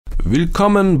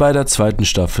Willkommen bei der zweiten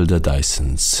Staffel der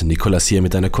Diceons. Nicolas hier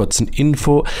mit einer kurzen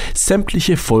Info.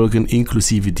 Sämtliche Folgen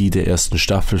inklusive die der ersten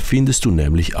Staffel findest du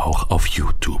nämlich auch auf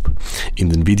YouTube. In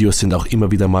den Videos sind auch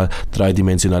immer wieder mal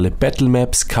dreidimensionale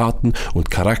Battlemaps, Karten und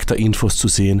Charakterinfos zu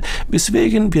sehen,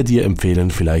 weswegen wir dir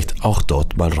empfehlen, vielleicht auch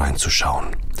dort mal reinzuschauen.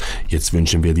 Jetzt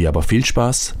wünschen wir dir aber viel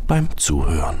Spaß beim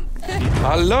Zuhören.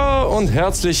 Hallo und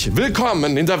herzlich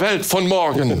willkommen in der Welt von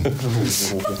morgen.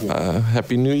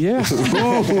 Happy New Year.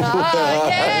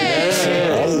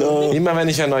 Hallo. Immer wenn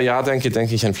ich an Neujahr denke,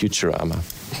 denke ich an Futurama.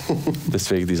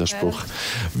 Deswegen dieser Spruch.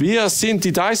 Wir sind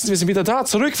die Diceons, wir sind wieder da,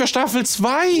 zurück für Staffel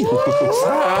 2.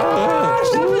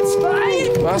 Staffel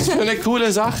 2. Was für eine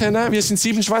coole Sache, ne? Wir sind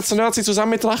 7 Schweizer Nerds, die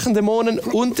zusammen mit Drachendämonen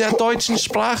und der deutschen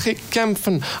Sprache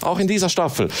kämpfen, auch in dieser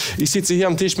Staffel. Ich sitze hier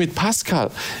am Tisch mit Pascal,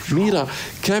 Mira,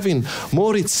 Kevin,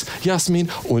 Moritz, Jasmin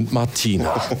und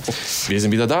Martina. Wir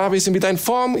sind wieder da, wir sind wieder in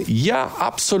Form. Ja,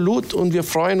 absolut, und wir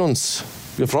freuen uns.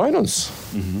 Wir freuen uns.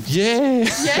 Yeah!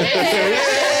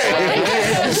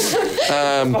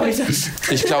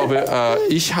 Ich glaube,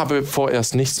 ich habe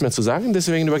vorerst nichts mehr zu sagen,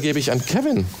 deswegen übergebe ich an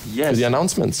Kevin für die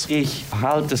Announcements. Ich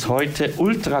halte es heute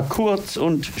ultra kurz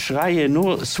und schreie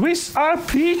nur Swiss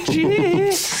RPG!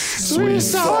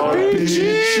 Swiss RPG!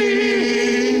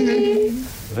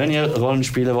 Wenn ihr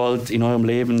Rollenspiele wollt in eurem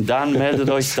Leben, dann meldet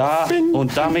euch da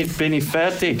und damit bin ich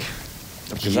fertig.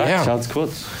 Ich hab gesagt, Yeah. schaut's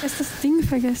kurz. Hast das Ding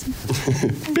vergessen?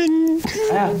 Bing!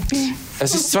 Ja.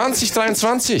 Es ist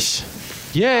 2023.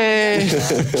 Yay! Ich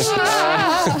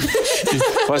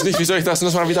weiß nicht, wieso ich das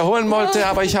noch mal wiederholen wollte,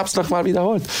 aber ich habe es noch mal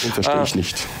wiederholt. Verstehe ich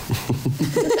nicht.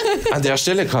 An der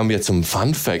Stelle kommen wir zum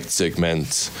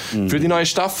Fun-Fact-Segment. Für die neue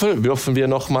Staffel würfeln wir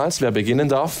nochmals, wer beginnen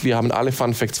darf. Wir haben alle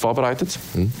Fun-Facts vorbereitet.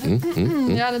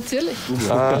 Ja, natürlich.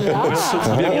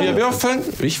 Wir würfeln.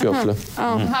 Ich würfle.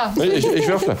 Ich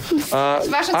würfle. Ich war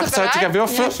schon so 8-seitiger bereit.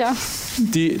 Würfel. Ja, ja.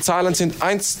 Die Zahlen sind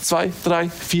 1, 2, 3,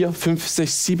 4, 5,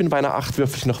 6, 7. Bei einer 8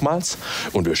 würfel ich nochmals.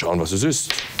 Und wir schauen, was es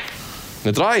ist.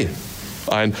 Eine 3.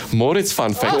 Ein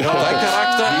Moritz-Fun-Fact. Dein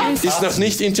Charakter ist noch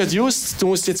nicht introduced. Du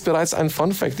musst jetzt bereits einen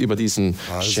Fun-Fact über diesen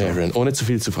sharen, ohne zu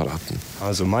viel zu verraten.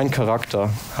 Also mein Charakter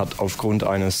hat aufgrund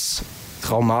eines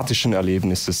traumatischen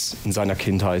Erlebnisses in seiner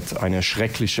Kindheit eine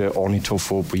schreckliche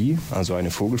Ornithophobie, also eine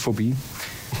Vogelphobie,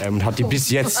 und hat die bis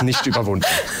jetzt nicht überwunden.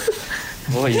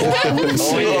 Oh ja.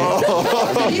 Oh ja.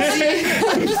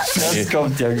 Das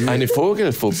kommt ja gut. Eine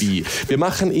Vogelphobie. Wir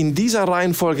machen in dieser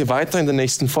Reihenfolge weiter in den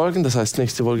nächsten Folgen. Das heißt,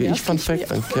 nächste Folge ich Fun Fact,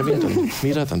 dann Kevin, dann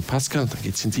Mira, dann Pascal, dann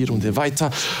geht es in die Runde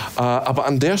weiter. Aber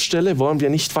an der Stelle wollen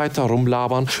wir nicht weiter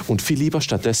rumlabern und viel lieber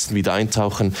stattdessen wieder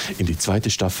eintauchen in die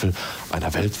zweite Staffel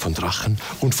einer Welt von Drachen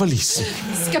und Verließen.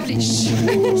 Skablisch.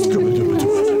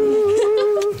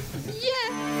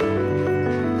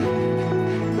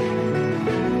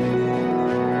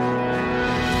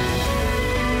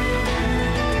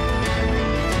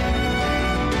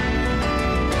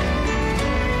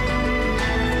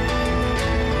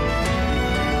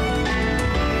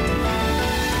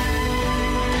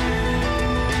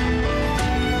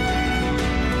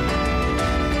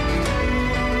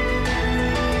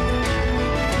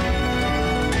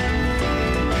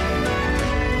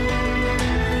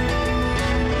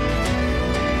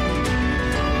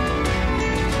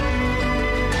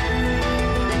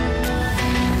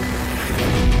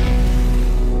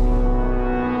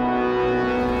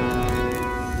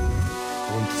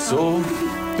 So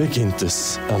beginnt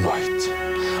es erneut.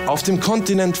 Auf dem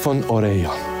Kontinent von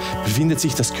Oreion befindet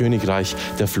sich das Königreich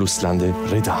der Flusslande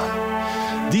Redan.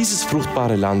 Dieses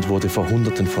fruchtbare Land wurde vor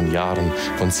Hunderten von Jahren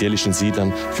von sielischen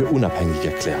Siedlern für unabhängig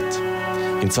erklärt.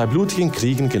 In 2 blutigen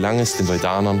Kriegen gelang es den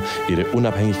Redanern, ihre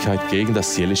Unabhängigkeit gegen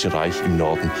das sielische Reich im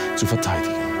Norden zu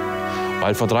verteidigen.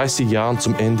 Weil vor 30 Jahren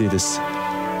zum Ende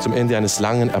eines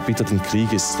langen, erbitterten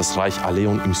Krieges das Reich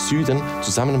Aleon im Süden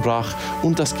zusammenbrach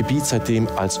und das Gebiet seitdem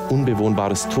als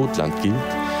unbewohnbares Todland gilt,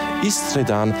 ist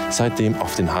Redan seitdem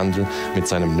auf den Handel mit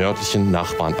seinem nördlichen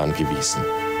Nachbarn angewiesen.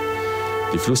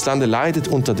 Die Flusslande leidet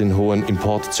unter den hohen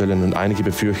Importzöllen und einige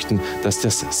befürchten, dass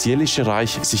das sielische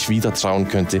Reich sich wieder trauen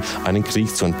könnte, einen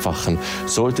Krieg zu entfachen,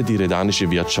 sollte die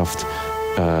redanische Wirtschaft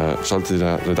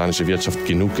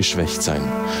genug geschwächt sein.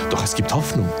 Doch es gibt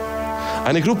Hoffnung.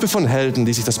 Eine Gruppe von Helden,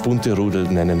 die sich das bunte Rudel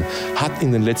nennen, hat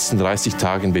in den letzten 30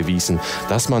 Tagen bewiesen,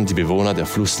 dass man die Bewohner der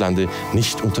Flusslande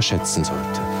nicht unterschätzen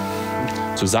sollte.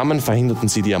 Zusammen verhinderten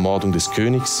sie die Ermordung des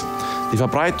Königs, die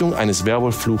Verbreitung eines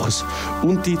Werwolffluches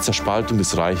und die Zerspaltung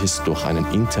des Reiches durch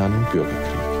einen internen Bürgerkrieg.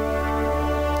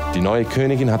 Die neue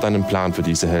Königin hat einen Plan für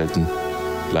diese Helden.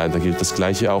 Leider gilt das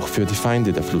Gleiche auch für die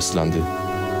Feinde der Flusslande.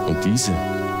 Und diese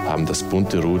haben das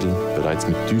bunte Rudel bereits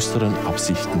mit düsteren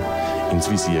Absichten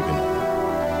ins Visier genommen.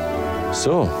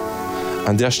 So,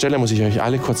 An der Stelle muss ich euch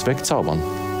alle kurz wegzaubern.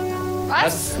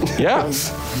 Was? Ja. Ja.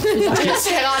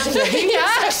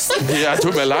 Ja,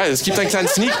 tut mir leid. Es gibt einen kleinen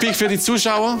Sneak Peek für die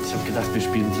Zuschauer. Ich habe gedacht, wir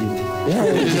spielen die.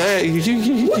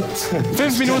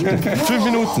 5 Minuten. 5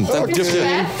 Minuten. Dann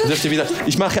dürft ihr wieder.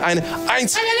 Ich mache eine.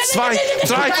 1, 2,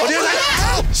 3. Und ihr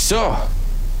so.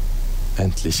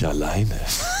 Endlich alleine.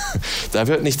 Da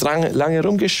wird nicht lange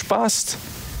rumgespaßt.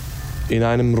 In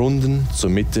einem runden, zur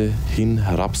Mitte hin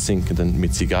herabsinkenden,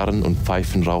 mit Zigarren und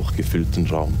Pfeifenrauch gefüllten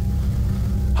Raum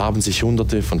haben sich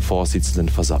Hunderte von Vorsitzenden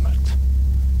versammelt.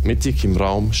 Mittig im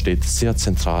Raum steht sehr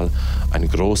zentral ein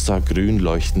großer, grün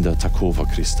leuchtender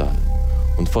Takova-Kristall.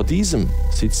 Und vor diesem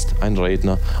sitzt ein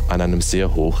Redner an einem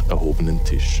sehr hoch erhobenen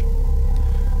Tisch.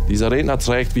 Dieser Redner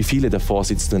trägt wie viele der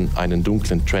Vorsitzenden einen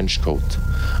dunklen Trenchcoat.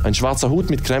 Ein schwarzer Hut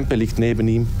mit Krempe liegt neben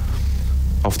ihm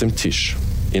auf dem Tisch.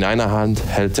 In einer Hand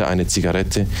hält er eine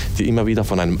Zigarette, die immer wieder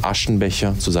von einem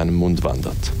Aschenbecher zu seinem Mund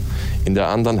wandert. In der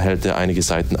anderen hält er einige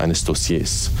Seiten eines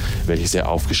Dossiers, welches er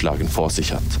aufgeschlagen vor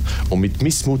sich hat und mit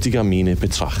missmutiger Miene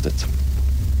betrachtet.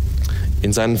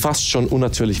 In seinen fast schon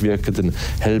unnatürlich wirkenden,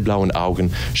 hellblauen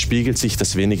Augen spiegelt sich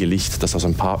das wenige Licht, das aus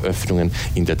ein paar Öffnungen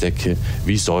in der Decke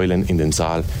wie Säulen in den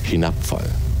Saal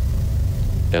hinabfallen.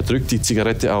 Er drückt die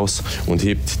Zigarette aus und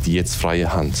hebt die jetzt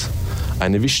freie Hand,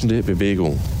 eine wischende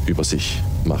Bewegung über sich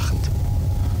machend.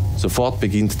 Sofort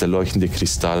beginnt der leuchtende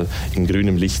Kristall in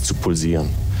grünem Licht zu pulsieren.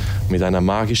 Mit einer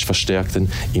magisch verstärkten,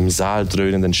 im Saal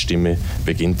dröhnenden Stimme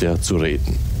beginnt er zu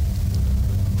reden.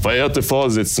 Verehrte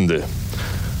Vorsitzende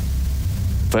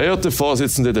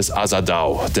des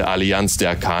Asadao, der Allianz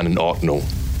der Arkanenordnung,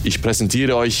 ich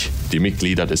präsentiere euch die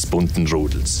Mitglieder des bunten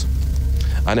Rudels.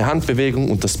 Eine Handbewegung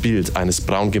und das Bild eines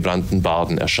braungebrannten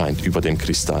Barden erscheint über dem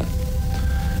Kristall.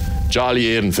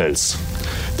 Charlie Ehrenfels,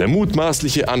 der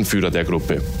mutmaßliche Anführer der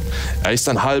Gruppe. Er ist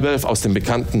ein Halbelf aus dem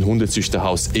bekannten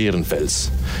Hundezüchterhaus Ehrenfels.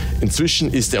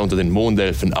 Inzwischen ist er unter den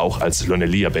Mondelfen auch als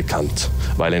Lonelier bekannt,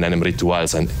 weil er in einem Ritual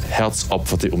sein Herz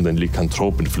opferte, um den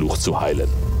Lykanthropenfluch zu heilen.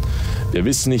 Wir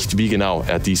wissen nicht, wie genau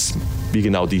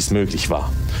dies möglich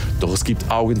war. Doch es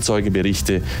gibt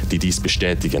Augenzeugenberichte, die dies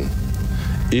bestätigen.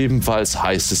 Ebenfalls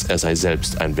heißt es, er sei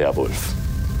selbst ein Werwolf.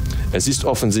 Es ist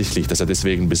offensichtlich, dass er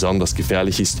deswegen besonders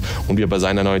gefährlich ist und wir bei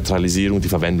seiner Neutralisierung die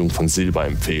Verwendung von Silber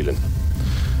empfehlen.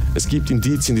 Es gibt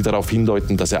Indizien, die darauf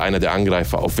hindeuten, dass er einer der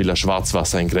Angreifer auf Villa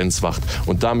Schwarzwasser in Grenzwacht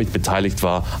und damit beteiligt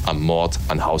war am Mord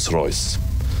an Haus Reuss.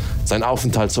 Sein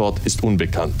Aufenthaltsort ist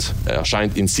unbekannt. Er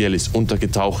scheint in Cielis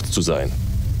untergetaucht zu sein.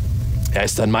 Er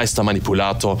ist ein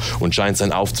Meistermanipulator und scheint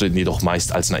sein Auftreten jedoch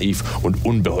meist als naiv und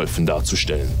unbeholfen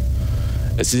darzustellen.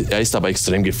 Er ist aber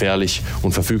extrem gefährlich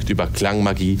und verfügt über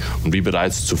Klangmagie und wie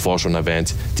bereits zuvor schon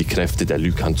erwähnt, die Kräfte der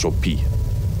Lykanthropie.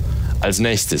 Als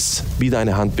nächstes wieder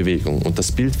eine Handbewegung und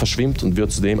das Bild verschwimmt und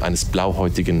wird zudem eines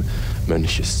blauhäutigen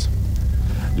Mönches.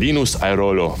 Linus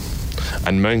Airolo,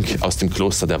 ein Mönch aus dem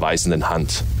Kloster der Weisenden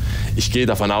Hand. Ich gehe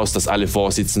davon aus, dass alle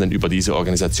Vorsitzenden über diese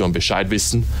Organisation Bescheid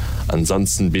wissen.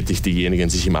 Ansonsten bitte ich diejenigen,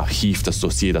 sich im Archiv das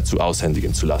Dossier dazu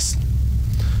aushändigen zu lassen.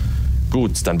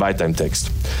 Gut, dann weiter im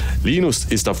Text. Linus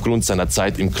ist aufgrund seiner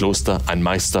Zeit im Kloster ein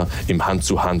Meister im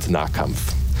Hand-zu-Hand-Nahkampf.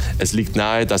 Es liegt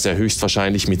nahe, dass er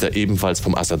höchstwahrscheinlich mit der ebenfalls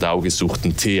vom Asadao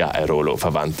gesuchten Thea Airolo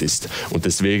verwandt ist und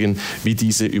deswegen wie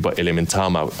diese über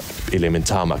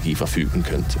Elementarmagie verfügen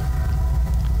könnte.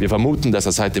 Wir vermuten, dass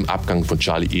er seit dem Abgang von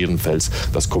Charlie Ehrenfels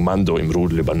das Kommando im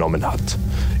Rudel übernommen hat.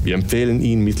 Wir empfehlen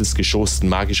ihn mittels Geschossen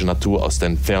magischer Natur aus der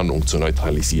Entfernung zu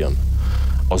neutralisieren.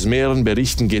 Aus mehreren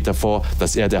Berichten geht hervor,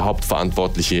 dass er der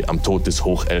Hauptverantwortliche am Tod des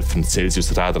Hochelfen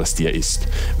Celsius Radrastir ist,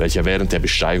 welcher während der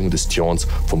Besteigung des Diceons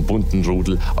vom bunten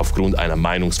Rudel aufgrund einer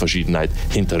Meinungsverschiedenheit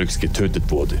hinterrücks getötet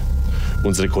wurde.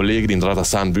 Unsere Kollegen in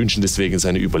Radassan wünschen deswegen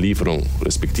seine Überlieferung,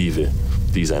 respektive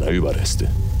die seiner Überreste.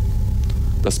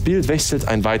 Das Bild wechselt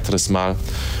ein weiteres Mal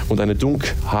und eine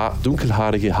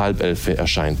dunkelhaarige Halbelfe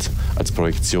erscheint als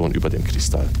Projektion über dem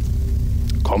Kristall.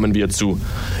 Kommen wir zu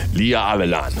Lia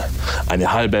Avelan,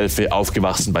 eine Halbelfe,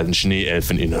 aufgewachsen bei den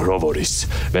Schneeelfen in Rovoris,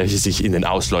 welche sich in den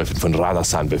Ausläufen von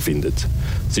Radassan befindet.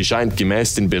 Sie scheint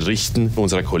gemäß den Berichten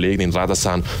unserer Kollegen in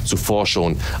Radassan zuvor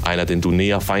schon einer den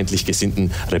Dunea feindlich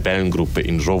gesinnten Rebellengruppe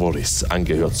in Rovoris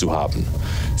angehört zu haben.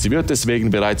 Sie wird deswegen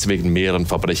bereits wegen mehreren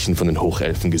Verbrechen von den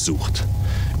Hochelfen gesucht.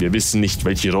 Wir wissen nicht,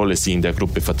 welche Rolle sie in der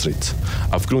Gruppe vertritt.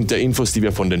 Aufgrund der Infos, die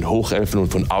wir von den Hochelfen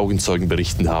und von Augenzeugen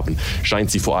berichten haben,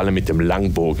 scheint sie vor allem mit dem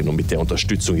Langbogen und mit der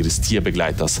Unterstützung ihres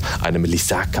Tierbegleiters, einem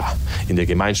Lisaka, in der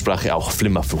Gemeinsprache auch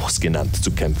Flimmerfuchs genannt, zu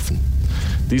kämpfen.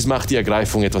 Dies macht die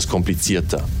Ergreifung etwas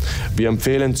komplizierter. Wir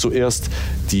empfehlen zuerst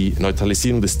die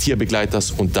Neutralisierung des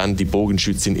Tierbegleiters und dann die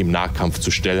Bogenschützin im Nahkampf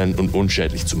zu stellen und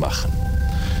unschädlich zu machen.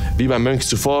 Wie beim Mönch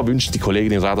zuvor wünscht die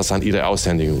Kollegin in Radassan ihre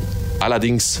Aushändigung.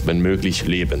 Allerdings, wenn möglich,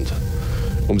 lebend.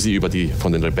 um sie über die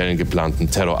von den Rebellen geplanten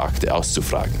Terrorakte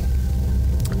auszufragen.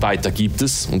 Weiter gibt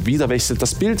es, und wieder wechselt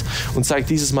das Bild und zeigt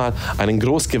dieses Mal einen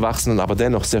großgewachsenen, aber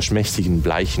dennoch sehr schmächtigen,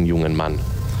 bleichen jungen Mann.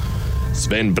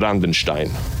 Sven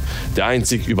Brandenstein, der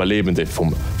einzig Überlebende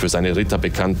vom für seine Ritter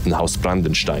bekannten Haus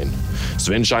Brandenstein.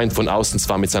 Sven scheint von außen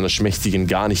zwar mit seiner schmächtigen,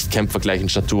 gar nicht kämpfergleichen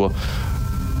Statur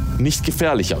nicht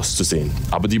gefährlich auszusehen,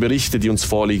 aber die Berichte, die uns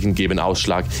vorliegen, geben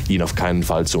Ausschlag, ihn auf keinen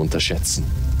Fall zu unterschätzen.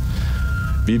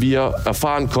 Wie wir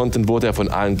erfahren konnten, wurde er von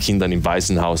allen Kindern im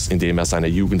Waisenhaus, in dem er seine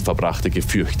Jugend verbrachte,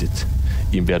 gefürchtet.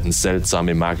 Ihm werden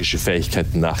seltsame magische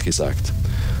Fähigkeiten nachgesagt.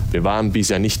 Wir waren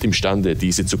bisher nicht imstande,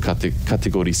 diese zu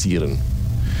kategorisieren.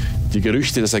 Die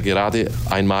Gerüchte, dass er gerade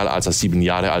einmal, als er 7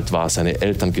 Jahre alt war, seine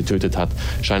Eltern getötet hat,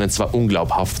 scheinen zwar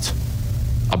unglaubhaft,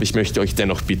 aber ich möchte euch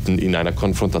dennoch bitten, in einer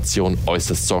Konfrontation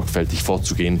äußerst sorgfältig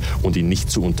vorzugehen und ihn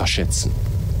nicht zu unterschätzen.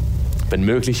 Wenn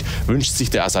möglich, wünscht sich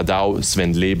der Asadao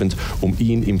Sven lebend, um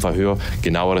im Verhör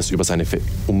genaueres über seine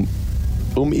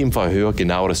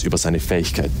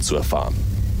Fähigkeiten zu erfahren.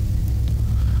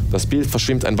 Das Bild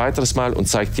verschwimmt ein weiteres Mal und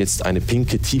zeigt jetzt eine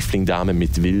pinke Tieflingdame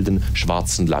mit wilden,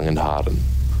 schwarzen, langen Haaren.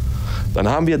 Dann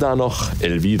haben wir da noch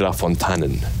Elvira von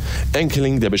Tannen,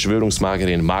 Enkelin der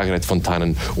Beschwörungsmagerin Margret von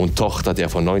Tannen und Tochter der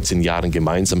vor 19 Jahren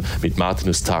gemeinsam mit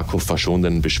Martinus Tarkov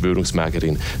verschwundenen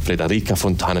Beschwörungsmagerin Frederica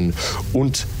von Tannen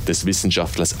und des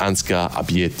Wissenschaftlers Ansgar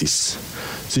Abietis.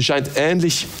 Sie scheint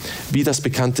ähnlich wie das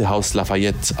bekannte Haus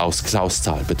Lafayette aus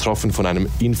Clausthal betroffen von einem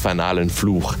infernalen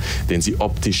Fluch, den sie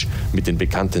optisch mit den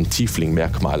bekannten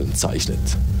Tiefling-Merkmalen zeichnet.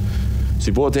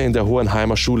 Sie wurde in der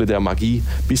Hohenheimer Schule der Magie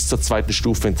bis zur 2.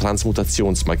 Stufe in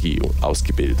Transmutationsmagie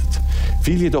ausgebildet,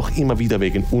 fiel jedoch immer wieder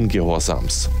wegen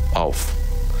Ungehorsams auf.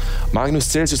 Magnus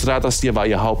Celsius Radrastir war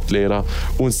ihr Hauptlehrer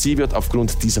und sie wird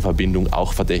aufgrund dieser Verbindung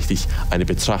auch verdächtig, eine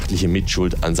betrachtliche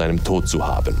Mitschuld an seinem Tod zu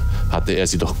haben, hatte er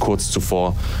sie doch kurz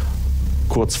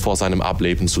vor seinem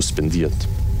Ableben suspendiert.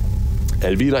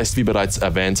 Elvira ist, wie bereits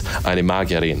erwähnt, eine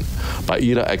Magierin. Bei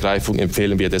ihrer Ergreifung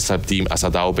empfehlen wir deshalb die im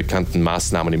Asadao bekannten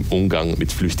Maßnahmen im Umgang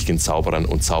mit flüchtigen Zauberern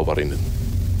und Zauberinnen.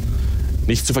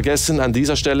 Nicht zu vergessen an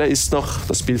dieser Stelle ist noch,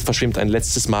 das Bild verschwimmt ein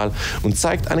letztes Mal und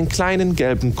zeigt einen kleinen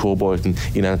gelben Kobolden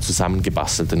in einer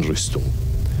zusammengebastelten Rüstung.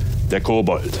 Der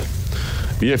Kobold.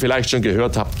 Wie ihr vielleicht schon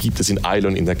gehört habt, gibt es in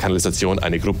Eilon in der Kanalisation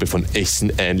eine Gruppe von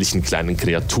echsenähnlichen kleinen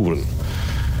Kreaturen,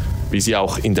 wie sie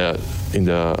auch in der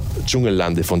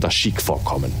Dschungellande von Dashik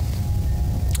vorkommen.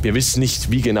 Wir wissen nicht,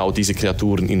 wie genau diese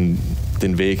Kreaturen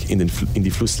den Weg in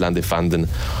die Flusslande fanden.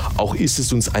 Auch ist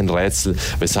es uns ein Rätsel,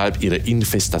 weshalb ihre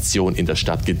Infestation in der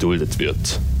Stadt geduldet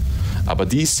wird. Aber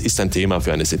dies ist ein Thema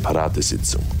für eine separate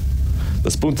Sitzung.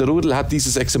 Das bunte Rudel hat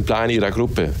dieses Exemplar in ihrer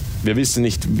Gruppe. Wir wissen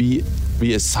nicht, wie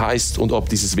es heißt und ob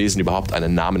dieses Wesen überhaupt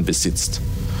einen Namen besitzt.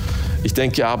 Ich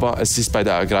denke aber, es ist bei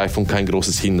der Ergreifung kein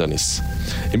großes Hindernis.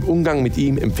 Im Umgang mit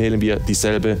ihm empfehlen wir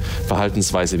dieselbe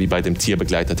Verhaltensweise wie bei dem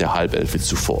Tierbegleiter der Halbelfe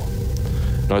zuvor.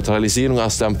 Neutralisierung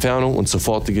aus der Entfernung und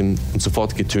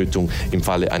sofortige Tötung im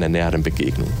Falle einer näheren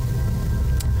Begegnung.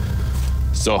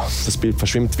 So, das Bild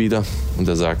verschwimmt wieder und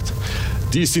er sagt: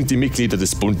 Dies sind die Mitglieder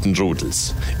des bunten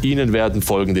Rudels. Ihnen werden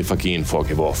folgende Vergehen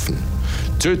vorgeworfen: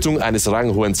 Tötung eines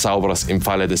ranghohen Zauberers im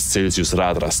Falle des Celsius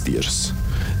Radrastirs.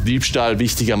 Diebstahl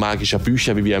wichtiger magischer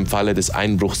Bücher, wie wir im Falle des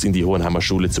Einbruchs in die Hohenheimer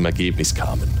Schule zum Ergebnis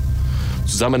kamen.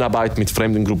 Zusammenarbeit mit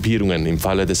fremden Gruppierungen im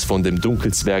Falle des von dem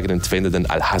Dunkelzwergen entwendeten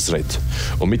Al-Hazred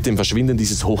und mit dem Verschwinden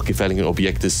dieses hochgefährlichen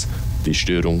Objektes die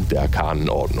Störung der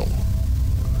Arkanenordnung.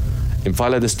 Im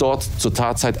Falle des dort zur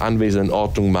Tatzeit anwesenden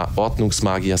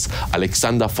Ordnungsmagiers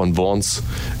Alexander von Worms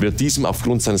wird diesem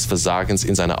aufgrund seines Versagens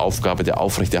in seiner Aufgabe der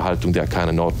Aufrechterhaltung der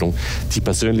Arkanenordnung die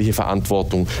persönliche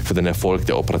Verantwortung für den Erfolg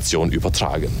der Operation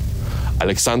übertragen.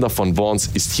 Alexander von Worms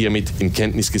ist hiermit in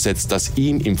Kenntnis gesetzt, dass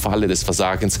ihm im Falle des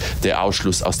Versagens der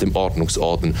Ausschluss aus dem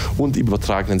Ordnungsorden und im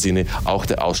übertragenen Sinne auch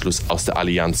der Ausschluss aus der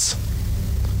Allianz.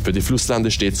 Für die Flusslande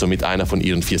steht somit einer von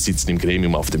ihren 4 Sitzen im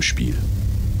Gremium auf dem Spiel.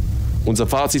 Unser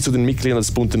Fazit zu den Mitgliedern des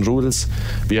bunten Rudels: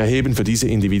 Wir erheben für diese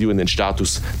Individuen den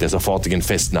Status der sofortigen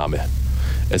Festnahme.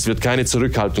 Es wird keine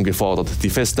Zurückhaltung gefordert.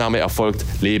 Die Festnahme erfolgt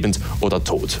lebend oder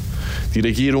tot. Die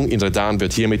Regierung in Redan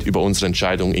wird hiermit über unsere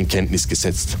Entscheidung in Kenntnis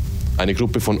gesetzt. Eine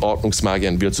Gruppe von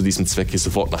Ordnungsmagiern wird zu diesem Zwecke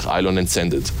sofort nach Eilon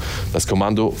entsendet. Das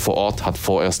Kommando vor Ort hat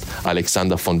vorerst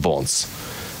Alexander von Worms.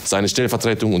 Seine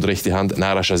Stellvertretung und rechte Hand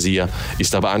Nara Shazir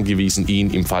ist aber angewiesen, ihn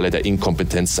im Falle der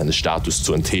Inkompetenz seines Status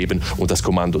zu entheben und das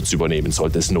Kommando zu übernehmen,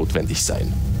 sollte es notwendig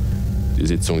sein. Die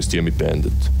Sitzung ist hiermit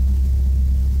beendet.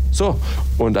 So,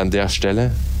 und an der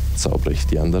Stelle zaubere ich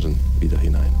die anderen wieder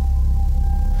hinein.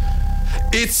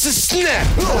 It's a snap!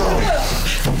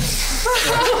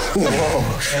 Wow,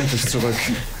 endlich zurück.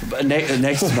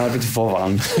 Nächstes Mal bitte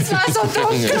vorwarnen. Das war so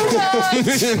dunkel.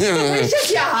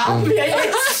 Welches Jahr haben wir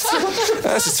jetzt?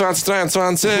 Es ist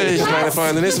 2023, meine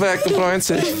Freundin ist weg und freut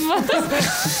sich.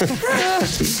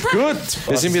 Gut,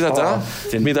 wir sind wieder da,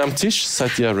 wieder am Tisch.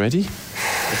 Seid ihr ready?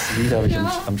 Das Lied habe ich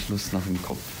am Schluss noch im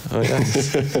Kopf. Oh ja,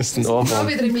 das ist ein Mal Ohrwurm.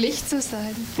 wieder im Licht zu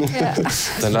sein. Ja.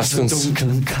 Dann lasst uns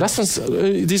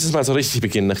dieses Mal so richtig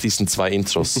beginnen nach diesen 2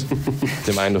 Intros,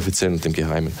 dem einen offiziellen und dem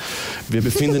geheimen. Wir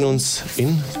befinden uns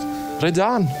in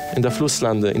Redan, in der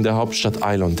Flusslande, in der Hauptstadt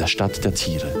Eilon, der Stadt der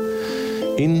Tiere.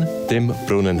 In dem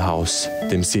Brunnenhaus,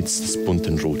 dem Sitz des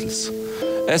bunten Rudels.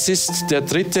 Es ist der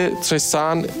 3.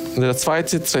 Tresan, der 2.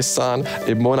 Tresan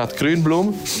im Monat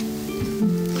Grünblum.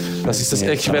 Das ist das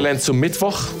Äquivalent zum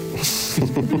Mittwoch.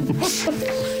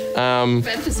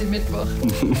 Fantasy-Mittwoch.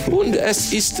 Und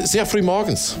es ist sehr früh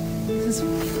morgens.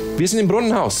 Wir sind im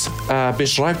Brunnenhaus.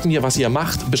 Beschreibt mir, was ihr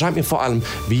macht. Beschreibt mir vor allem,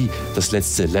 wie das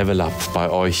letzte Level-Up bei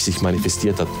euch sich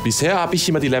manifestiert hat. Bisher habe ich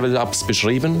immer die Level-Ups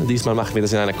beschrieben. Diesmal machen wir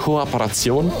das in einer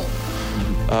Kooperation.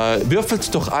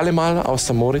 Würfelt doch alle mal,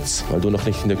 außer Moritz, weil du noch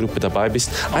nicht in der Gruppe dabei bist,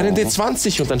 einen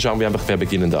D20 und dann schauen wir einfach, wer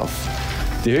beginnen darf.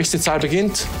 Die höchste Zahl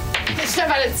beginnt. Ich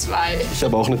habe eine 2. Ich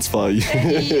habe auch eine 2.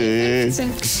 11.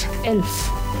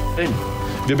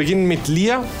 Wir beginnen mit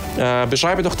Lia.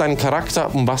 Beschreibe doch deinen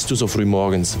Charakter und was du so früh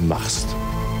morgens machst.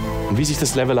 Und wie sich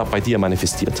das Level-Up bei dir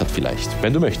manifestiert hat vielleicht,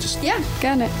 wenn du möchtest. Ja,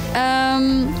 gerne.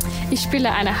 Ich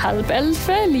spiele eine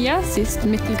Halbelfe, Lia. Sie ist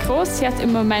mittelgroß. Sie hat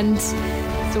im Moment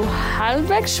so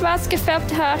halbwegs schwarz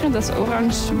gefärbte Haare. Das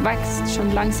Orange wächst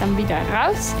schon langsam wieder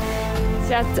raus.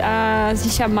 Sie hat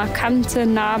sicher markante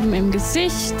Narben im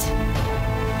Gesicht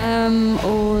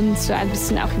und so ein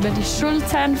bisschen auch über die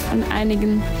Schultern von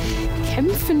einigen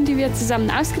Kämpfen, die wir zusammen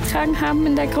ausgetragen haben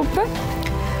in der Gruppe.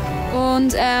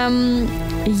 Und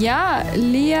ja,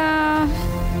 Lia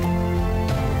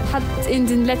hat in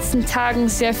den letzten Tagen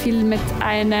sehr viel mit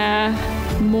einer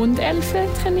Mondelfe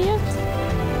trainiert.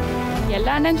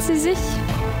 Jella nennt sie sich.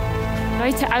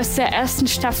 Leute aus der ersten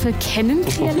Staffel kennen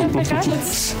Jella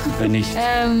bereits. Wenn nicht.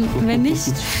 Wenn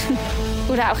nicht.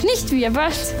 Oder auch nicht, wie ihr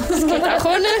wollt. Das geht auch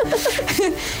ohne.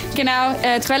 Genau,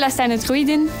 Truella ist eine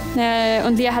Druidin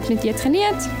und Lia hat mit ihr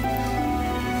trainiert.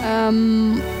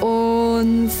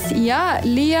 Und ja,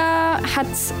 Lia hat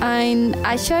ein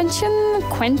Eichhörnchen,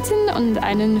 Quentin, und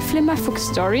einen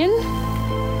Flimmerfuchs, Dorian.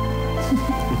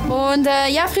 Und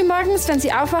ja, frühmorgens, wenn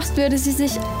sie aufwacht, würde sie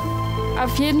sich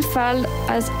auf jeden Fall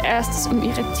als erstes um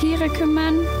ihre Tiere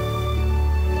kümmern.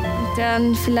 Und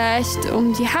dann vielleicht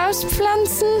um die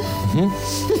Hauspflanzen.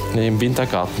 Nee, im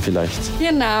Wintergarten vielleicht.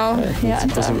 Genau. Ja,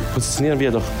 Also positionieren wir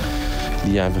doch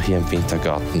Lia einfach hier im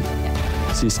Wintergarten.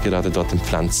 Sie ist gerade dort den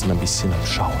Pflanzen ein bisschen am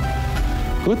Schauen.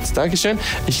 Gut, Dankeschön.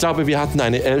 Ich glaube, wir hatten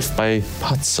eine 11 bei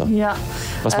Patzer. Ja.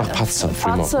 Was macht Patzer?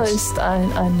 Patzer ist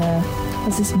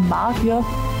das ist ein Magier,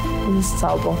 das ist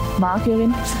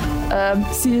Zaubermagierin.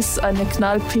 Sie ist eine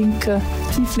knallpinke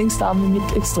Tieflingsdame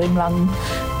mit extrem langen,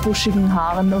 buschigen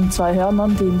Haaren und 2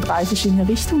 Hörnern, die in 3 verschiedene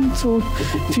Richtungen zu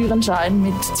führen scheinen,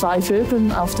 mit 2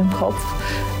 Vögeln auf dem Kopf.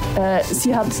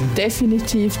 Sie hat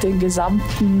definitiv den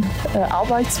gesamten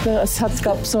Arbeitsbereich. Es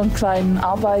gab so einen kleinen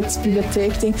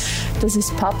Arbeitsbibliothek-Ding. Das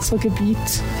ist Patzer-Gebiet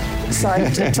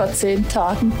seit etwa 10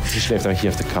 Tagen. Sie schläft auch hier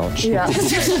auf der Couch. Ja,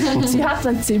 sie hat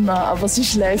ein Zimmer, aber sie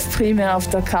schläft primär auf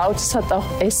der Couch. Es hat auch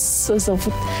also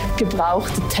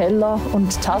gebrauchte Teller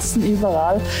und Tassen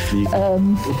überall.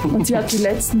 Und sie hat die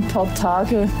letzten paar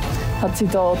Tage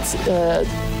dort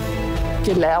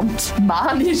gelernt,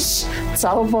 manisch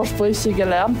Zaubersprüche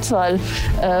gelernt, weil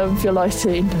für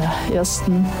Leute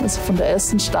von der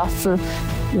ersten Staffel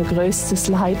ihr größtes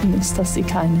Leiden ist, dass sie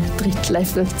keine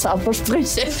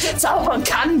Drittlevel-Zaubersprüche zaubern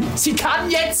kann. Sie kann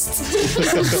jetzt!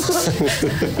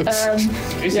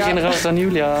 Grüße gehen raus an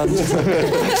Julian.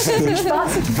 Viel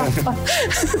Spaß, Papa.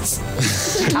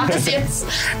 Ich kann es jetzt.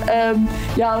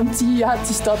 Ja, und sie hat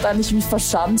sich dort eigentlich wie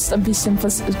verschanzt, ein bisschen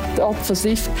dort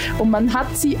versifft. Und man hat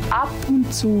sie ab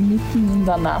und zu mitten in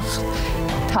der Nacht,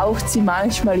 taucht sie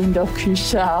manchmal in der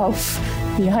Küche auf.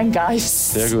 Wie ein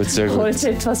Geist. Sehr gut, sehr gut. Holt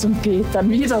etwas und geht dann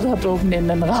wieder dort oben in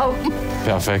den Raum.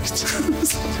 Perfekt.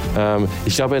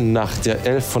 Ich glaube, nach der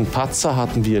 11 von Patzer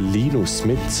hatten wir Linus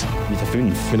mit Mit der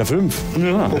 5. einer 5.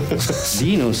 Ja.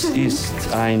 Linus ist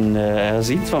er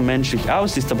sieht zwar menschlich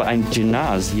aus, ist aber ein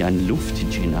Genasi, ein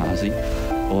Luft-Genasi.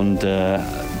 Und er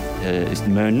ist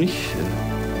Mönch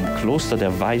im Kloster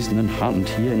der Weisenden Hand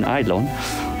hier in Eilon.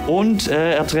 Und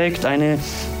er trägt eine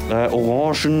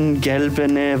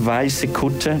orangen-gelbene, weiße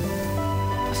Kutte.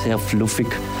 Sehr fluffig,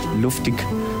 luftig.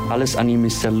 Alles an ihm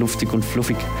ist sehr luftig und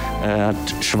fluffig. Er hat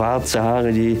schwarze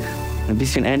Haare, die ein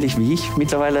bisschen ähnlich wie ich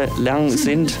mittlerweile lang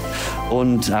sind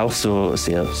und auch so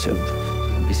sehr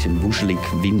ein bisschen wuschelig,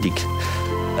 windig.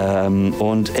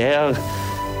 Und er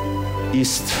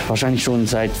ist wahrscheinlich schon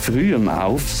seit frühem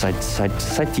auf, seit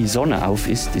die Sonne auf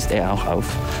ist er auch auf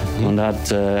und hat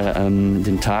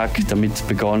den Tag damit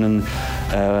begonnen,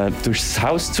 durchs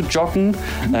Haus zu joggen,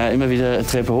 immer wieder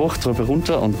Treppe hoch, Treppe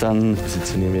runter und dann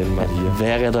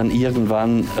wäre er dann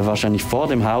irgendwann wahrscheinlich vor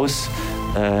dem Haus,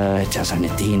 hätte er seine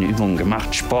Dehnübungen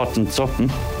gemacht, Sport und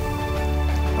Zoppen,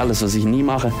 alles, was ich nie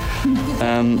mache,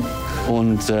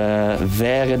 und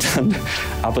wäre dann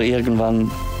aber irgendwann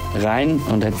rein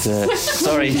und hätte...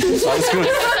 Sorry, alles gut.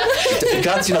 Ich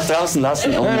kann sie nach draußen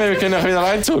lassen. Und wir können auch wieder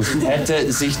reintun. Hätte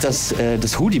sich das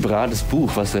Hudibras, das Buch,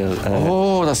 was er...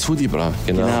 das Hudibras,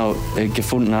 genau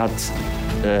gefunden hat,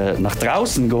 nach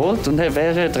draußen geholt und er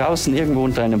wäre draußen irgendwo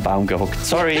unter einem Baum gehockt.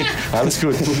 Sorry. Alles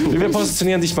gut. Wir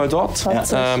positionieren dich mal dort.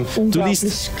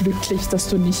 Unglaublich glücklich, dass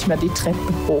du nicht mehr die Treppe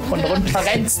hoch und runter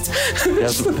rennst. Ja,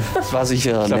 das war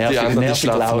sicher nervig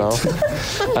laut.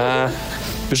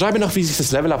 Beschreibe noch, wie sich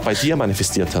das Level-Up bei dir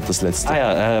manifestiert hat, das letzte.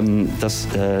 Das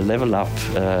Level-Up.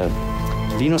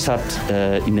 Linus hat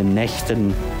in den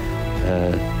Nächten,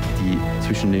 die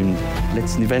zwischen den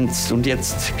letzten Events und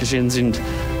jetzt geschehen sind,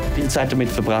 viel Zeit damit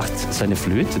verbracht, seine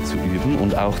Flöte zu üben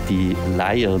und auch die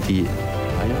Leier.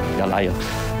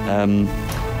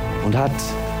 Und hat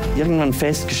irgendwann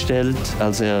festgestellt,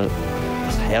 als er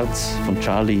das Herz von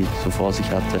Charlie so vor sich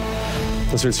hatte.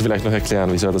 Das willst du vielleicht noch erklären,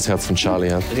 wieso er das Herz von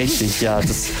Charlie hat. Richtig, ja.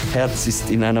 Das Herz ist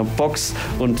in einer Box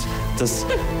und das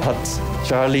hat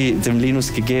Charlie dem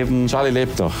Linus gegeben. Charlie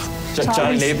lebt noch.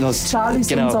 Charlie lebt noch. Charlie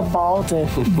ist unser Bade.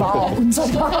 War unser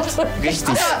Bade.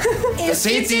 Richtig. Das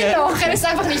seht ihr doch, er ist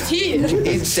einfach nicht hier.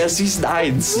 In der Season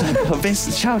 1. Am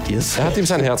besten schaut ihr es. Er hat ihm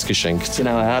sein Herz geschenkt.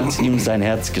 Genau, er hat ihm sein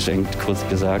Herz geschenkt, kurz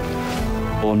gesagt.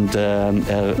 Und er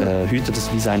hütet es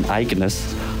wie sein eigenes.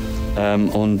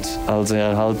 Und als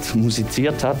er halt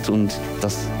musiziert hat und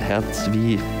das Herz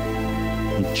wie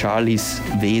Charlies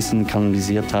Wesen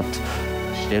kanalisiert hat,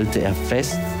 stellte er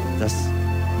fest, dass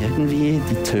irgendwie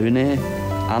die Töne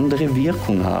andere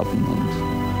Wirkung haben. Und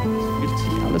es fühlt sich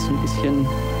alles ein bisschen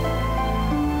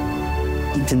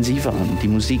intensiver an. Die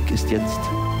Musik ist jetzt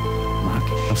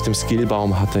magisch. Auf dem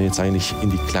Skillbaum hat er jetzt eigentlich in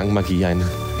die Klangmagie einen...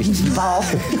 Wow.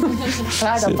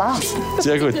 Leider war's.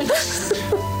 Sehr gut.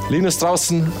 Linus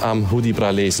draußen am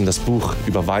Hudibras lesen, das Buch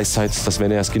über Weisheit, das,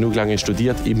 wenn er es genug lange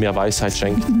studiert, ihm mehr Weisheit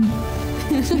schenkt.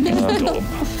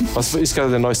 Was ist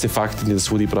gerade der neueste Fakt in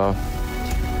das Hudibras?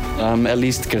 Er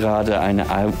liest gerade eine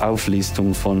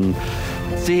Auflistung von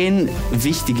 10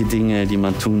 wichtige Dinge, die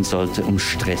man tun sollte, um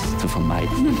Stress zu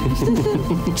vermeiden.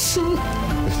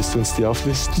 Möchtest du uns die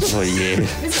auflisten? Oh je.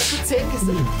 Wieso hast du 10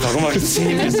 gesagt? Warum habe ich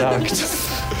 10 gesagt?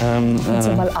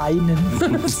 Also mal einen.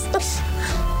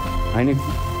 Eine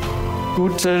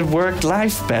gute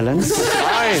Work-Life-Balance.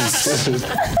 1.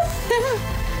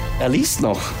 Er liest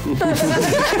noch. Okay,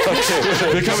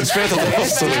 wir kommen später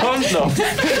drauf zurück. Kommt noch.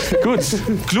 Gut,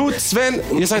 Glut, Sven,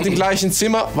 ihr seid im gleichen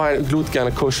Zimmer, weil Glut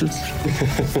gerne kuschelt.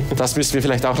 Das müssen wir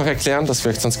vielleicht auch noch erklären, das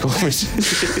wirkt sonst komisch.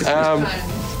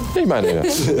 Ich meine,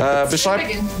 ja.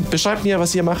 Beschreibt mir,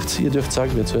 was ihr macht. Ihr dürft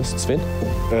sagen, wer zuerst. Sven?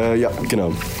 Ja,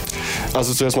 genau.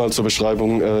 Also zuerst mal zur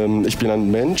Beschreibung. Ich bin ein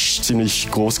Mensch,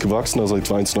 ziemlich groß gewachsen, also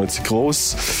etwa 1,90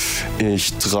 groß.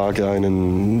 Ich trage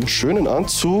einen schönen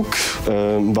Anzug,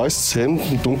 ein weißes Hemd,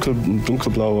 ein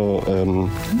dunkelblauer,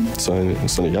 so eine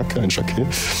Jacke, ein Jackett.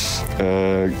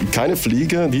 Keine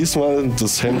Fliege, diesmal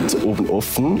das Hemd oben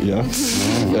offen. Ja.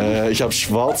 Ich habe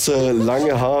schwarze,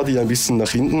 lange Haare, die ein bisschen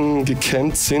nach hinten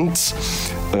gekämmt sind.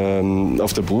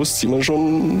 Auf der Brust sieht man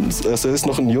schon, also er ist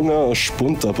noch ein junger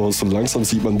Spund, aber so langsam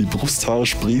sieht man die Brusthaare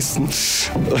sprießen.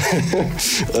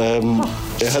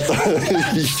 Er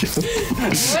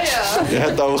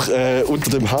hat auch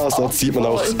unter dem Haarsatz sieht man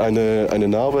auch eine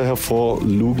Narbe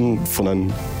hervorlugen von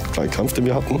einem kleinen Kampf, den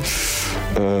wir hatten.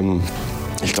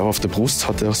 Ich glaube, auf der Brust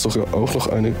hat er sogar auch noch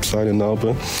eine kleine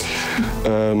Narbe.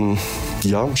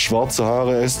 Ja, schwarze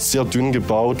Haare, er ist sehr dünn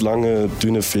gebaut, lange,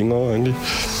 dünne Finger eigentlich.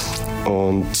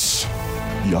 Und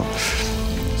ja,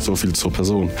 so viel zur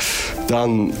Person.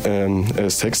 Dann, er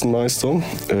ist Hexenmeister.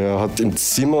 Er hat im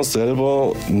Zimmer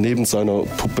selber, neben seiner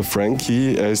Puppe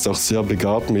Frankie, er ist auch sehr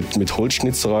begabt mit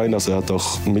Holzschnitzereien. Also er hat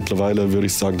auch mittlerweile, würde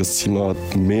ich sagen, das Zimmer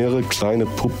hat mehrere kleine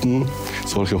Puppen,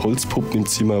 solche Holzpuppen im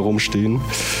Zimmer herumstehen,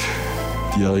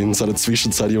 die er in seiner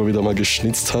Zwischenzeit immer wieder mal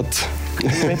geschnitzt hat.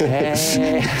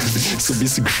 So ein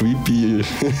bisschen creepy.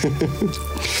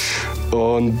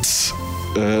 Und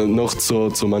noch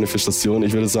zur Manifestation.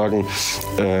 Ich würde sagen,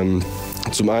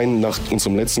 zum einen nach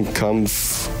unserem letzten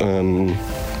Kampf,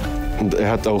 und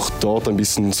er hat auch dort ein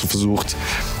bisschen so versucht,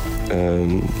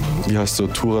 wie heißt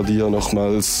der, Turadir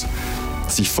nochmals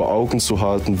sich vor Augen zu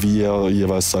halten, wie er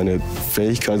jeweils seine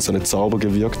Fähigkeiten, seine Zauber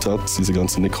gewirkt hat, diese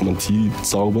ganzen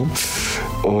Nekromantie-Zauber.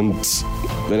 Und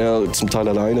wenn er zum Teil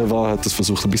alleine war, hat er es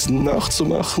versucht, ein bisschen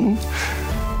nachzumachen.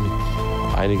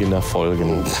 Einigen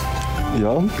Erfolgen.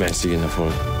 Ja. Mäßigen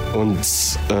Erfolgen. Und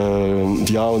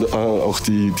auch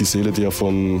die Seele, die er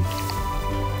von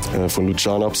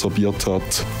Luciana absorbiert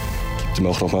hat, gibt ihm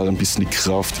auch noch mal ein bisschen die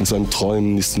Kraft. In seinen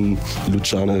Träumen ist ein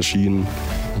Luciana erschienen.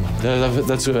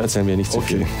 Dazu erzählen wir nicht so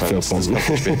viel.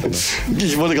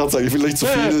 Ich wollte gerade sagen, ich will nicht zu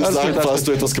viel sagen, falls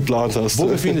du etwas geplant hast. Wo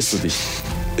befindest du dich?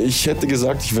 Ich hätte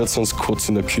gesagt, ich werde sonst kurz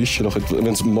in der Küche,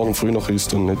 wenn es morgen früh noch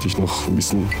ist, dann hätte ich noch ein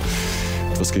bisschen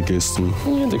etwas gegessen.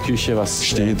 In der Küche, was?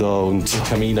 Stehe da und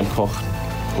Kamin am Kochen.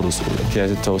 Oder so.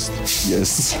 Käsetoast.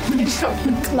 Yes.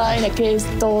 Ein kleiner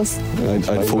Käsetoast.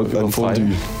 Ein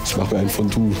Fondue. Ich mache mir ein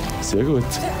Fondue. Sehr gut.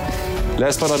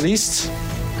 Last but not least.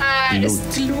 Ist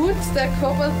Glut, der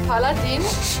Kobold-Paladin.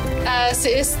 Sie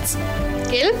ist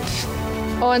gelb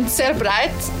und sehr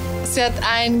breit. Sie hat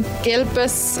ein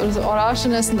gelbes, also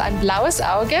orangenes und ein blaues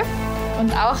Auge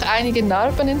und auch einige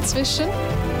Narben inzwischen.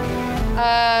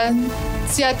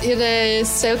 Sie hat ihre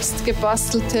selbst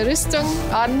gebastelte Rüstung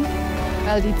an,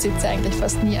 weil die zieht sie eigentlich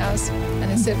fast nie aus.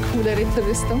 Eine sehr coole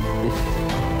Ritterrüstung.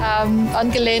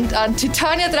 Angelehnt an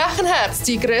Titania Drachenherz,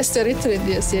 die größte Ritterin,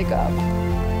 die es je gab.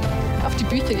 Auf die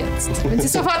Bücher jetzt. Wenn Sie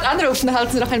sofort anrufen,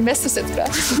 erhalten Sie noch ein Messerset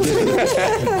gratis.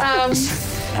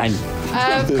 Nein.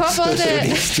 Kobolde.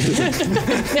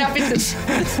 Ja, bitte.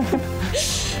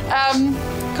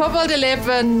 Kobolde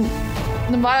leben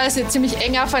normalerweise ziemlich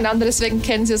eng aufeinander, deswegen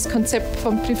kennen Sie das Konzept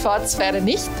von Privatsphäre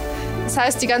nicht. Das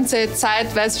heißt, die ganze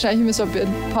Zeit wäre es wahrscheinlich immer so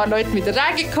ein paar Leuten wieder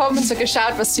reingekommen, so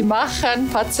geschaut, was sie machen.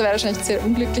 Patze wäre wahrscheinlich sehr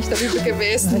unglücklich darüber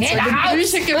gewesen. So in den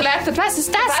Büchern geblättert. Was ist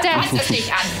das denn? Das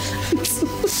nicht an.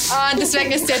 Und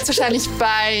deswegen ist sie jetzt wahrscheinlich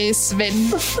bei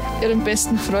Sven, ihrem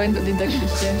besten Freund, und in der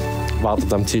Küche.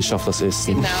 Wartet am Tisch auf das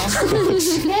Essen. Genau.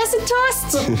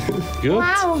 Käsetoast! Gut.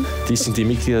 Wow. Die sind die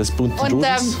Mitglieder des bunten Und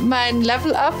Rudels. mein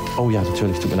Level-Up Oh ja,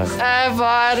 natürlich, tut mir leid.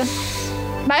 war...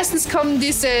 Meistens kommen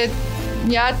diese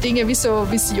Dinge wie so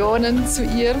Visionen zu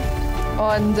ihr.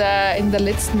 Und in der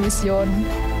letzten Vision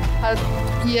hat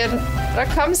ihr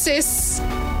Rakamsis,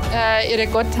 ihre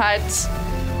Gottheit,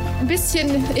 ein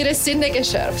bisschen ihre Sinne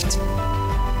geschärft.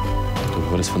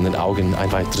 Du wurdest von den Augen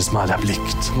ein weiteres Mal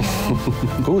erblickt.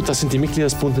 Gut, das sind die Mitglieder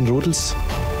des bunten Rudels.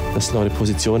 Das sind eure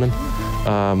Positionen.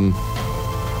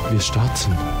 Wir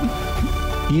starten.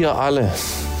 Ihr alle.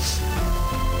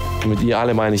 Und mit ihr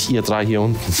alle meine ich ihr drei hier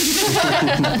unten.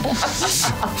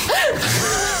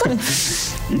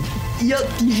 Ihr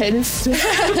die Hälfte.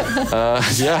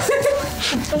 Ja,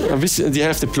 ein bisschen die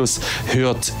Hälfte plus.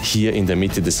 Hört hier in der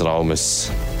Mitte des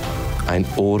Raumes ein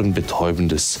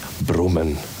ohrenbetäubendes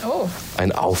Brummen. Oh.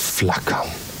 Ein Aufflackern.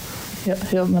 Ja,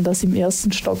 hört man das im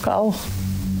ersten Stock auch?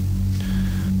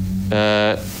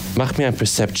 Macht mir einen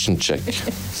Perception-Check. Ich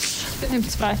bin im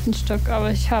zweiten Stock, aber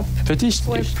ich habe Für dich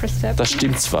wohl nicht. Perception. Das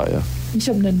stimmt zwar, ja. Ich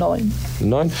habe eine 9.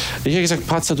 9. Ich habe gesagt,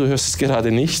 Patzer, du hörst es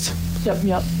gerade nicht. Ich habe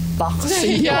mir wach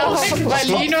sehen. Ja, weil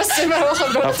Linus immer hoch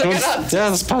und runter gerannt.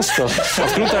 Ja, das passt doch.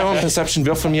 Aufgrund deiner Perception,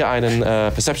 wirf von mir einen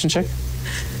Perception-Check.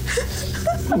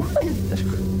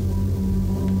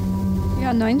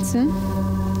 Ja, 19.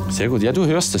 Sehr gut, ja, du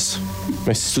hörst es.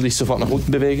 Möchtest du dich sofort nach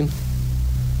unten bewegen?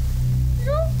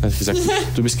 Ja. Ich gesagt,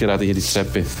 du bist gerade hier die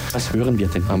Treppe Was hören wir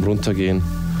denn? am Runtergehen,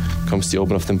 kommst hier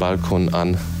oben auf dem Balkon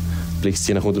an, blickst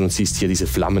hier nach unten und siehst hier diese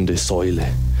flammende Säule.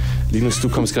 Linus, du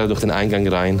kommst gerade durch den Eingang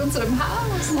rein. In unserem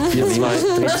Haus. Wir zwei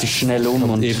Dreht sich schnell um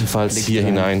und ebenfalls blickt hier rein.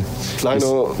 hinein.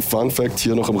 Kleiner Fun-Fact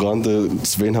hier noch am Rande.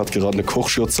 Sven hat gerade eine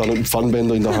Kochschürze an und einen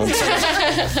Pfannenbänder in der Hand.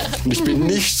 Und ich bin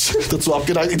nicht dazu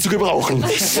abgeneigt, ihn zu gebrauchen.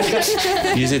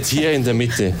 Ihr seht hier in der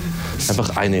Mitte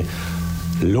einfach eine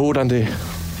lodernde,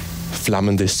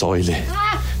 flammende Säule,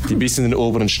 die bis in den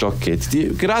oberen Stock geht. Die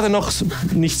gerade noch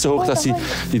nicht so hoch, dass sie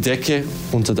die Decke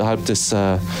unterhalb des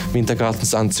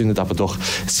Wintergartens anzündet, aber doch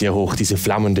sehr hoch, diese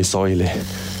flammende Säule.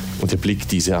 Und ihr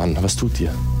blickt diese an. Was tut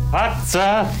ihr?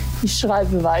 Patzer! Ich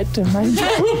schreibe weiter. Mein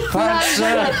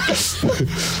Patzer!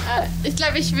 Ich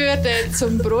glaube, ich würde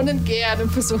zum Brunnen gehen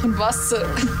und versuchen, Wasser.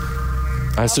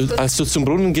 Als du zum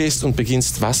Brunnen gehst und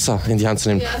beginnst, Wasser in die Hand zu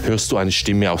nehmen, hörst du eine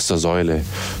Stimme aus der Säule.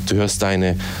 Du hörst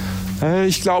eine,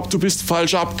 ich glaube, du bist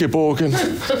falsch abgebogen.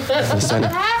 Das ist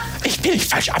eine, ich bin nicht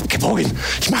falsch abgebogen.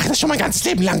 Ich mache das schon mein ganzes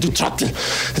Leben lang, du Trottel.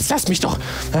 Jetzt lass mich doch.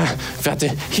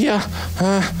 Warte, hier.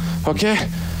 Okay.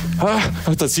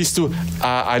 Und dann siehst du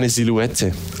eine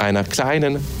Silhouette einer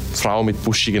kleinen, Frau mit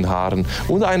buschigen Haaren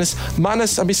und eines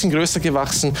Mannes, ein bisschen größer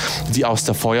gewachsen, die aus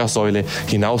der Feuersäule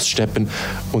hinaussteppen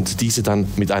und diese dann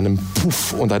mit einem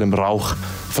Puff und einem Rauch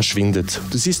verschwindet.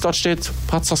 Du siehst, dort steht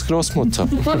Patzas Großmutter.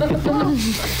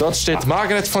 Dort steht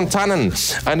Margaret von Tannen,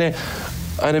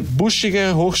 eine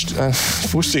buschige,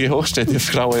 hochstehende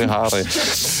graue Haare.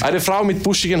 Eine Frau mit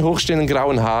buschigen, hochstehenden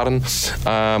grauen Haaren,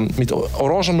 mit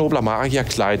orange-nobler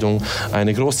Magierkleidung,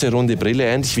 eine große, runde Brille,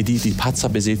 ähnlich wie die Pazza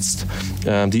besitzt,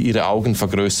 die ihre Augen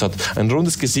vergrößert. Ein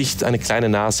rundes Gesicht, eine kleine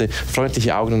Nase,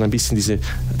 freundliche Augen und ein bisschen dieser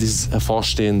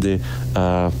hervorstehende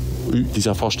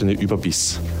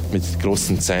Überbiss mit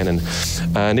großen Zähnen.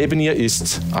 Neben ihr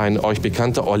ist ein euch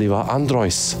bekannter Oliver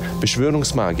Andreus,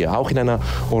 Beschwörungsmagier, auch in einer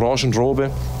orangen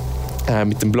Robe,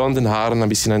 mit den blonden Haaren, ein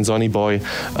bisschen ein Sonnyboy.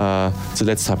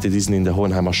 Zuletzt habt ihr diesen in der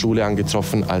Hohenheimer Schule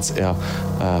angetroffen, als er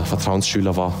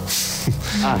Vertrauensschüler war.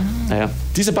 Ja.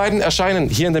 Diese beiden erscheinen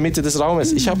hier in der Mitte des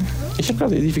Raumes. Ich hab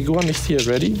gerade die Figuren nicht hier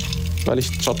ready, weil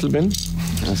ich Trottel bin.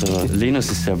 Also Linus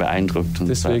ist sehr beeindruckt. Und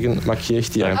deswegen markiere ich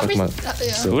die einfach mal.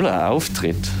 Cooler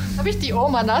Auftritt. Habe ich die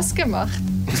Oma nass gemacht?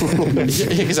 Ich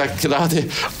habe gesagt, gerade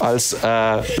als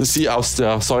sie aus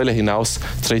der Säule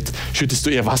hinaustritt, schüttest du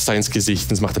ihr Wasser ins Gesicht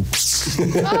und es macht ein Psst.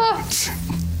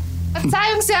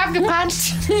 Verzeihung, Sie haben gebrannt.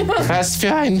 Was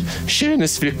für ein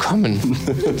schönes Willkommen.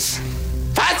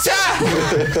 Patzer!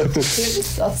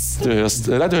 Du hörst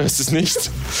es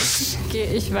nicht. Okay,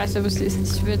 ich weiß, aber sie ist.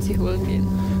 Ich würde sie holen gehen.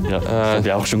 Ja, das habe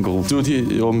ich auch schon gerufen. Du,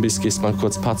 die oben bist, gehst mal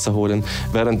kurz Patzer holen.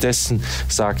 Währenddessen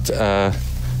sagt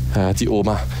die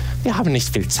Oma, wir haben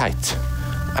nicht viel Zeit.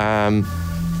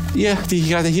 Ihr, die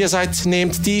gerade hier seid,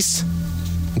 nehmt dies.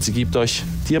 Und sie gibt euch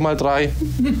dir mal 3.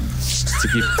 Sie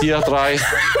gibt dir 3.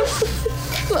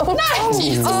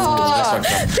 Nein!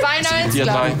 Beinahe ins Dir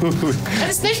 3.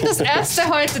 Es ist nicht das erste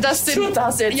heute, dass in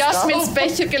Jasmins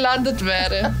Becher gelandet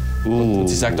wäre. Und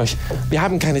sie sagt euch, wir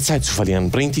haben keine Zeit zu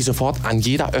verlieren. Bringt die sofort an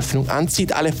jeder Öffnung an,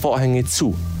 zieht alle Vorhänge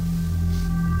zu.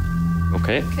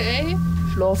 Okay.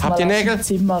 Schlaf Habt ihr mal aus Nägel? dem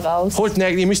Zimmer raus. Holt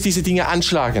Nägel, ihr müsst diese Dinge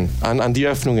anschlagen an die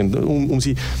Öffnungen, um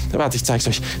sie... Warte, ich zeig's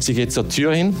euch. Sie geht zur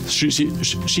Tür hin,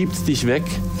 schiebt dich weg.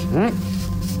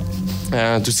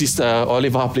 Du siehst,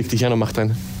 Oliver blickt dich an und macht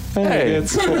ein... Hey.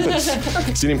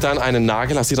 Sie nimmt dann einen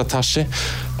Nagel aus ihrer Tasche,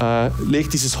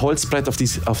 legt dieses Holzbrett,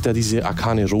 auf der diese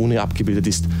arkane Rune abgebildet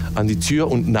ist, an die Tür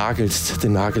und nagelt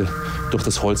den Nagel durch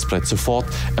das Holzbrett. Sofort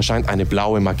erscheint eine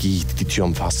blaue Magie, die Tür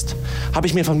umfasst. Habe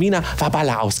ich mir von Mina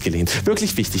Faballa ausgelehnt.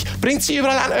 Wirklich wichtig. Bringt sie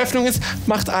überall an Öffnungen,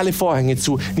 macht alle Vorhänge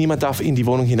zu. Niemand darf in die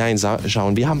Wohnung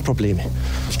hineinschauen. Wir haben Probleme.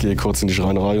 Ich gehe kurz in die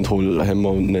Schreinerei und hole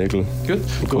Hämmer und Nägel. Gut,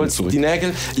 du holst die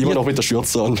Nägel. Immer noch mit der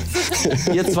Schürze an.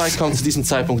 Ihr zwei kommt zu diesem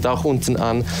Zeitpunkt auch unten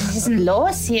an. Was ist denn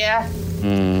los hier?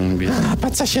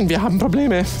 Patzerchen, wir haben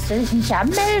Probleme. Soll ich mich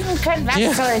anmelden können? Was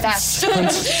Hier. soll das?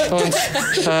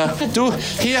 Und du,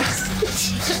 hier.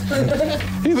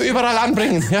 Überall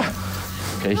anbringen, ja.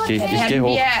 Okay, ich gehe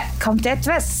hoch. Kommt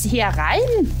etwas hier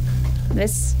rein?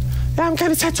 Wir haben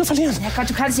keine Zeit zu verlieren. Ja Gott,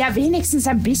 du kannst ja wenigstens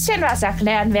ein bisschen was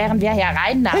erklären, während wir hier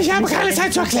rein. Ich habe keine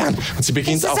Zeit zu erklären. Und sie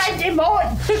beginnt, Das ist ein Dämon.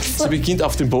 sie beginnt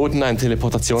auf dem Boden einen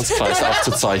Teleportationskreis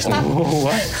aufzuzeichnen.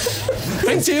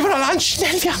 Bringt sie überall an,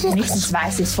 schnell, wir haben... Wenigstens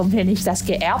weiß ich, von wem ich das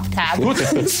geerbt habe. Gut,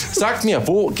 sagt mir,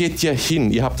 wo geht ihr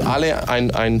hin? Ihr habt alle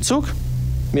einen Zug,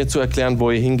 mir zu erklären,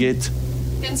 wo ihr hingeht.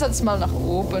 Gehen Sie jetzt mal nach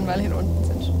oben, weil hier unten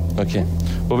sind schon. Okay.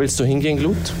 Wo willst du hingehen,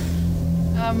 Glut?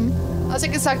 Also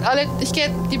gesagt, ich gehe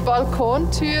die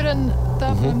Balkontüren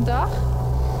da vom Dach.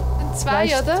 Sind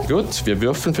 2, oder? Gut, wir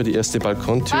würfeln für die erste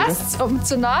Balkontüre. Was? Um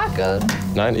zu nageln?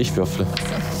 Nein, ich würfle.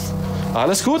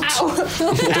 Alles gut.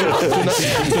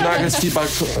 Du nagelst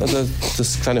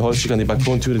das kleine Holzstück an die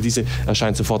Balkontüre. Diese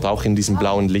erscheint sofort auch in diesem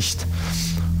blauen Licht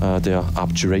der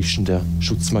Abjuration, der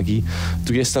Schutzmagie.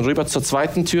 Du gehst dann rüber zur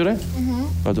zweiten Türe,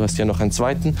 weil du hast ja noch einen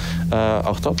zweiten.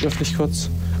 Auch dort würfel ich kurz.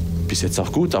 Bis jetzt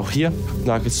auch gut, auch hier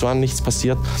nagelst du an, nichts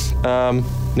passiert.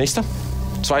 Nächster.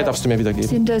 2 darfst du mir wieder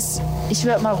geben. Ich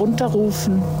werde mal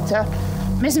runterrufen. So.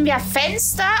 Müssen wir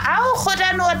Fenster auch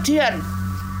oder nur Türen?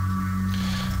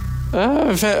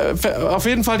 Auf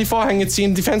jeden Fall die Vorhänge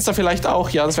ziehen, die Fenster vielleicht auch.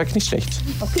 Ja, das wäre nicht schlecht.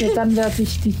 Okay, dann werde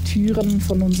ich die Türen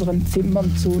von unseren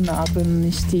Zimmern zunageln,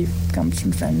 nicht die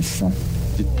ganzen Fenster.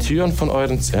 Die Türen von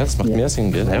euren... Ja, das macht mehr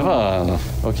Sinn, gell? Clever.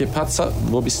 Okay, Patzer,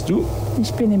 wo bist du?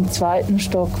 Ich bin im 2.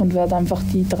 Stock und werde einfach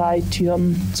die 3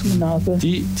 Türen zunageln.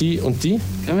 Die und die?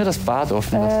 Können wir das Bad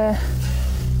offen lassen?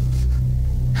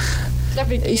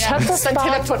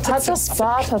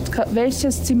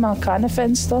 Welches Zimmer hat keine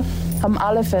Fenster? Haben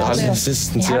alle Fenster. Das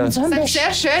ist ein Das ist ein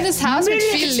sehr schönes Haus mit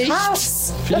viel Licht.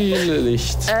 viel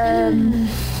Licht.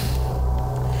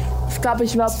 Ich glaube,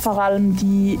 ich werde vor allem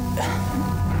die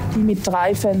Die mit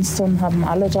 3 Fenstern haben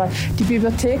alle 3. Die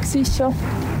Bibliothek sicher.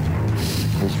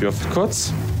 Ich würfel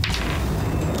kurz.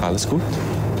 Alles gut.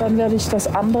 Dann werde ich das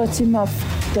andere Zimmer auf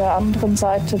der anderen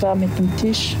Seite da mit dem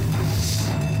Tisch.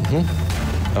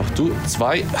 Auch du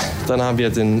 2. Dann haben wir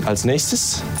den als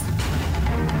nächstes.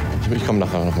 Ich komme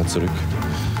nachher nochmal zurück.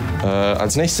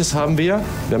 Als nächstes haben wir,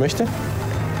 wer möchte?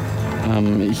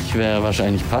 Ich wäre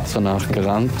wahrscheinlich Patzer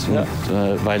nachgerannt, Ja.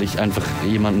 und, weil ich einfach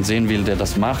jemanden sehen will, der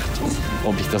das macht.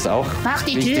 Ob ich das auch Mach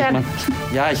die richtig Tür. mache.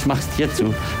 Ja, ich mach's hier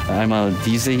zu. Einmal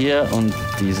diese hier und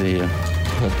diese hier.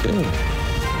 Okay.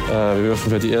 Wir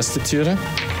würfeln für die erste Türe.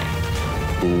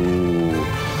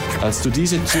 Als du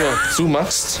diese Tür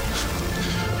zumachst,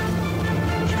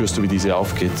 spürst du, wie diese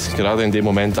aufgeht. Gerade in dem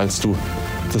Moment, als du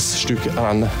das Stück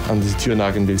an die Tür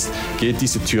nageln willst, geht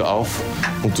diese Tür auf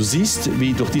und du siehst,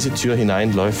 wie durch diese Tür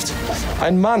hineinläuft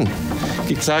ein Mann,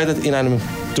 gekleidet in einem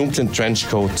dunklen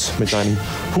Trenchcoat, mit einem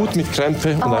Hut mit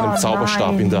Krempe und einem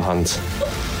Zauberstab in der Hand.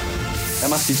 Er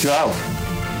macht die Tür auf.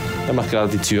 Er macht gerade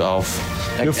die Tür auf.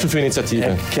 Würfel für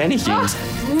Initiative. Kenne ich ihn?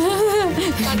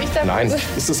 Nein.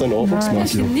 Ist das ein Ich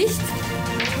Ordnungsmagier? nicht.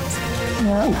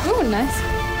 Ja, Oh, nice.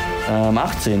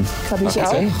 18. habe ich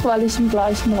 18? auch, weil ich im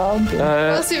gleichen Raum bin.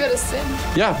 Was wir das sehen.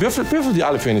 Ja, würfel die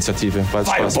alle für Initiative. Weil es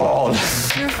Spaß macht.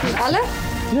 Würfeln alle.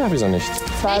 Ja, wieso nicht?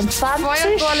 22.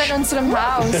 Feuerball in unserem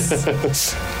Haus.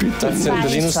 Dann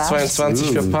sind Linus 22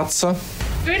 für Patzer.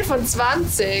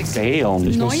 25. Damn.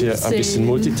 Ich muss hier ein 19. bisschen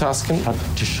multitasken.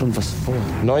 Hatte schon was vor.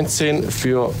 19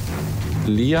 für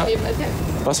Lia.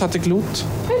 Was hatte Glut?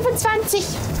 25.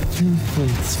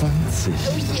 25.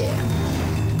 Oh yeah.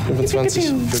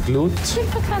 25 für Glut.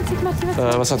 25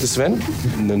 Mathematik. Was hatte Sven?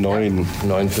 Eine 9.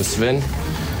 9 für Sven.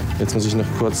 Jetzt muss ich noch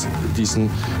kurz diesen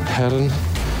Herren.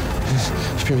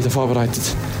 Ich bin wieder vorbereitet.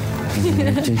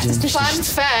 Fun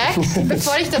Fact,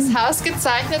 bevor ich das Haus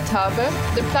gezeichnet habe,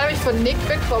 den Plan habe ich von Nick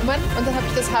bekommen und dann habe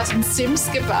ich das Haus in Sims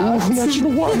gebaut.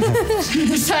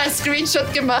 Das war ein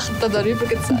Screenshot gemacht und dann darüber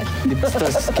gezeichnet.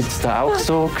 Gibt's da auch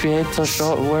so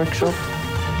Creator-Workshop?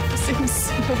 Sims.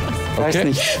 Weiß Okay.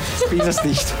 nicht. Spiel es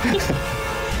nicht.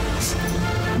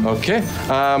 Okay.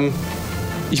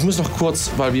 Ich muss noch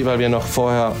kurz, weil wir noch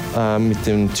vorher mit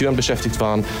den Türen beschäftigt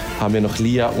waren, haben wir noch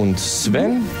Lia und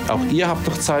Sven. Auch ihr habt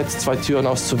noch Zeit, 2 Türen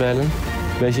auszuwählen.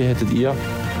 Welche hättet ihr?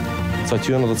 2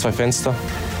 Türen oder 2 Fenster?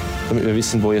 Damit wir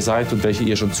wissen, wo ihr seid und welche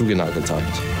ihr schon zugenagelt habt.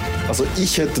 Also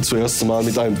ich hätte zuerst einmal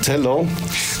mit einem Teller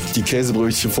die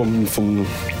Käsebrötchen von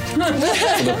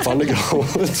der Pfanne geholt.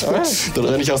 Dann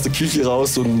renne ich aus der Küche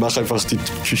raus und mache einfach die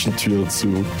Küchentür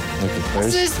zu.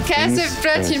 Hast du das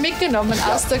Käsebrötchen mitgenommen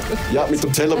aus der Küche? Ja, mit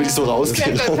dem Teller bin ich so Sehr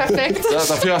rausgegangen. gut, perfekt. Ja,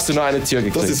 dafür hast du nur eine Tür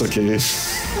gekriegt. Das ist okay.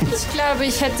 Ich glaube,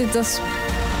 ich hätte das 2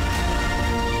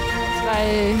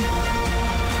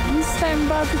 Fenster im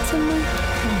Badezimmer.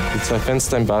 Die 2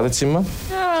 Fenster im Badezimmer.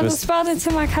 Ja, aber das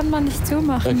Badezimmer kann man nicht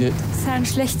zumachen. Okay. Das ist eine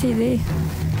schlechte Idee.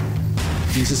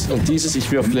 Dieses und dieses, ich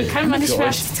würfle Kann man nicht für mehr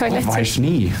euch. auf die Toilette. Weiß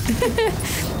nie.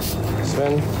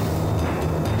 Sven.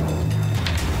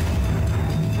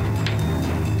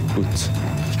 Gut.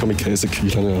 Ich komme mit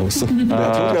Käsekühlern raus.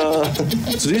 Ja.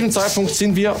 Zu diesem Zeitpunkt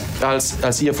sind wir,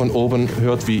 als ihr von oben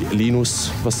hört, wie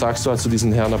Linus, was sagst du, als du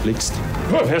diesen Herrn erblickst?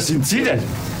 Wer sind Sie denn?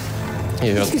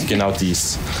 Ihr hört genau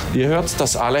dies. Ihr hört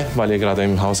das alle, weil ihr gerade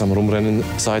im Haus am Rumrennen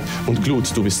seid. Und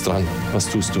Glut, du bist dran. Was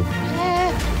tust du?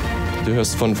 Du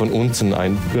hörst von unten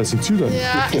ein. Wer sind Sie denn?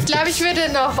 Ja, ich glaube, ich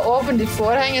würde noch oben die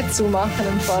Vorhänge zumachen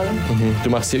im Fall. Du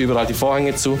machst hier überall die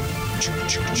Vorhänge zu. Und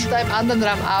da im anderen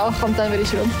Raum auch und dann würde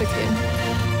ich runtergehen.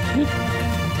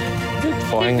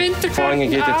 Vorhänge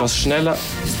geht etwas schneller.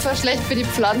 Ist zwar schlecht für die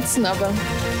Pflanzen, aber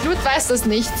Blut weiß das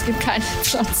nicht. Es gibt keine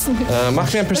Pflanzen.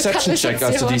 Mach mir einen Perception-Check,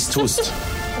 als du dies tust.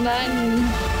 Nein.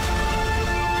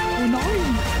 Oh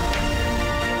nein.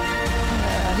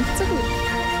 Nicht so gut.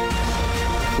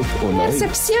 Oh nein.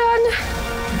 Rezeption.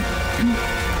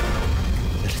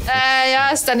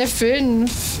 Ja, ist eine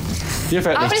 5. Hier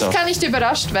fällt Aber nichts ich auf. kann nicht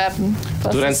überrascht werden.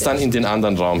 Du rennst dann in den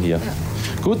anderen Raum hier.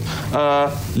 Gut.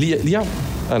 Lia?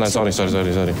 Nein, sorry.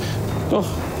 Doch,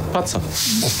 Patzer.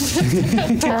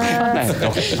 Nein,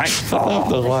 doch.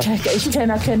 Ich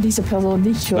erkenne diese Person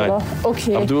nicht, oder? Nein.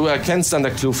 Okay. Aber du erkennst an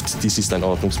der Kluft, dies ist ein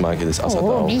Ordnungsmagier des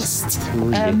Assadau. Mist.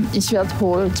 Ich werde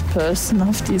Hold Person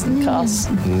auf diesen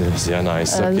Kasten. Sehr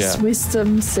nice. Okay. Das ist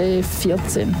Wisdom Save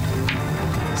 14.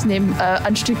 Ich nehme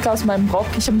ein Stück aus meinem Rock.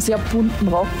 Ich habe einen sehr bunten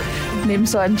Rock. Nehme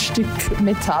so ein Stück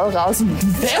Metall raus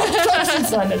und werfe in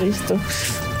seine Richtung.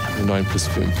 9 plus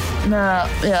 5. Na,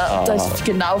 ja, da ist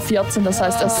genau 14, das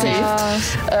heißt, er safe.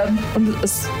 Und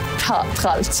es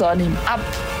prallt so an ihm ab.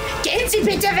 Gehen Sie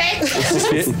bitte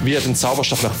weg. Wie er den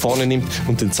Zauberstab nach vorne nimmt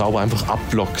und den Zauber einfach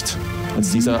abblockt.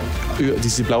 als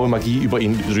diese blaue Magie über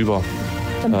ihn rüber.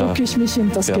 Dann ducke ich mich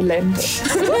in das Gelände.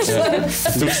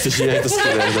 Du duckst dich hier in das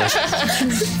Gelände.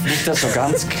 Liegt das so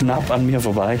ganz knapp an mir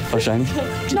vorbei, wahrscheinlich?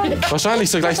 Wahrscheinlich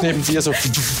so gleich neben dir so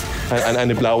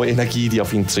eine blaue Energie, die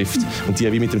auf ihn trifft und die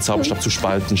er wie mit dem Zauberstab zu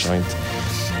spalten scheint.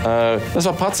 Das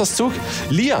war Patzas Zug.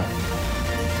 Lia,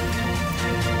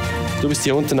 du bist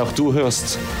hier unten, auch du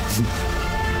hörst.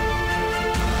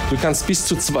 Du kannst bis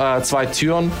zu zwei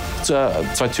Türen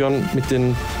mit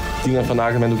den Dingern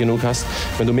vernageln, wenn du genug hast.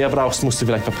 Wenn du mehr brauchst, musst du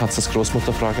vielleicht bei Patzas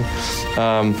Großmutter fragen.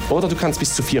 Oder du kannst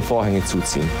bis zu 4 Vorhänge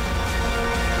zuziehen.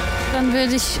 Dann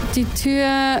würde ich die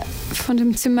Tür von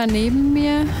dem Zimmer neben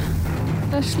mir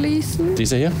verschließen.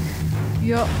 Diese hier?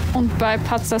 Ja, und bei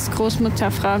Patzas Großmutter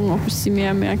fragen, ob es sie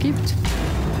mehr gibt.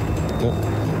 Ja.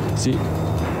 Sie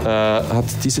hat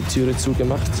diese Türe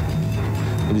zugemacht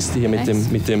und ist hier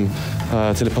mit dem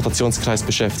Teleportationskreis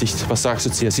beschäftigt. Was sagst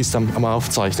du zu ihr? Sie ist am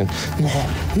Aufzeichnen.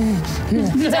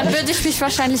 Dann würde ich mich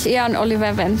wahrscheinlich eher an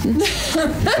Oliver wenden.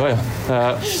 Oh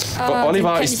ja.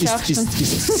 Oliver ist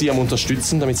sie am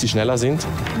Unterstützen, damit sie schneller sind.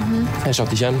 Er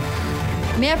schaut dich an.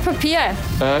 Mehr Papier.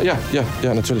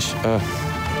 Ja, natürlich.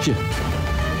 Hier.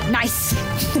 Nice.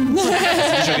 Hast du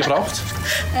die schon gebraucht?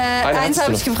 Eins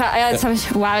habe ich gebraucht. Ja, jetzt habe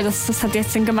ich. Wow, das hat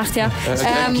jetzt Sinn gemacht, ja.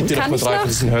 Gib dir noch mal 3 von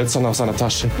diesen Hölzern aus seiner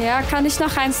Tasche. Ja, kann ich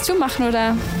noch eins zumachen,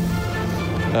 oder?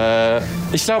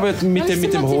 Ich glaube, mit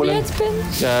dem Holen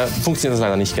funktioniert das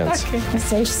leider nicht ganz. Okay.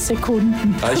 6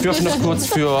 Sekunden. Ich würfel noch kurz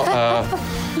für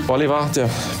Oliver, der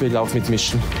will auch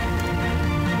mitmischen.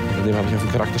 Dem habe ich auf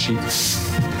dem Charaktersheet.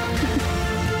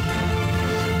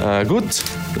 Gut,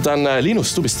 dann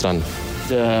Linus, du bist dran.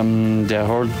 Der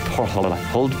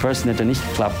Hold Person hätte nicht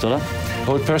geklappt, oder?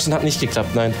 Hold Person hat nicht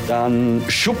geklappt, nein. Dann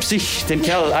schubse ich den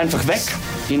Kerl einfach weg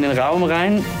in den Raum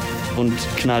rein und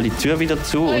knall die Tür wieder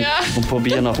zu und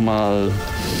probiere nochmal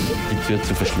die Tür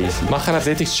zu verschließen. Mach einen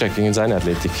Athletics-Check gegen seine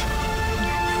Athletik.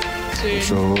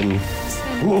 Schon.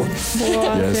 Boah,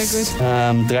 Yes.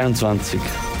 sehr gut. 23.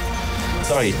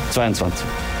 Sorry, 22.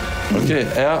 Okay,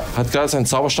 er hat gerade seinen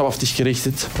Zauberstab auf dich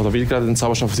gerichtet, oder will gerade den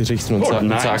Zauberstab auf dich richten und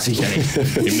sagt, sicher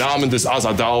nicht. im Namen des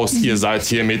Asadaos, ihr seid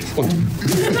hiermit. Und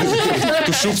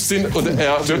du schubst ihn und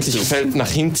er wirklich fällt nach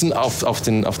hinten auf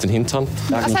den Hintern.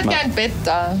 Es hat kein Bett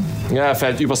da. Ja, er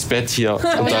fällt übers Bett hier und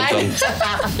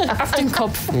dann Auf den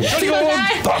Kopf.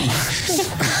 bam.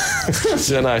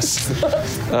 Sehr nice.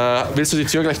 Willst du die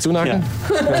Tür gleich zunageln?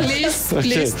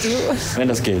 Please, du. Wenn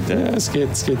das geht. Ja, es geht.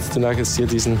 Du nagelst hier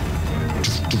diesen.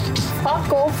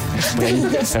 Fuck off.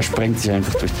 Er sprengt sich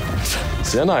einfach durch die Wand.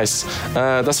 Sehr nice.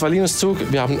 Das war Linus Zug.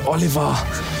 Wir haben Oliver.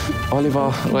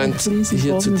 Oliver rennt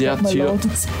hier zu der Tür.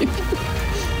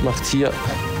 Macht hier.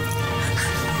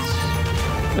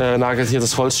 Nagelt hier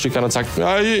das Holzstück an und sagt,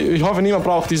 ja, ich hoffe, niemand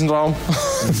braucht diesen Raum.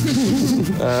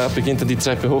 Beginnt dann die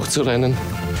Treppe hochzurennen.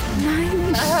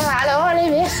 Hallo,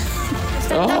 Oliver.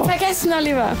 Dann vergessen,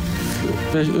 Oliver.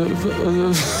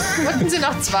 Hatten sie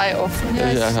noch 2 offen?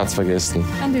 Ja, er hat's vergessen.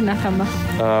 Kann die nachher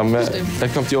machen. Er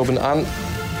kommt hier oben an.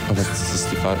 Oh, das ist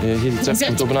die Frage. Hier die Treppe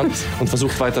kommt oben an und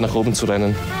versucht weiter nach oben zu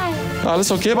rennen.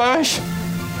 Alles okay bei euch?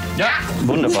 Ja,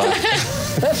 wunderbar.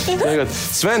 Sehr gut.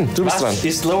 Sven, du bist dran. Was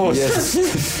ist los? Yes.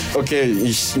 Okay,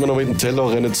 ich immer noch mit dem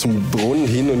Teller renne zum Brunnen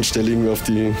hin und stelle irgendwie auf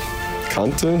die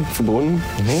Kante vom Brunnen,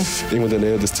 irgendwo in der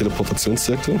Nähe des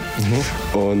Teleportationszirkels.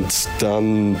 Und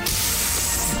dann,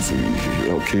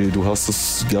 okay, die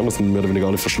haben das mehr oder weniger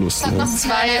alle verschlossen. Noch Ja.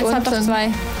 2 Es hat doch unten. 2.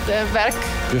 Der Werk.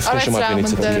 Wirf schon mal Arbeitsraum und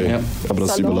Initiative. der Ja. Aber das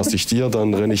Salon. überlasse ich dir,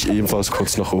 dann renne ich ebenfalls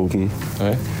kurz nach oben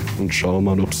Okay. und schaue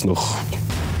mal, ob es noch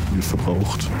Hilfe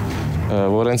braucht.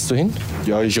 Wo rennst du hin?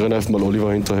 Ja, ich renne einfach mal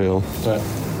Oliver hinterher. Ja.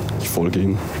 Ich folge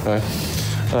ihm.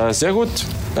 Sehr gut.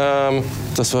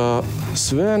 Das war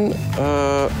Sven.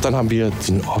 Dann haben wir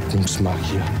den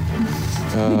Ordnungsmagier.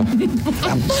 Er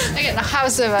geht nach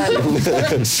Hause, weil.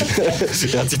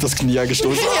 Er hat sich das Knie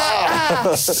angestoßen.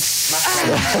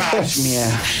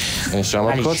 Mir Ich schau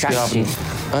mal Alles kurz. Wir scheiße. haben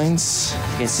 1.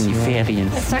 jetzt in die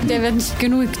Ferien. Er sagt, er wird nicht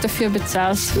genug dafür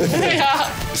bezahlt.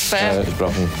 Ich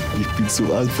brauche Ich bin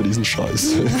zu alt für diesen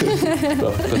Scheiß.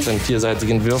 kurz einen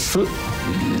 4-seitigen Würfel.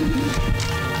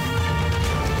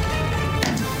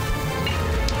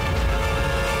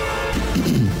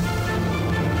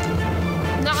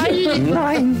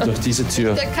 Nein, Durch diese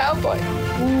Tür. der Cowboy.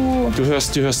 Du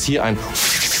hörst hier ein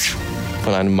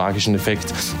von einem magischen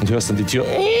Effekt und hörst dann die Tür,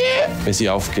 wie sie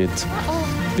aufgeht.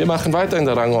 Wir machen weiter in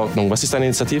der Rangordnung. Was ist deine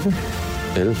Initiative?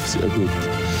 11, sehr gut.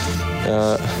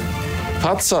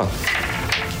 Patzer.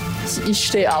 Ich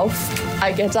stehe auf,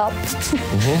 I get up.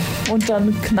 Und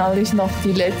dann knall ich noch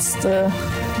die letzte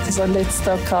Also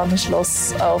letzter Arkane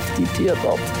Schloss auf die Tür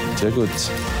dort. Sehr gut.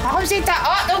 Warum sind da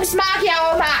Ordnungsmagier,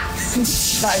 Oma?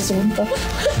 Scheiß runter.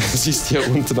 Sie ist hier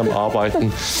unten am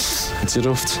Arbeiten. Und sie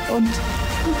ruft. Und?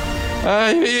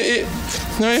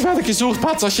 Ich werde gesucht,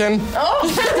 Patzerchen. Oh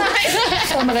nein!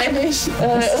 Dann renne ich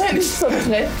zur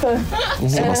Treppe.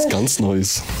 Was ganz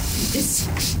Neues.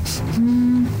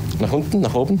 Nach unten,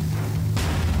 nach oben?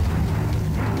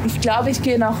 Ich glaube, ich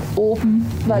gehe nach oben,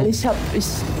 weil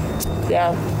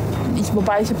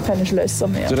wobei ich habe keine Schlösser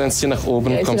mehr. Du rennst hier nach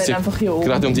oben, Ja, kommst renn einfach hier oben.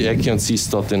 gerade um die Ecke und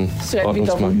siehst dort den Ich renn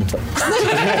wieder Ordnungsmagier. runter.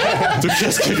 Du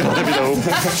gehst gerade wieder oben.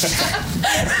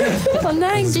 Oh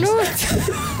nein, Glut!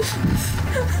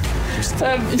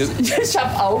 Ich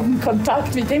habe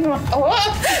Augenkontakt mit dem. Oh.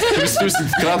 Du bist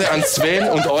gerade an Sven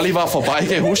und Oliver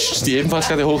vorbeigehuscht, die ebenfalls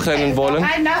gerade hochrennen wollen.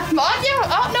 Ein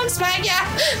Ordnungsmagier.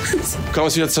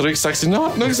 Kommst wieder zurück, sagst du,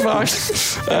 Ordnungsmagier.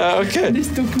 Okay. Und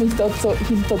ich duck mich dort so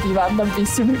hinter die Wand ein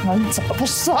bisschen mit meinem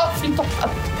Zauberstab in der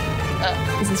Hand.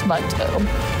 Das ist mein Traum.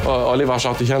 Oliver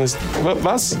schaut dich an.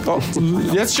 Was? Oh,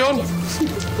 jetzt schon?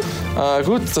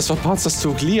 Gut, das war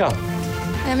Patzerzug. Lia.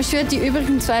 Ich würde die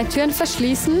übrigen 2 Türen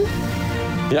verschließen.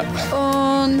 Ja.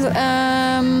 Und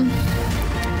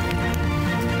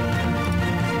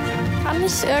kann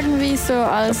ich irgendwie so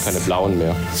als Keine blauen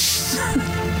mehr.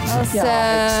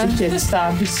 Jetzt da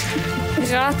ein bisschen.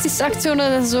 Gratisaktion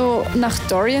oder so nach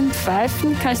Dorian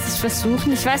pfeifen? Kann ich das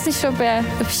versuchen? Ich weiß nicht, ob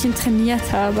ich ihn trainiert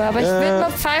habe, aber ich will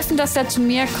mal pfeifen, dass er zu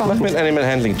mir Mach kommt. mir einen Animal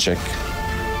Handling Check.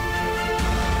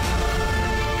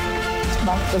 Ich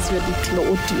mag, dass wir die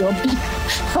Klotür nicht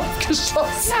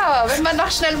abgeschossen Ja, wenn man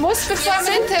noch schnell muss, bevor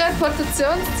wir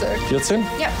Teleportationszug. 14?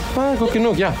 Ja. Gut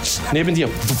genug, ja. Neben dir,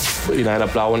 in einer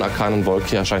blauen, arkanen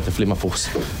Wolke, erscheint der Flimmerfuchs.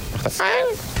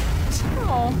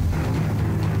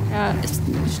 Ja,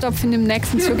 ich stopfe ihn im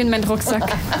nächsten Zug in meinen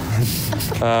Rucksack.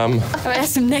 Aber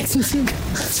erst im nächsten Zug.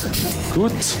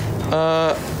 Gut,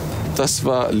 das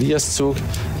war Lias Zug.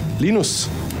 Linus,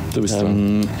 du bist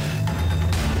dran.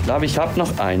 Ich glaube, ich habe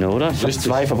noch eine, oder? Ich habe Richtig.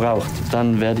 2 verbraucht.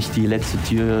 Dann werde ich die letzte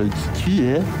Tür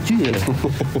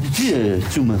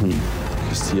zumachen. Du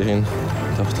gehst hier hin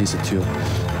und auch diese Tür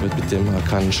wird mit dem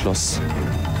arkanen Schloss.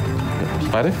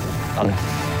 Beide? Alle.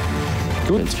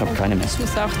 Gut, Ich habe keine mehr. Ich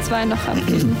muss auch 2 noch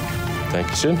abgeben.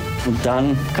 Dankeschön. Und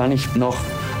dann kann ich noch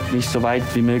mich so weit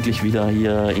wie möglich wieder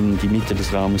hier in die Mitte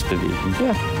des Raumes bewegen.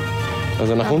 Ja.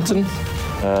 Also nach unten.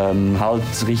 Halt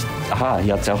Richtung. Aha,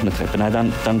 hier hat es auch eine Treppe.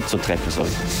 Nein, dann zur Treppe, sorry.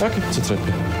 Okay, zur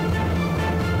Treppe.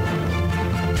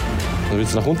 Dann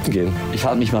willst du nach unten gehen? Ich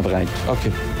halte mich mal bereit.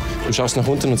 Okay. Du schaust nach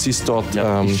unten und siehst dort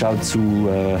Ich schaue zu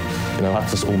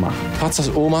Patzers Oma. Patzers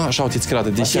Oma schaut jetzt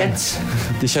gerade dich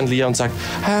an Lia und sagt,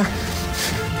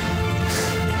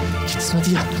 gib es nur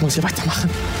dir, ich muss hier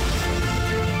weitermachen.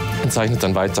 Und zeichnet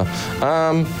dann weiter.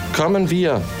 Kommen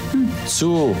wir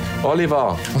zu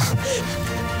Oliver.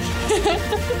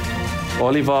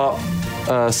 Oliver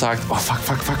sagt, oh fuck.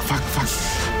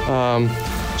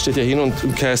 Steht hier hin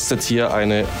und castet hier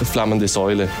eine flammende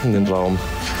Säule in den Raum.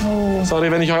 Oh.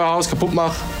 Sorry, wenn ich euer Haus kaputt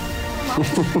mache.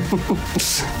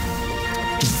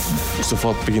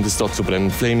 Sofort beginnt es dort zu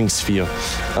brennen. Flaming Sphere.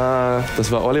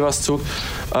 Das war Olivers Zug.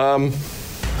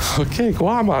 Okay,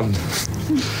 Guaman.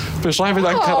 Beschreibe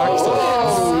deinen Charakter.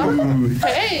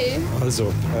 Hey!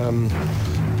 Also,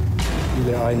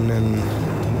 spiele ein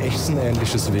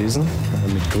echsenähnliches Wesen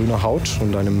mit grüner Haut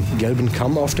und einem gelben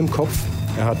Kamm auf dem Kopf.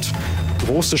 Er hat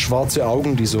große schwarze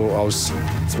Augen, die so aus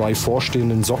 2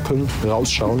 vorstehenden Sockeln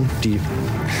rausschauen, die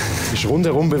sich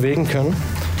rundherum bewegen können.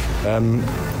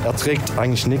 Er trägt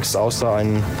eigentlich nichts außer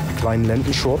einen kleinen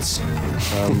Lendenschurz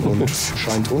und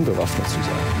scheint unbewaffnet zu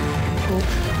sein.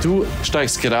 Du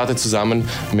steigst gerade zusammen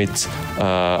mit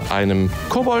einem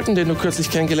Kobolden, den du kürzlich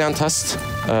kennengelernt hast.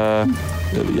 Er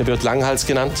wird Langhals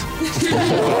genannt.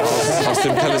 Aus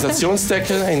dem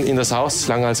Kanalisationsdeckel in das Haus.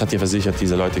 Langhals hat dir versichert,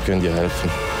 diese Leute können dir helfen.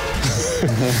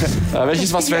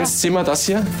 Welches war Svens Zimmer? Das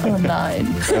hier? Oh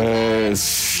nein. Das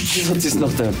ist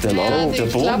noch der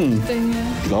Boden.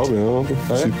 Ich glaube,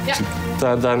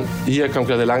 ja. Dann hier kommt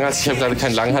gerade Langhals. Ich habe gerade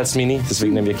keinen Langhals-Mini,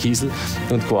 deswegen nehmen wir Kiesel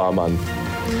und Guaman.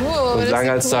 Oh, Und das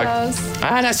Langhals sieht cool sagt,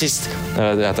 aus. das ist...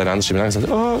 er hat eine andere Stimme. Langhals sagt,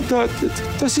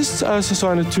 das ist also so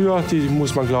eine Tür, die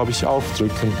muss man, glaube ich,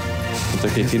 aufdrücken. Und er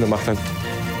geht hin und macht dann...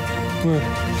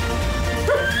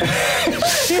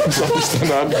 Schau ich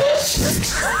dann an.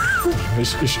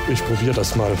 Ich probiere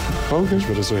das mal. Okay. Ich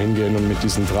würde so hingehen und mit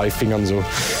diesen 3 Fingern so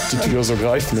die Tür so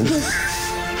greifen.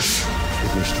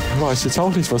 Ich weiß jetzt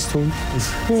auch nicht, was tun.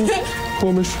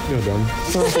 Komisch. Ja, dann.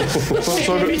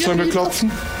 Sollen wir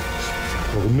klopfen?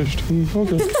 Warum nicht?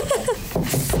 Okay.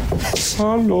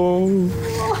 Hallo.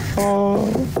 Hallo.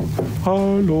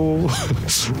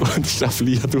 Und ich glaube,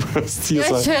 Lia, du hörst hier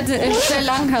Ja, ich höre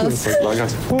Langhaus.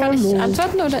 Kann ich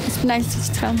antworten oder ich bin eigentlich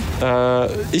nicht dran?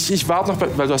 Ich warte noch,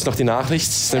 weil du hast noch die Nachricht.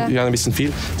 Das ist ja ein bisschen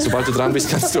viel. Sobald du dran bist,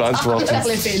 kannst du antworten.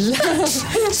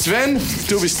 Sven,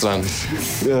 du bist dran.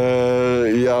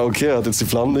 Ja, okay, er hat jetzt die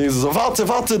Flammen. So,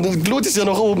 warte, die Glut ist ja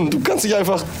noch oben. Du kannst dich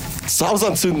einfach das Haus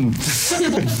anzünden.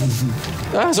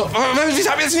 Also, wieso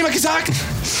habe ich jetzt niemand gesagt?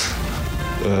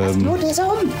 Blut ist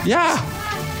um. Ja.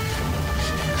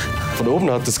 Von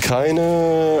oben hat es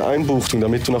keine Einbuchtung,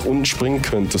 damit du nach unten springen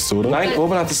könntest, oder? Nein,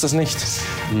 oben hat es das nicht.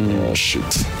 Ja, shit.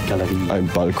 Ein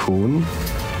Balkon.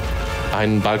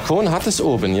 Einen Balkon hat es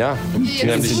oben, ja.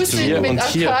 Nämlich hier und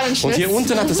hier. Und hier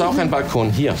unten hat es auch einen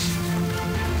Balkon, hier.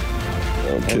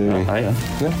 Okay.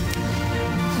 Ja.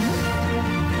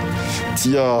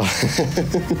 Tja.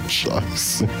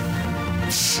 Scheiße.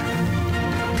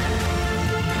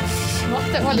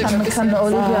 Kann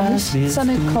Olivia nicht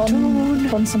seine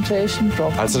Concentration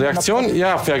droppen? Als Reaktion,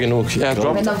 ja, fair genug. Er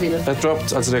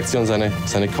droppt als Reaktion seine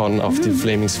Con auf die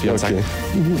Flaming Sphere und sagt,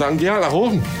 dann geh nach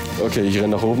oben. Okay, ich renne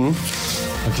nach oben.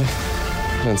 Okay.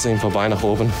 Dann sehen wir vorbei nach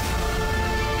oben.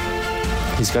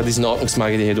 Hier ist gerade diesen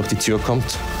Ordnungsmagier, der hier durch die Tür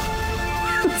kommt.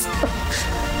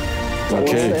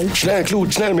 Okay. Schnell,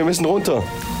 Glut, schnell, wir müssen runter.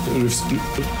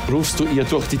 Rufst du ihr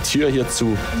durch die Tür hier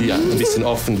zu, die ein bisschen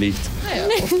offen liegt?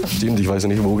 Stimmt, ich weiß ja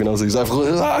nicht, wo genau sie ist.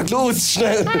 Einfach, Glut,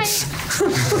 schnell!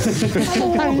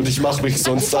 Und ich mache mich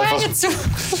sonst einfach...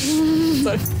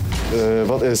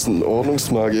 Warte, er ist ein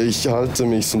Ordnungsmagier. Ich halte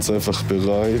mich sonst einfach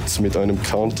bereit mit einem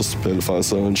Counterspell,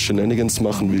 falls er einen Shenanigans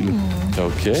machen will.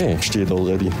 Okay. Steht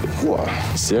already. Wow.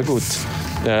 Sehr gut.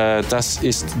 Das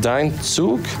ist dein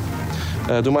Zug.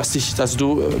 Du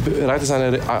bereitest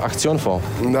eine Aktion vor.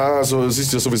 Na, also es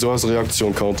ist ja sowieso als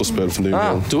Reaktion Counterspell von dem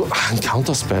her. Ein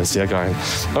Counterspell, sehr geil.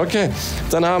 Okay,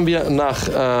 dann haben wir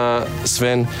nach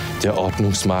Sven, der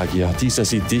Ordnungsmagier. Dieser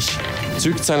sieht dich,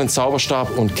 zückt seinen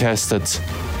Zauberstab und castet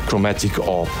Chromatic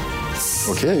Orb.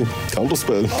 Okay,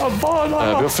 Counterspell.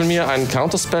 Würfel mir einen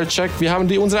Counterspell-Check. Wir haben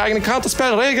unsere eigenen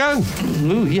Counterspell-Regeln.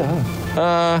 Ja.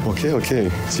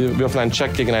 Okay. Sie würfeln einen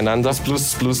Check gegeneinander.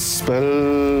 Plus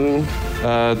Spell.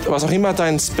 Was auch immer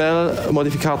dein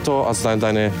Spell-Modifikator, also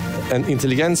deine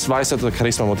Intelligenz, Weisheit oder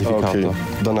Charisma-Modifikator. Okay,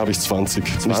 dann habe ich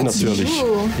 20. Nicht natürlich.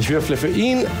 Ich würfle für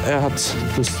ihn. Er hat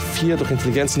plus 4 durch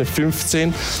Intelligenz eine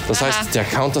 15. Das heißt, der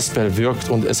Counterspell wirkt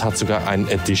und es hat sogar einen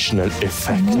Additional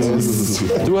Effekt.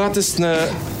 Du hattest eine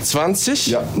 20.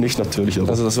 Ja, nicht natürlich. Aber.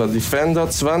 Also das war Defender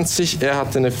 20. Er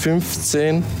hatte eine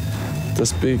 15.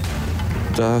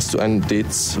 Da hast du einen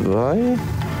D2.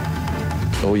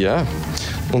 Oh ja.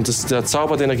 Und der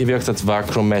Zauber, den er gewirkt hat, war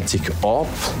Chromatic Orb.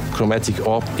 Chromatic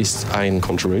Orb ist ein...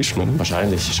 Conjuration, oder?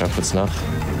 Wahrscheinlich, ich schau kurz nach.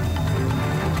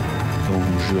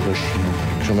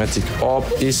 Chromatic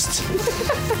Orb ist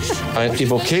ein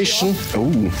Evocation.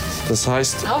 Das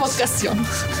heißt... Evocation.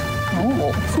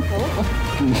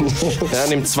 Er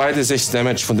nimmt 2d6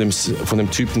 Damage von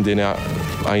dem Typen, den er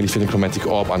eigentlich für den Chromatic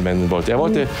Orb anwenden wollte. Er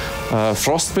wollte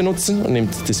Frost benutzen und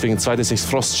nimmt deswegen 2d6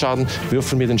 Frostschaden.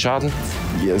 Würfel mir den Schaden.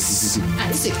 Yes.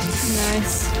 Nice.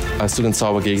 Als du den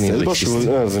Zauber gegen ihn Selber richtest. schuld.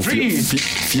 Ja, also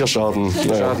 4 Schaden.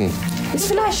 Schaden. Ist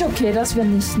vielleicht okay, dass wir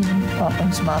nicht einen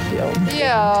Ordnungsmagier um.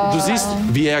 Ja. Du siehst,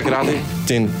 wie er gerade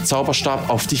den Zauberstab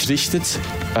auf dich richtet,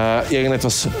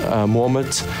 irgendetwas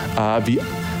murmelt, wie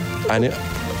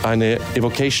eine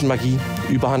Evocation-Magie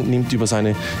überhand nimmt über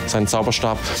seinen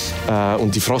Zauberstab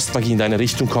und die Frostmagie in deine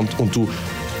Richtung kommt und du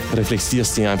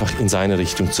reflektierst ihn einfach in seine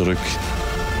Richtung zurück.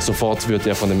 Sofort wird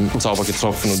er von dem Zauber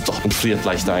getroffen und friert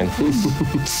leicht ein.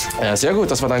 Sehr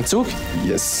gut, das war dein Zug.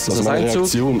 Yes, Das also ist meine ein Zug.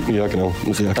 Reaktion. Ja, genau.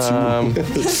 Reaktion.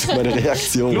 Meine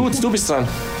Reaktion. Blut, du bist dran.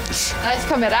 Ich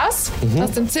komme raus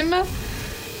aus dem Zimmer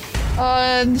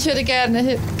und ich würde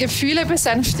gerne Gefühle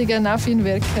besänftigen auf ihn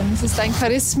wirken. Das ist ein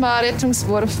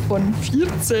Charisma-Rettungswurf von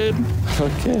 14.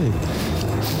 Okay,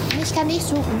 Ich kann nicht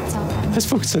so gut zaubern. es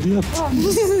funktioniert. Oh,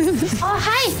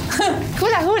 hi!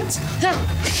 Cooler Hut.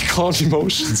 Calm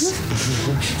Emotions.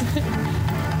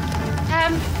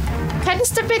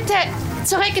 Könntest du bitte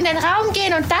zurück in den Raum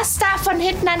gehen und das da von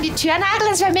hinten an die Tür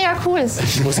nageln? Das wäre mega cool.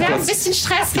 Wir haben ein bisschen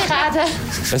Stress gerade.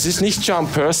 Es ist nicht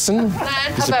Jump Person. Nein,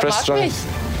 Diese aber er Press mag mich.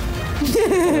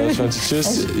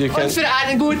 Tschüss. Ihr Und könnt für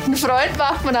einen guten Freund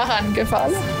macht man auch einen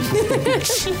Gefallen.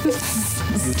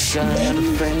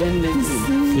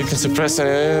 You can suppress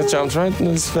any jump right?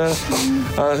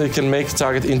 You can make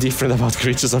target indifferent about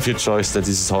creatures of your choice, der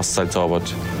dieses Hostile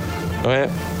zaubert. Okay.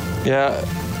 Ja,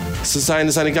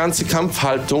 seine ganze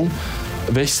Kampfhaltung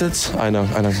wechselt einem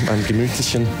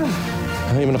gemütlichen,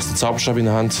 immer noch den Zauberstab in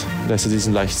der Hand, lässt er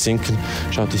diesen leicht sinken,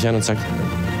 schaut dich an und sagt,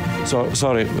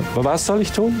 Sorry, was soll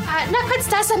ich tun? Na, kurz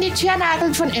das an die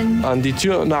Türnageln von innen. An die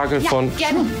Türnagel von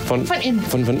innen. Von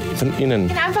innen.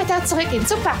 Genau, einfach da zurückgehen.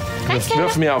 Super. Danke.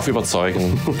 Wirf mir auf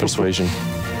Überzeugen. Persuasion.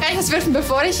 Kann ich das würfen,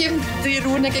 bevor ich ihm die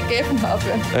Rune gegeben habe?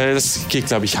 Das geht,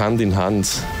 glaube ich, Hand in Hand.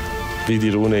 Wie die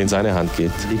Rune in seine Hand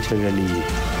geht. Literally.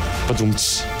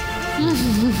 Verdammt.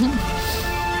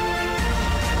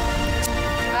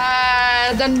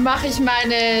 Dann mache ich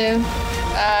meine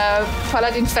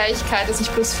Paladin-Fähigkeit, dass ich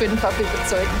 +5 auf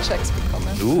Überzeugen-Checks bekomme.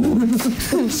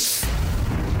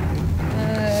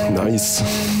 Nice.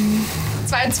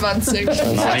 22.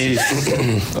 Nice.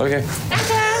 Okay.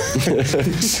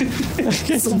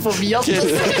 So verwirrt.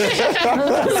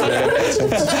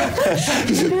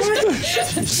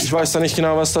 Ich weiß da nicht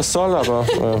genau, was das soll, aber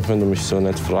wenn du mich so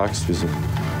nett fragst, wieso?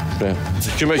 Ja.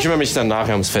 Ich kümmere mich dann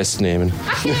nachher ums Festnehmen.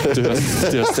 Du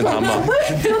hörst den Hammer.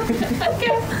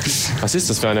 Was ist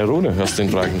das für eine Rune? Hörst du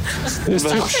den Fragen? Was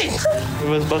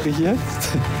mache ich jetzt?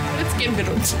 Jetzt gehen wir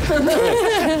runter.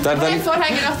 Dann Die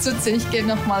Vorhänge noch zuziehen. Ich gehe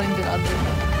nochmal in den anderen.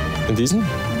 in diesen?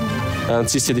 Dann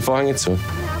ziehst du dir die Vorhänge zu.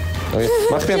 Okay.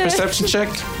 Mach mir einen Perception-Check.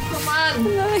 Oh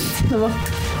Mann.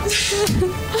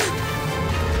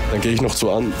 Dann gehe ich noch zu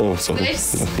an. Oh, sorry.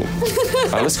 Nichts.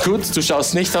 Alles gut, du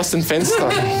schaust nicht aus den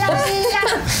Fenstern.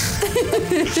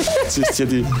 Ziehst dir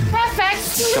die.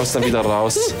 Perfekt. Kommst dann wieder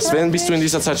raus. Sven, bist du in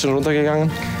dieser Zeit schon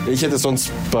runtergegangen? Ich hätte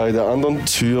sonst bei der anderen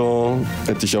Tür,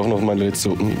 hätte ich auch noch meine letzte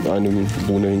eine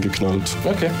Rune hingeknallt.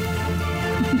 Okay.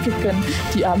 Wir können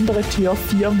die andere Tür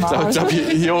 4-mal. Ich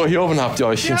glaube, hier oben habt ihr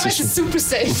euch Ja, das inzwischen. ist super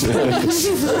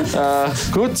safe.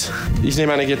 Gut, ich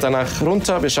nehme eine, geht danach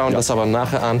runter. Wir schauen das aber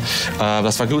nachher an.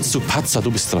 Das war gut. Du Patzer, du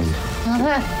bist dran.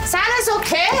 Ist alles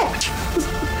okay?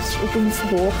 Ich bin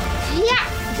froh. Ja.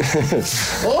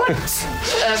 Und?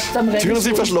 Dann renn Türen ich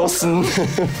sind runter. verschlossen.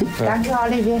 Danke,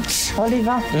 Oliver.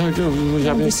 Ja, ich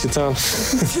habe nichts getan.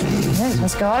 Ja, du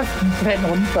hast geholfen. Ich renn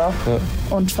runter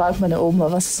und frage meine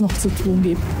Oma, was es noch zu tun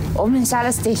gibt. Oben ist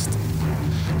alles dicht.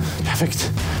 Perfekt.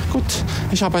 Gut,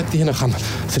 ich arbeite hier noch am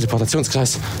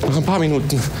Teleportationskreis. Noch ein paar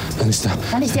Minuten, dann ist er.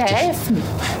 Kann ich dir helfen?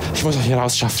 Ich muss euch hier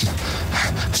rausschaffen.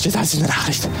 Steht alles in der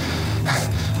Nachricht.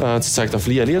 Sie zeigt auf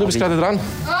Lia. Lia, du bist gerade dran.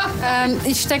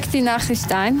 Ich stecke die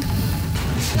Nachricht ein.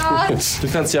 Du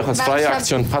kannst sie auch als freie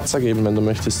Aktion Patzer geben, wenn du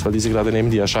möchtest, weil diese gerade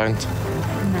neben dir erscheint.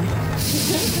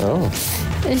 Oh.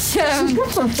 Ich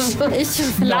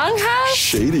Langhaus?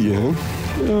 Shady, hä?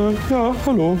 Ja,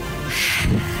 hallo.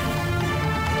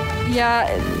 Ja,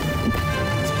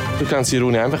 Du kannst die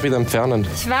Rune einfach wieder entfernen.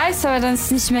 ich weiß, aber dann ist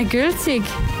es nicht mehr gültig.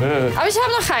 Aber ich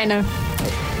habe noch eine.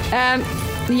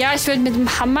 Ja, ich würde mit dem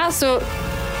Hammer so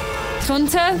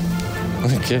drunter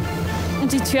Okay.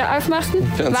 und die Tür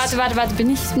aufmachen. Kannst- Warte,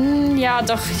 bin ich? Ja,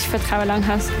 doch, ich vertraue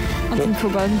Langhaus und den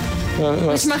Kobolden.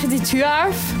 Ich mache die Tür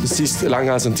auf. Du siehst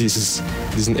Langhals und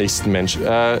diesen echten Mensch.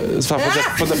 Es war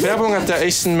von der Färbung hat der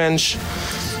echten Mensch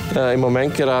im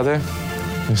Moment gerade.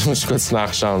 Ich muss kurz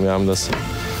nachschauen, wir haben uns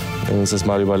das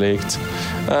mal überlegt.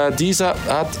 Dieser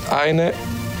hat eine.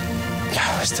 Ja,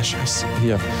 was ist der Scheiß?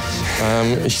 Hier.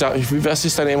 Was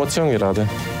ist deine Emotion gerade?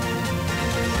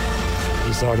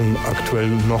 Wir sagen aktuell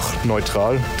noch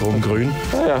neutral, drum grün.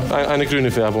 Ja, eine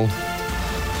grüne Färbung.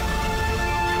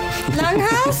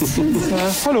 Langhaus?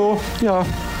 Hallo, ja.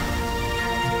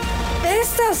 Wer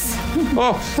ist das?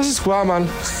 Oh, das ist Guaman.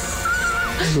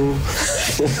 Hallo.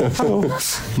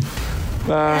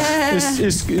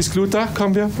 Ist Glut da?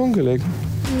 Kommen wir ungelegen.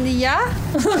 Ja?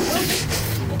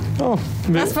 Oh,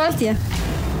 Was wollt ihr?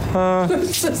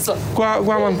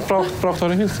 Guaman braucht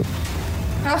eure Hilfe.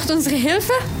 Braucht unsere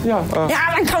Hilfe? Ja, Ja,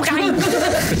 dann komm rein.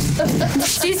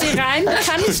 Zieh sie rein.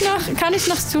 Kann ich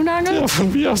noch zunageln? ja,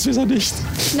 von mir aus wieso nicht.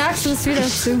 Nagst du es wieder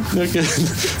zu? Okay,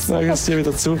 sag es dir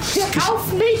wieder zu. Auf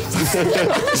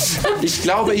nichts. Ich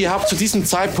glaube, ihr habt zu diesem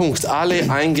Zeitpunkt alle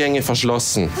Eingänge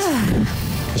verschlossen.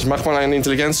 Ich mach mal einen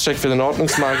Intelligenzcheck für den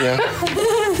Ordnungsmagier.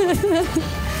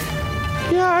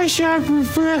 Ja,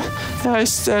 er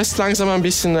ist langsam ein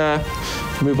bisschen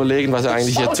am Überlegen, was er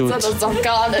eigentlich hier tut. Das ist doch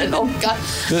gar nicht. Oh Gott.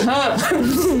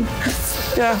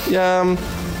 Ja,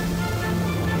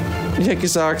 ich hätte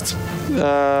gesagt,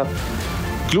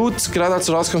 Glut, gerade als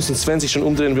du rauskommst und Sven sich schon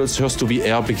umdrehen willst, hörst du, wie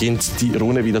er beginnt, die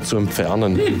Rune wieder zu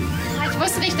entfernen. Ich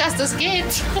wusste nicht, dass das geht.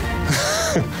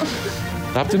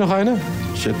 Habt ihr noch eine?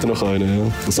 Ich hätte noch eine, ja.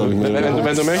 Das habe ich mir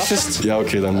Wenn du möchtest. Ja,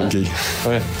 okay, dann gehe ich.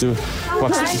 Okay, du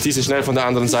machst diese schnell von der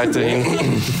anderen Seite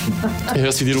hin. Du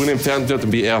hörst, wie die Rune entfernt wird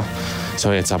und wie er.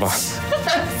 So, jetzt aber.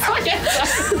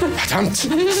 Verdammt!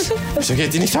 Wieso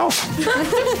geht die nicht auf?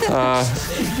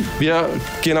 Wir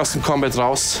gehen aus dem Combat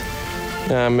raus.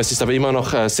 Es ist aber immer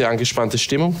noch sehr angespannte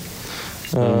Stimmung.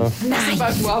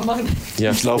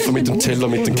 Ja, ich laufe mit dem Teller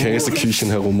mit den Käseküchen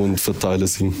herum und verteile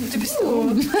sie. Du bist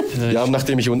oben. Ja,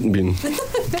 nachdem ich unten bin.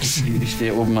 Ich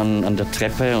stehe oben an der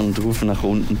Treppe und rufe nach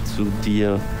unten zu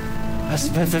dir.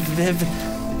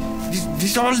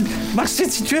 Wieso machst du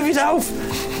jetzt die Tür wieder auf?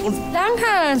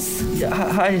 Langhals. Ja,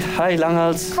 hi,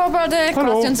 Langhals. Kobolde,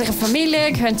 quasi unsere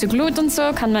Familie, gehören zu Glut und so,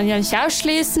 kann man ja nicht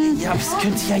ausschließen. Ja, aber es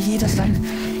könnte ja jeder sein.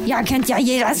 Ja, könnte ja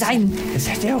jeder sein. Es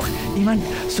hätte auch niemand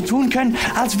so tun können,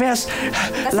 als wär's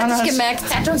Das hab ich gemerkt.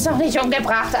 Hat uns noch nicht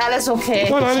umgebracht, alles okay.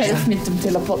 Ich helfe mit dem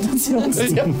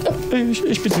Teleportationstier.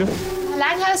 Ich bin hier.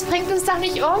 Langhals bringt uns doch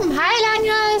nicht um. Hi,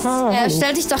 Langhals. Ja,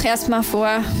 stell dich doch erst mal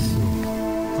vor.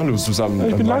 Hallo zusammen.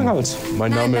 Ich bin Langhals.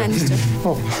 Mein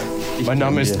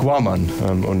Name ist Guaman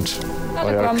und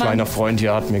euer Guaman. kleiner Freund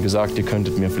hier hat mir gesagt, ihr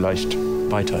könntet mir vielleicht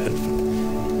weiterhelfen.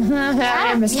 Wir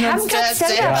haben gerade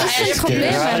selber ein bisschen Probleme.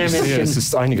 Ja, es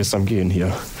ist einiges am Gehen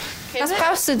hier. Was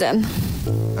brauchst du denn?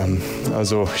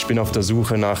 Also ich bin auf der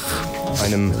Suche nach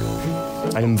einem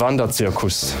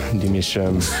Wanderzirkus, die mich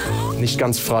nicht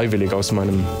ganz freiwillig aus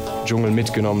meinem Dschungel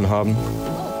mitgenommen haben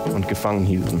und gefangen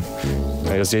hielten.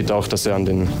 Ja, ihr seht auch, dass er an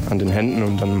den Händen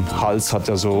und am Hals hat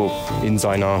er so in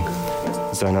seiner,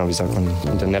 wie sagt man,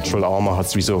 in der Natural Armor hat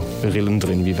es wie so Rillen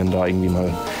drin, wie wenn da irgendwie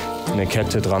mal eine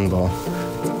Kette dran war.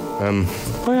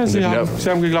 Sie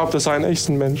haben geglaubt, das sei ein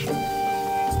echter Mensch.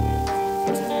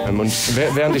 Und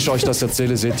während ich euch das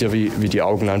erzähle, seht ihr, wie die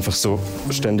Augen einfach so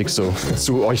ständig so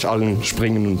zu euch allen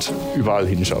springen und überall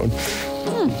hinschauen.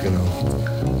 Genau.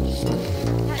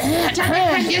 Damit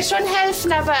könnt ihr schon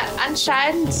helfen, aber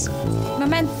anscheinend...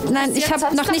 Moment, nein, ich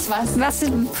habe noch nicht...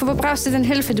 Wo brauchst du denn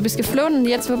Hilfe? Du bist geflohen und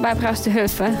jetzt wobei brauchst du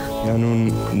Hilfe? Ja,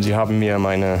 nun, sie haben mir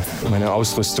meine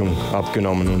Ausrüstung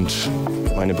abgenommen und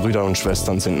meine Brüder und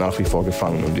Schwestern sind nach wie vor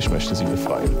gefangen und ich möchte sie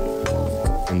befreien.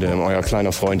 Und euer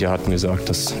kleiner Freund hier hat mir gesagt,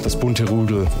 dass das bunte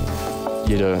Rudel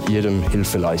jedem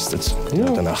Hilfe leistet, der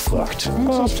danach fragt.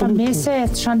 Und ich vermisse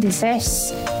jetzt schon die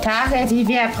 6 Tage, die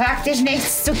wir praktisch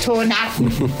nichts zu tun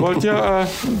hatten.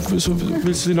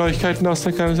 Willst du die Neuigkeiten aus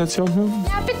der Kanalisation hören?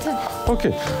 Ja, bitte.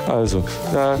 Okay, also,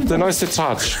 der neueste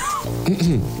Charge.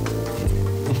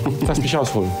 Lass mich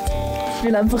ausholen. Ich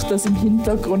will einfach, dass im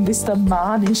Hintergrund ist der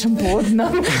Mann ist am Boden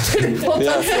am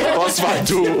Oswald,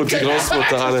 du und die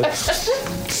Großmutter alle.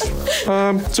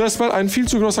 Zuerst mal ein viel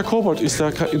zu großer Kobold ist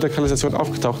in der Kanalisation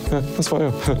aufgetaucht. Ja, das war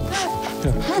er.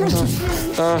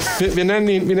 Ja. Wir nennen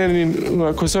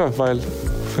ihn Cousin, weil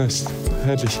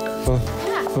endlich.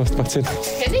 Macht Sinn.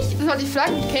 Soll ich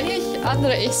fragen, kenne ich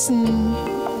andere Echsen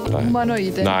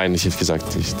Humanoide? Nein, ich hätte gesagt,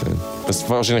 das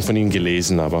war wahrscheinlich von Ihnen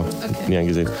gelesen, aber nie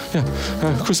angesehen. Ja,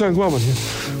 Cousin Guaman hier.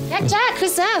 Ja klar,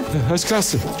 Cousin. Ja, alles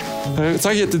klasse.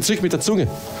 Zeig ich den Trick mit der Zunge.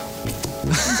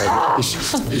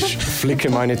 Ich flicke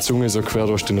meine Zunge so quer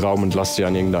durch den Raum und lasse sie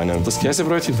an irgendeinem... Das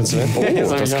Käsebrötchen von Sven. Oh,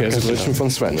 das Käsebrötchen von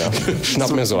Sven, ja.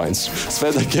 Schnapp mir so eins.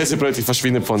 Sven, der Käsebrötchen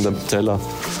verschwindet von dem Teller.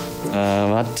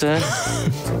 Warte.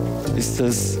 Ist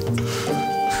das...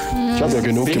 Ich habe ja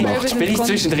genug gemacht. Bin ich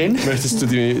zwischendrin? Möchtest du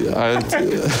die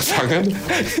fangen?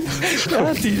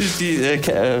 Ja,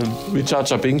 Wie Jar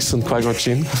Jar Binks und Qui-Gon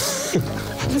Jinn.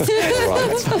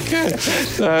 Okay.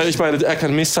 Ich meine, er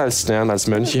kann Missiles nähern als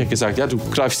Mönch. Ich habe gesagt, ja, du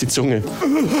greifst die Zunge.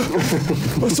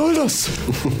 Was soll das?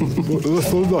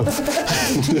 Was soll das?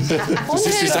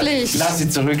 Unhöflich. Lass sie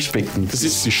zurückspicken.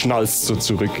 Sie schnalzt so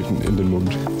zurück in den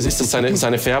Mund. Das ist, dass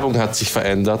seine Färbung hat sich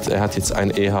verändert. Er hat jetzt ein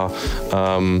eher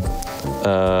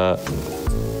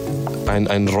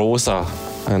ein rosa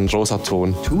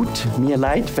Ton. Tut mir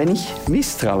leid, wenn ich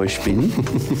misstrauisch bin.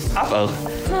 Aber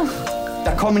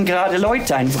da kommen gerade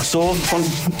Leute einfach so von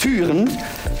Türen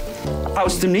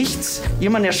aus dem Nichts.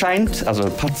 Jemand erscheint, also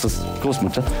Patzers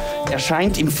Großmutter,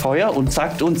 erscheint im Feuer und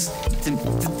sagt uns,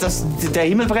 dass der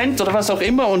Himmel brennt oder was auch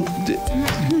immer. Und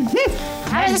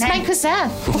Aber das ist mein Cousin.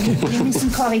 Okay. Wir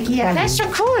müssen korrigieren. Das ist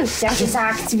schon cool. Sie hat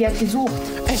gesagt, sie wird gesucht.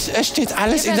 Es steht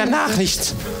alles in der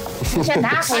Nachricht. Welche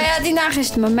Nachricht? Ja, die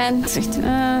Nachricht, Moment.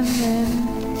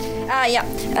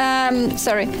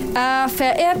 Sorry.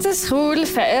 Verehrtes Rudel,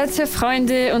 verehrte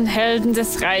Freunde und Helden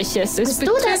des Reiches. Hast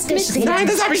du das geschrieben? Nein,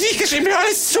 das habe ich nicht geschrieben. Hör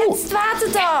alles zu. Jetzt warte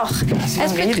doch.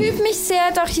 Es betrübt mich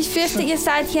sehr, doch ich fürchte, ihr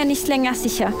seid hier nicht länger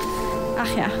sicher.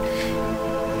 Ach ja.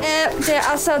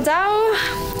 Der Assadau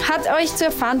hat euch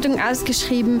zur Fahndung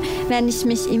ausgeschrieben. Wenn ich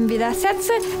mich ihm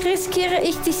widersetze, riskiere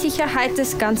ich die Sicherheit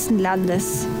des ganzen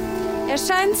Landes. Er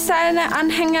scheint seine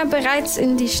Anhänger bereits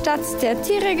in die Stadt der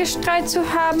Tiere gestreut zu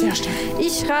haben.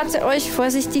 Ich rate euch,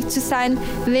 vorsichtig zu sein,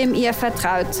 wem ihr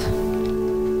vertraut.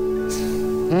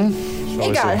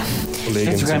 Egal. ich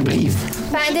habe sogar einen Brief.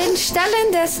 Bei den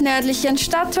Ställen des nördlichen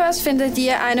Stadttors findet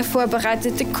ihr eine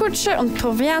vorbereitete Kutsche und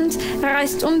Proviant,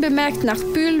 reist unbemerkt nach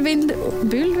Bühlwind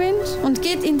und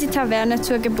geht in die Taverne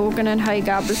zur gebogenen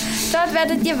Heugabel. Dort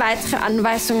werdet ihr weitere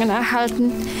Anweisungen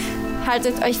erhalten.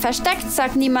 Haltet euch versteckt,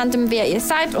 sagt niemandem, wer ihr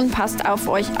seid und passt auf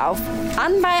euch auf.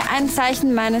 Anbei ein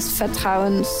Zeichen meines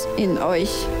Vertrauens in euch.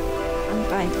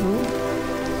 Anbei,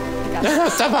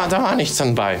 Da war nichts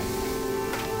anbei.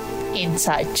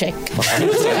 Inside-Check.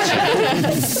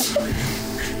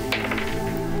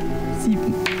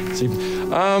 7.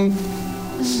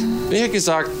 Wie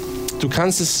gesagt, du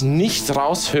kannst es nicht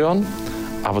raushören,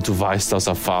 aber du weißt aus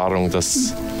Erfahrung,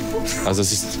 dass... Also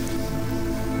es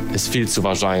ist viel zu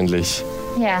wahrscheinlich.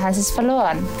 Ja, hast es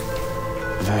verloren.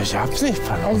 Ich hab's nicht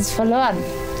verloren. Es ist verloren.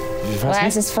 Ich Du weiß hast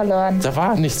nicht, es verloren. da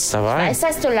war nichts dabei. Weißt du,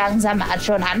 dass du langsam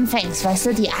schon anfängst? Weißt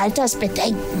du, die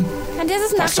Altersbedenken. Und das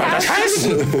ist Was soll das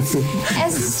heißen?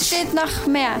 Es steht noch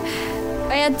mehr.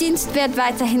 Euer Dienst wird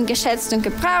weiterhin geschätzt und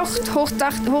gebraucht.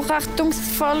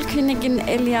 Hochachtungsvoll Königin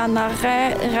Eliana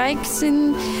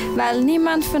Reixin. Weil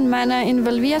niemand von meiner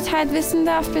Involviertheit wissen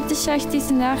darf, bitte ich euch,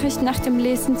 diese Nachricht nach dem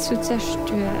Lesen zu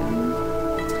zerstören.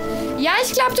 Ja,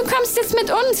 ich glaube, du kommst jetzt mit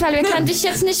uns, weil wir können dich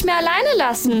jetzt nicht mehr alleine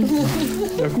lassen.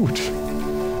 Ja gut.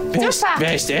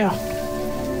 Wer ist er?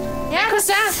 Ja,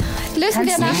 Cousin. Lösen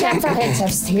wir Kannst nicht nachher. einfach jetzt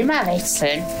aufs Thema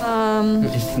wechseln.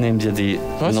 Ich nehme dir die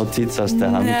Notiz aus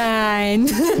der Hand. Nein.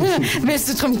 Willst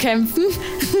du drum kämpfen?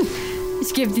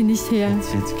 Ich gebe die nicht her.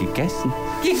 Jetzt wird's gegessen.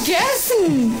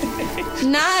 Gegessen?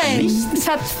 Nein. Es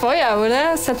hat Feuer,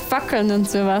 oder? Es hat Fackeln und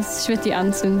sowas. Ich würde die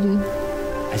anzünden.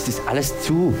 Es ist alles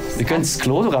zu. Wir können das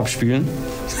Klo doch abspülen.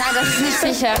 Nein, das ist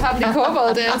nicht sicher. Haben die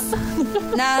Kobolde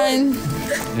es? Nein.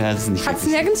 Ja, das ist nicht Hat es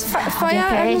wirklich. nirgends Feuer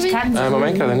Okay, irgendwie? ich kann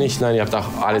Moment, gerade nicht. Nein, ihr habt auch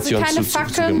alle Also Türen keine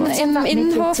Fackeln im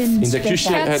Innenhof? In der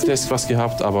Küche hätte es was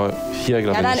gehabt, aber hier Ja,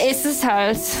 gerade dann nicht. ist es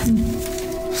halt.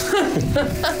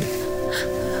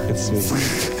 Jetzt wird's-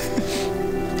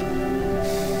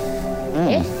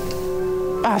 Hey,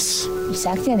 Was? ich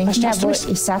sag dir nicht Verstehst mehr, du mich?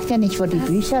 ich sag dir nicht, wo die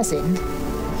Bücher sind.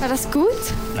 War das gut?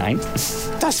 Nein.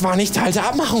 Das war nicht Teil der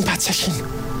Abmachung, Patzerchen.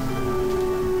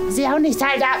 Sie auch nicht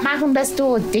halt abmachen, dass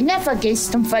du Dinge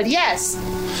vergisst und verlierst.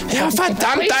 Ja,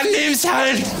 verdammt, dann nimm's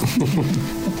halt!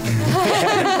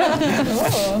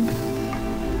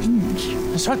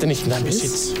 Das sollte nicht in deinem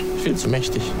Besitz. Viel zu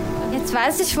mächtig. Jetzt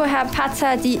weiß ich, woher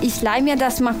Patzer ich leih mir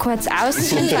das mal kurz aus.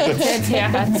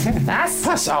 her hat. Was?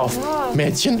 Pass auf,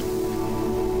 Mädchen.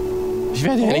 Ich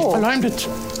werde hier nicht verleumdet.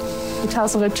 It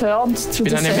has returned to Ich bin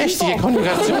the eine center. mächtige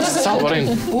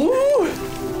Konjugationszauberin.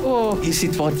 Is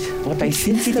it what I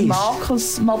think it Der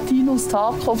is? Martinus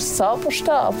Tarkovs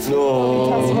Zauberstab. It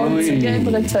has once again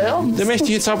returned. Der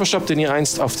mächtige Zauberstab, den ihr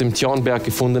einst auf dem Tjornberg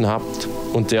gefunden habt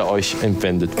und der euch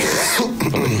entwendet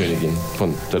wurde von der Königin,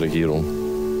 von der Regierung.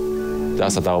 Der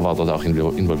Asadau war dort auch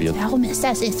involviert. Warum ist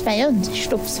das jetzt bei uns? Ich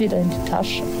stupf's wieder in die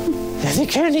Tasche. Ja, die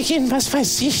Königin, was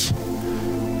weiß ich.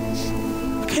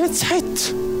 Keine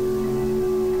Zeit.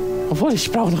 Obwohl,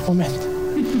 ich brauche noch einen Moment.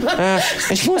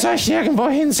 Ich muss euch irgendwo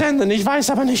hinsenden, ich weiß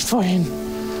aber nicht wohin.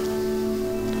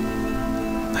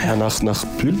 Naja, nach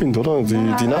Bühlwind, oder? Die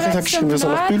Nachricht hat geschrieben, wir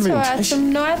sollen nach Bühlwind.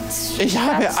 Zum Nord. Ich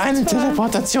habe einen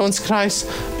Teleportationskreis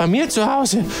bei mir zu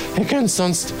Hause. Ihr könnt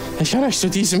sonst, ich kann euch zu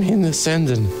diesem hin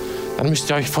senden. Dann müsst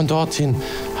ihr euch von dorthin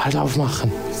halt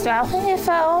aufmachen. Bist du auch in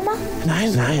Gefahr, Oma?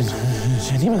 Nein,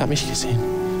 niemand hat mich gesehen.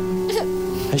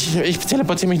 Ich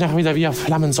teleportiere mich nachher wieder wie auf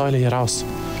Flammensäule hier raus.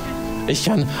 Ich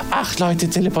kann 8 Leute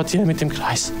teleportieren mit dem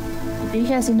Kreis. Die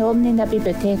Bücher sind oben in der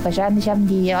Bibliothek. Wahrscheinlich haben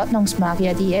die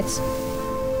Ordnungsmagier die jetzt.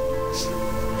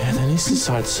 Ja, dann ist es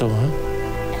halt so. Hm?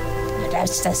 Das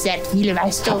ist sehr viel,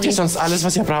 weißt du. Habt ihr sonst alles,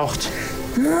 was ihr braucht?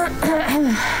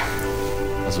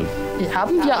 Also,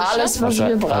 Haben wir alles, was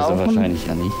wir brauchen? also wahrscheinlich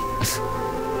ja nicht.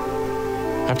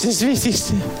 Habt ihr das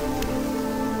Wichtigste?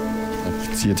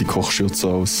 Ich ziehe die Kochschürze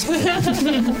aus.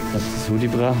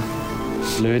 Sudibra,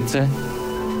 Flöte.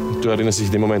 Du erinnerst dich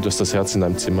in dem Moment, du hast das Herz in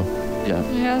deinem Zimmer. Ja.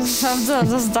 Ja,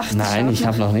 das dachte Nein, auch ich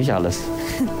habe noch nicht alles.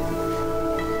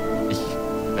 Ich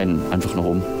renn einfach noch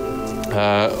um.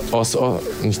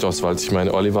 Nicht Oswald, ich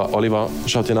meine Oliver. Oliver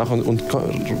schaut dir nach und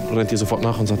rennt dir sofort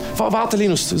nach und sagt, warte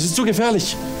Linus, das ist zu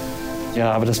gefährlich.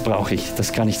 Ja, aber das brauche ich.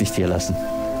 Das kann ich nicht hier lassen.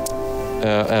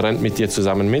 Er rennt mit dir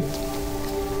zusammen mit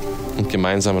und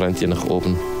gemeinsam rennt ihr nach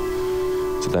oben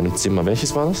zu deinem Zimmer.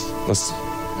 Welches war das?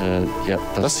 Ja,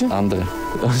 Das hier? andere.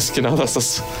 Das ist genau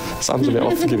das andere wäre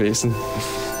offen gewesen.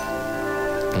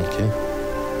 Okay.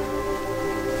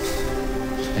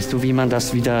 Weißt du, wie man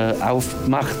das wieder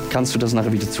aufmacht? Kannst du das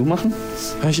nachher wieder zumachen?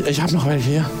 Ich habe noch welche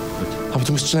hier. Aber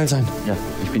du musst schnell sein. Ja,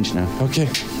 ich bin schnell. Okay.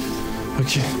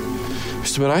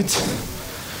 Bist du bereit?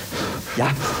 Ja.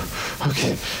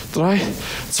 Okay, 3,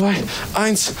 2,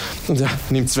 1. Und er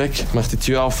nimmt's weg, macht die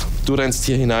Tür auf. Du rennst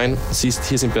hier hinein, siehst,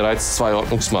 hier sind bereits 2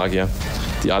 Ordnungsmagier,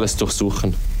 die alles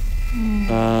durchsuchen.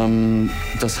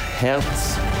 Das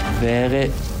Herz wäre...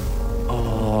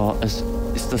 Oh, ist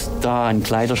das da ein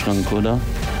Kleiderschrank, oder?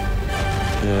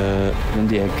 In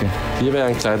die Ecke. Hier wäre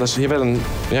ein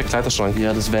Kleiderschrank.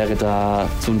 Ja, das wäre da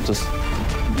unterst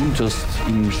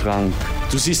im Schrank.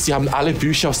 Du siehst, die haben alle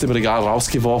Bücher aus dem Regal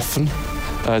rausgeworfen.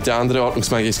 Der andere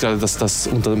Ordnungsmagier ist gerade das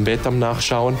unter dem Bett am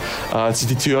Nachschauen.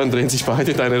 Die Türen drehen sich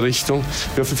beide in deine Richtung.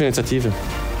 Würfel für Initiative.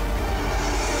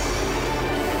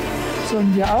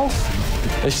 Sollen wir auch?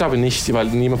 Ich glaube nicht, weil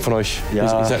niemand von euch, ihr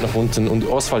seid nach unten und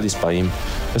Oswald ist bei ihm.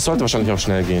 Es sollte wahrscheinlich auch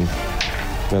schnell gehen,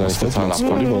 wenn er nicht total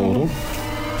abkommt, oder?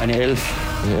 Eine 11.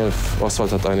 Eine 11.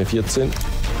 Oswald hat eine 14.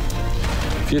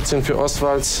 14 für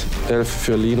Oswald, 11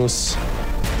 für Linus.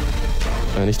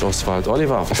 Nicht Oswald,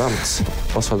 Oliver, verdammt.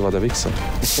 Oswald war der Wichser.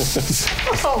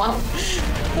 Oh Mann.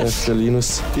 11 für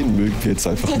Linus. Den mögen wir jetzt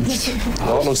einfach nicht.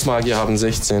 Ordnungsmagier haben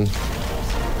 16.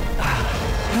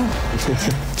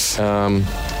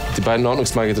 Die beiden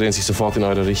Ordnungsmagier drehen sich sofort in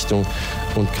eure Richtung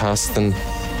und casten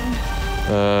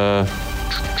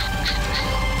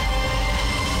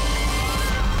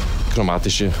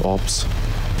chromatische Orbs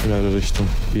in eure Richtung.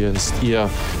 Das ist ihr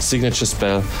Signature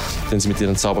Spell, den sie mit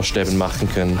ihren Zauberstäben machen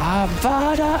können.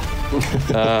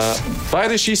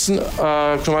 Beide schießen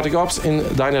Chromatic Orbs in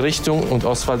deine Richtung und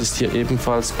Oswald ist hier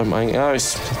ebenfalls beim Eingang. Ja,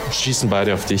 es schießen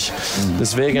beide auf dich.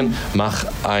 Deswegen mach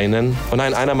einen. Oh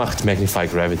nein, einer macht Magnify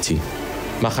Gravity.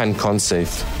 Mach einen Con-Save.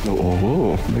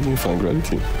 Oh, Magnify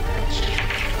Gravity.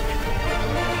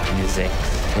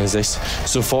 Eine 6.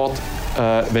 Sofort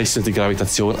wechselt die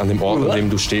Gravitation an dem Ort, an dem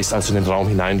du stehst, als du in den Raum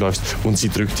hineinläufst und sie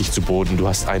drückt dich zu Boden. Du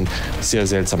hast einen sehr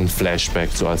seltsamen Flashback,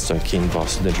 so als du ein Kind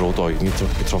warst und den Rotäugigen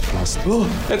getroffen hast.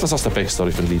 Etwas aus der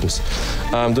Backstory von Linus.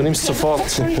 Du nimmst sofort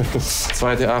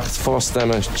 2d8 Force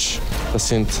Damage. Das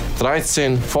sind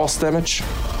 13 Force Damage.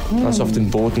 Also auf den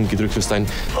Boden gedrückt wirst.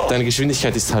 Deine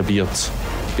Geschwindigkeit ist halbiert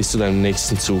bis zu deinem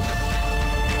nächsten Zug.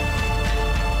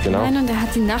 Genau. Nein, und er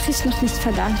hat die Nachricht noch nicht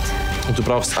verdankt. Und du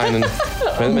brauchst einen,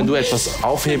 wenn du etwas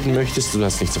aufheben möchtest, du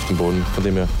hast nichts auf dem Boden, von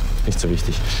dem her nicht so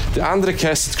wichtig. Der andere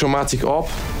castet Chromatic Orb.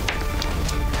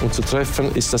 Und zu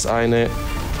treffen ist das eine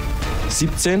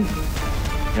 17.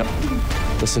 Ja.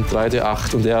 Das sind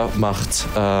 3d8 und er macht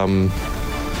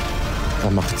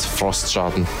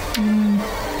Frostschaden.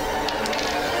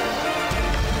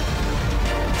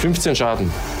 15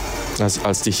 Schaden,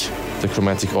 als dich der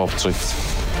Chromatic Orb trifft.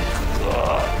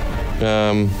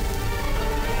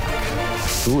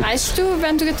 Gut. Weißt du,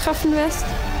 wenn du getroffen wirst?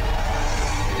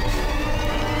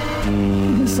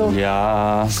 So.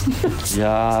 Ja,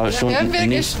 schon Hören wir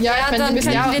nicht. Ja, Dann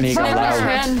müssen können ja wir die mega Stimme laut.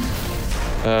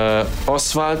 hören.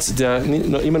 Oswald, der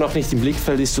immer noch nicht im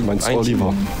Blickfeld ist und Meinst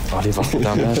Oliver? Oliver,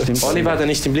 verdammt. Ja, stimmt. Oliver, der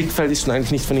nicht im Blickfeld ist und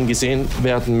eigentlich nicht von ihm gesehen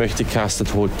werden möchte,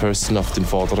 castet Hold Person auf den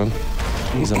Vorderen.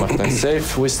 Dieser macht ein Save,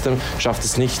 Wisdom, schafft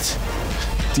es nicht.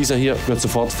 Dieser hier wird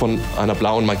sofort von einer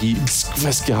blauen Magie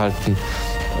festgehalten.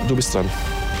 Du bist dran.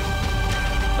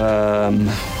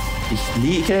 Ich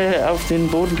liege auf den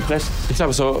Boden gepresst. Ich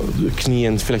glaube, so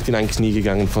kniend, vielleicht in ein Knie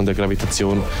gegangen von der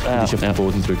Gravitation, die dich auf den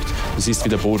Boden drückt. Du siehst, wie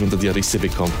der Boden unter dir Risse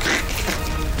bekommt.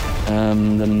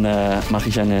 Dann mache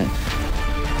ich eine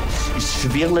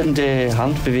schwirrende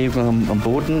Handbewegung am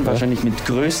Boden, wahrscheinlich mit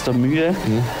größter Mühe,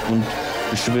 und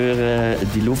beschwöre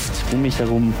die Luft um mich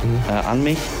herum an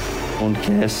mich. Und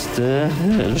caste,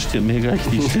 das stimmt mir gleich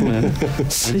die Stimme,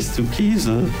 alles zu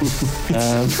Kiesel.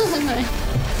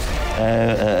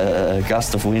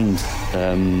 Gust of Wind.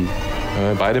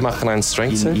 Beide machen einen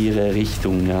Strength In Save. ihre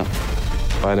Richtung, ja.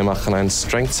 Beide machen einen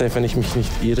Strength Save, wenn ich mich nicht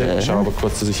irre. Ich schaue aber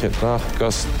kurz, dass ich nach.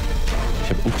 Gust.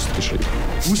 Ich habe Ust geschrieben.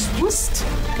 Ust.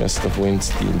 Gust of Wind,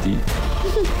 D&D.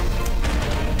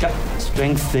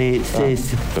 Strength Save.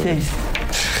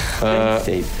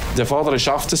 Der Vordere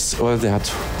schafft es, oder der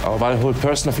hat, weil Hold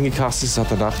Person auf ihn gecastet ist, hat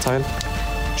er einen Nachteil.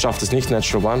 Schafft es nicht,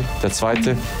 Natural One. Der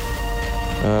Zweite,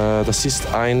 das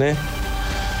ist eine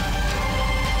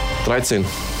 13.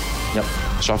 Ja.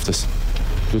 Schafft es.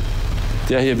 Gut.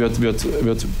 Der hier wird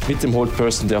mit dem Hold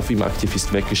Person, der auf ihm aktiv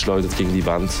ist, weggeschleudert gegen die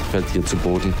Wand, fällt hier zu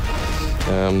Boden.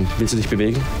 Willst du dich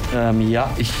bewegen? Ja,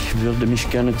 ich würde mich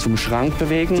gerne zum Schrank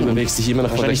bewegen. Du bewegst dich immer noch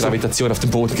von der Wahrscheinlich so- Gravitation auf den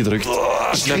Boden gedrückt.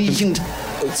 Kriechend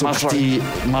macht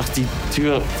die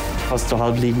Tür fast so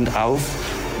halb liegend auf,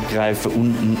 greife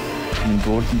unten in den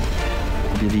Boden,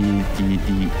 probiere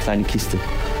die kleine Kiste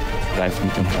greift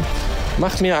mit dem Hand.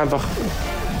 Mach mir einfach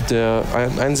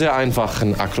einen sehr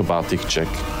einfachen Akrobatik-Check.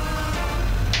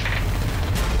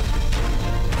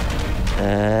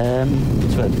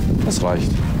 12. Das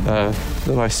reicht.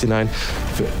 Du reichst hinein,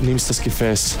 nimmst das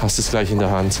Gefäß, hast es gleich in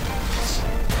der Hand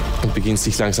und beginnst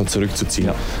dich langsam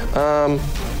zurückzuziehen. Ja.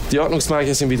 Die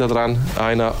Ordnungsmagier sind wieder dran.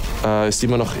 Einer ist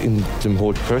immer noch in dem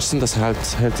Hold Person, das hält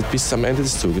bis am Ende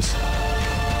des Zuges.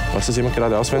 Weiß das jemand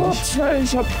gerade auswendig?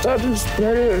 Ich hab da das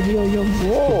Bell hier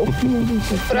irgendwo.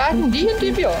 Fragen die und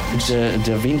die ja.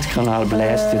 Der Windkanal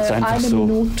bläst jetzt einfach Eine so.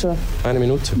 Minute, Eine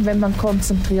Minute. wenn man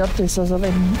konzentriert ist. Also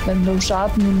wenn du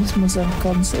Schaden nimmst, muss er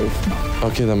Con-Save machen.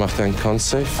 Okay, dann macht er einen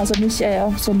Con-Save. Also nicht er,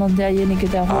 sondern derjenige,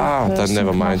 der Dann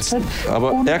never mind.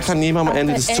 Aber er kann niemandem am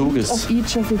Ende des Zuges. Of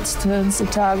each of its turns, the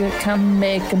target can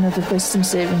make another wisdom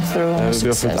saving throw. Er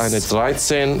würfelt eine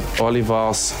 13,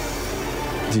 Olivars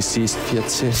DC ist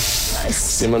 14. Nice.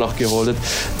 Ist immer noch geholdet.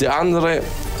 Der andere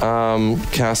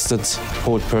castet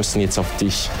Hold Person jetzt auf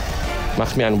dich.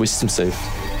 Mach mir einen Wisdom Save.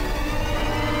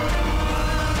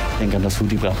 Denk an das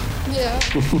Hoodie-Brach. Ja.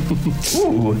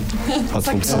 Hat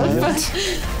funktioniert.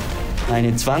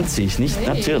 Eine 20, nicht?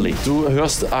 Natürlich. Du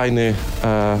hörst ein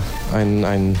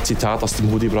Zitat aus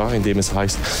dem Hudibra, in dem es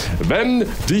heißt: Wenn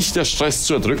dich der Stress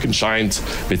zu erdrücken scheint,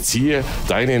 beziehe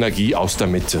deine Energie aus der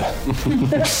Mitte.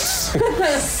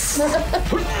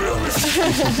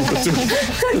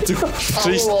 du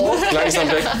kriegst langsam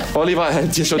weg. Oliver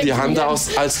hält dir schon die Hand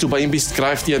aus. Als du bei ihm bist,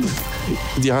 greift dir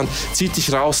die Hand, zieht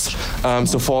dich raus.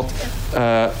 Sofort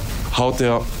haut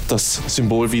er das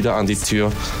Symbol wieder an die Tür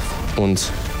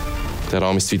und der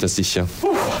Raum ist wieder sicher.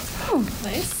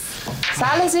 Ist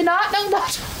alles in Ordnung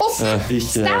dort?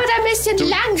 Ich, Dauert ein bisschen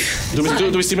lang.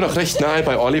 Du bist immer noch recht nahe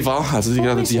bei Oliver, also die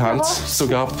gerade die Hand so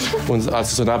gehabt. Und als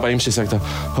du so nah bei ihm stehst, sagt er,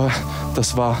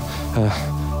 das war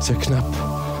sehr knapp.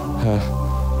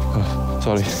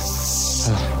 Sorry.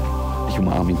 ich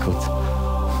umarme ihn kurz.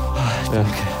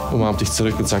 Umarmt dich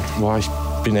zurück und sagt, boah, ich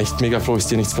bin echt mega froh, ist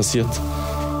dir nichts passiert.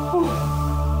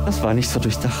 Das war nicht so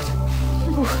durchdacht.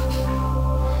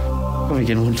 Komm, wir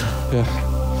gehen runter. Ja.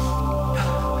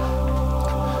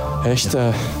 Echt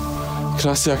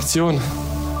krasse Aktion.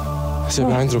 Sehr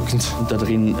beeindruckend. Und da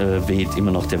drin weht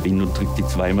immer noch der Wind und drückt die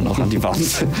zwei immer noch an die Wand.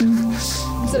 So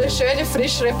eine schöne,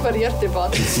 frisch reparierte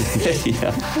Wand. Ja.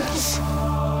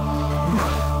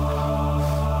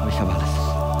 Aber ich habe alles.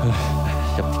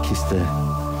 Ich habe die Kiste.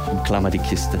 Umklammer die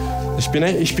Kiste. Ich bin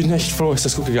echt froh, ist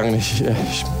das gut gegangen.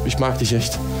 Ich mag dich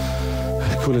echt.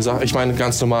 Coole Sache. Ich meine,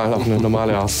 ganz normal, auf eine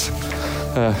normale Art.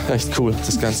 Echt cool,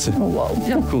 das Ganze. Oh, wow.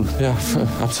 Ja, gut. Ja,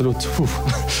 absolut. Puh.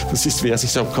 Du siehst, wie er sich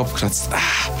so am Kopf kratzt.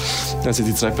 Als er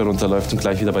die Treppe runterläuft und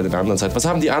gleich wieder bei den anderen seid. Was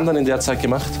haben die anderen in der Zeit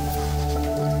gemacht?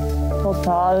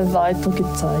 Total Ich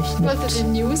weitergezeichnet. wollte die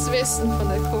News wissen von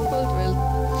der Koboldwelt.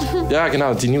 Ja,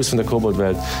 genau, die News von der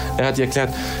Koboldwelt. Er hat dir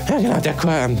erklärt, ja genau, der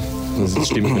das ist die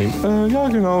Stimme von ihm. Ja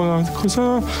genau,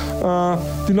 Cousin.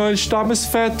 Die neuen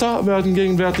Stammesväter werden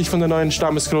gegenwärtig von der neuen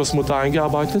Stammesgroßmutter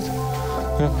eingearbeitet.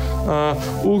 Ja,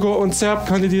 Ugo und Serb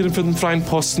kandidieren für den freien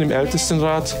Posten im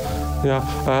Ältestenrat. Ja,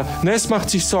 Ness macht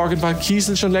sich Sorgen, weil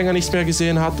Kiesel schon länger nicht mehr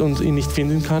gesehen hat und ihn nicht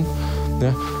finden kann.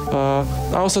 Ja,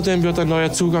 außerdem wird ein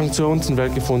neuer Zugang zur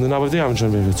Untenwelt gefunden, aber die haben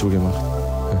schon wieder zugemacht.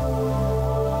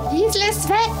 Kiesel ist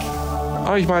weg.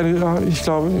 Aber ich meine, ich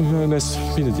glaube, Ness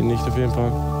findet ihn nicht auf jeden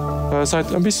Fall.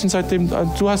 Seitdem,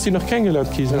 du hast ihn noch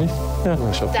kennengelernt, Kiesel, nicht? Ja.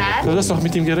 Du hast doch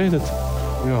mit ihm geredet.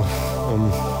 Ja,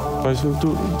 Weißt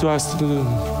du hast...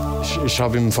 ich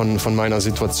habe ihm von meiner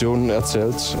Situation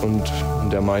erzählt und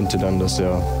er meinte dann, dass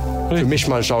er für mich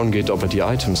mal schauen geht, ob er die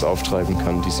Items auftreiben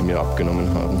kann, die sie mir abgenommen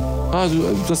haben.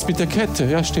 Das mit der Kette,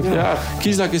 ja stimmt. Ja.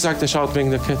 Kiesel hat gesagt, er schaut wegen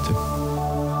der Kette.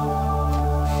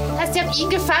 Hast du ihn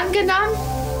gefangen genommen?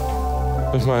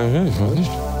 Ich meine, ich weiß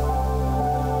nicht.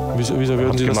 Wieso Er würden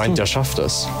hat Sie das gemeint, tun? er schafft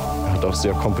das. Er hat auch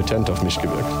sehr kompetent auf mich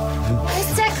gewirkt. Er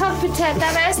ist sehr kompetent,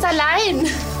 aber er ist allein.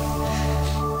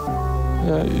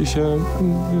 Ja,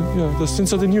 das sind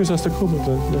so die News aus der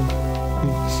Koboldwelt.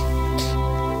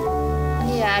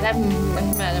 Ja, dann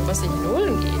muss ich in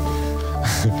Nullen gehen.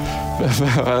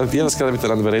 Während ihr das gerade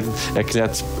miteinander redet,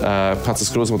 erklärt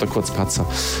Patzers Großmutter kurz Patzer.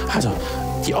 Also,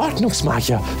 die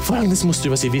Ordnungsmagier, Folgendes musst du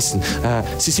über sie wissen.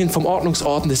 Sie sind vom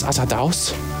Ordnungsorden des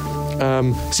Asadaus.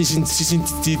 Sie sind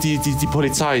die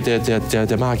Polizei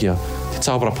der Magier, die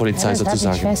Zaubererpolizei sozusagen. Das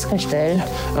habe ich festgestellt.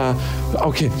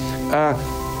 Okay.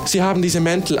 Sie haben diese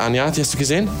Mäntel an, ja? Die hast du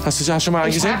gesehen? Hast du sie schon mal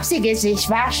Ich angesehen? hab sie gesehen, ich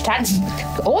war stand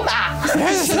Oma.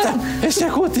 Ja, ist ja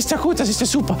gut, das ist ja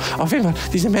super. Auf jeden Fall,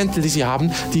 diese Mäntel, die sie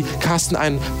haben, die casten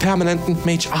einen permanenten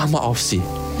Mage Armor auf sie.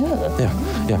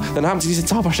 Ja. Dann haben sie diese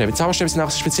Zauberstäbe. Zauberstäbe sind auch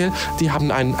so speziell. Die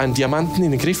haben einen Diamanten in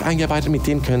den Griff eingearbeitet. Mit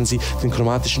dem können sie den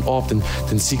chromatischen Orb, den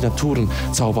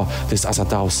Signaturenzauber des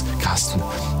Asadaus casten.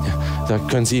 Ja. Da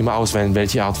können Sie immer auswählen,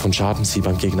 welche Art von Schaden Sie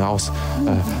beim Gegner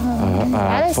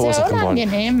verursachen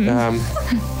wollen.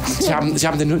 Sie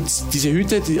haben diese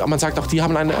Hüte, man sagt auch, die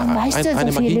haben eine so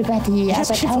Magie. Viel über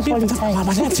die Polizei.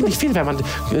 Man lernt ziemlich viel, wenn man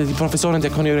die Professorin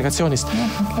der Konjuration ist.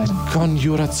 Ja, okay.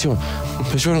 Konjuration.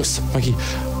 Beschwörungsmagie.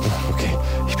 Okay,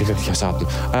 ich bin wirklich außer Atem.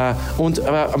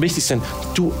 Aber am wichtigsten,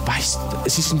 du weißt,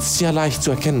 sie sind sehr leicht zu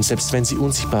erkennen, selbst wenn sie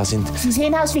unsichtbar sind. Sie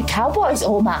sehen aus wie Cowboys,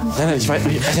 Oma. Nein, ich weiß,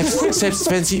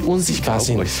 selbst wenn sie unsichtbar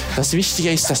sind. Das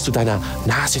Wichtige ist, dass du deiner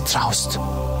Nase traust.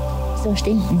 So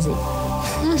stinken sie.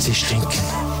 Sie stinken.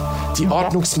 Die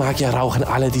Ordnungsmagier rauchen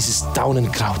alle dieses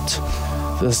Daunenkraut.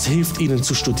 Das hilft ihnen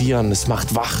zu studieren, es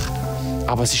macht wach.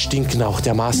 Aber sie stinken auch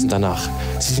dermaßen danach.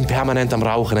 Sie sind permanent am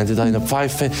Rauchen, entweder in der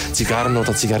Pfeife, Zigarren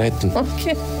oder Zigaretten.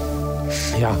 Okay.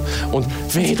 Ja, und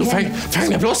wehe, du fäng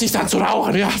mir bloß nicht an zu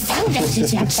rauchen, ja.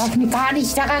 Ich hab doch gar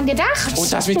nicht daran gedacht.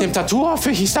 Und das mit dem Tattoo,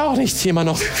 hoffe ich, ist auch nicht immer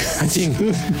noch ein Ding.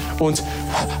 Und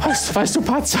weißt du,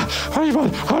 Patzer, manchmal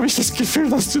habe ich das Gefühl,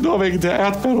 dass du nur wegen der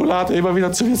Erdbeerroulade immer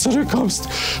wieder zu mir zurückkommst.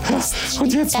 Ja,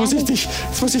 und jetzt muss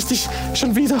ich dich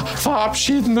schon wieder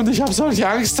verabschieden und ich habe solche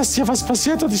Angst, dass dir was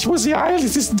passiert und ich muss hier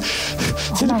eilig diesen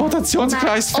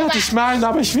Teleportationskreis fertig malen,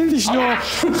 aber ich will dich nur...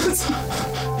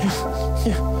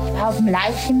 Auf dem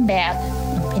Leichenberg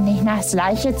bin ich nach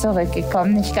Leiche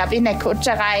zurückgekommen. Ich glaube, in der Kutsche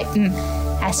reiten.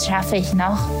 Das schaffe ich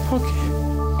noch. Okay.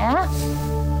 Ja?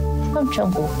 Kommt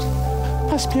schon gut.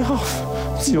 Pass mir auf.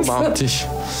 Sie umarmt dich.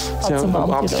 Sie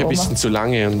umarmt dich ein bisschen zu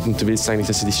lange und du willst eigentlich,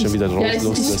 dass sie dich schon wieder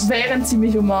loslässt. Während sie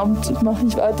mich umarmt, mache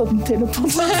ich weiter den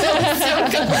Teleportation.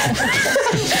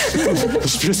 Du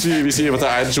spürst, wie sie über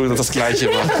der einen Schulter das Gleiche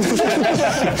macht.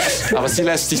 Aber sie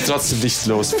lässt dich trotzdem nicht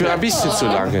los. Für ein bisschen zu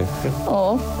lange.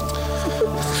 Oh.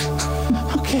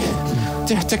 Okay,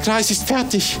 der Kreis ist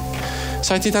fertig.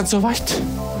 Seid ihr dann soweit?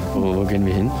 Wo gehen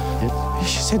wir hin?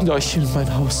 Ich sende euch in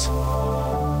mein Haus.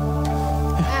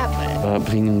 Aber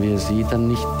bringen wir sie dann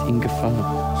nicht in Gefahr?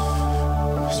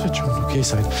 Das wird schon okay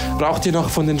sein. Braucht ihr noch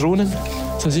von den Runen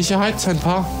zur Sicherheit ein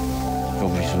paar? Oh,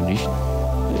 wieso nicht?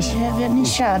 Der wird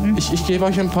nicht schaden. Ich gebe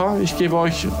euch ein paar. Ich gebe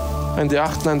euch ein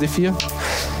D8 und ein D4.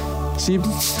 7.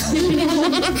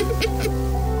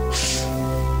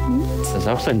 Ist das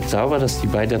auch so ein Zauber, dass die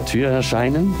bei der Tür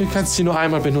erscheinen? Du kannst sie nur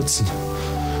einmal benutzen.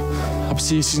 Aber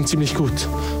sie sind ziemlich gut.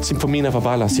 Sie sind von Mina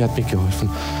Babala. Sie hat mitgeholfen.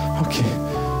 Okay.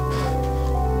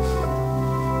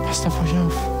 Passt auf euch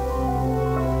auf.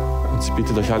 Und sie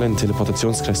bittet euch alle, in den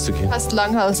Teleportationskreis zu gehen. Passt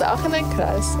Langhals auch in den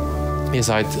Kreis? Ihr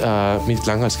seid mit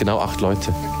Langhals genau 8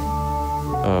 Leute.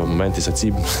 Moment, ihr seid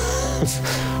 7.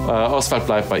 Oswald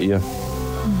bleibt bei ihr.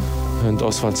 Und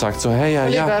Oswald sagt so, hey,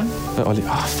 ja.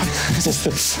 Oliver. Ah,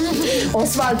 fuck.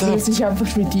 Oswald will sich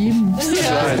einfach mit ihm.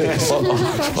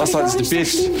 Oswald ist ein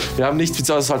Bitch. Wir haben nichts mit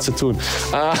Oswald zu tun.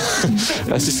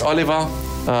 Es ist Oliver.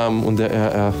 Und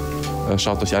er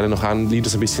schaut euch alle noch an, liebt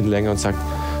es ein bisschen länger und sagt,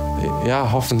 ja,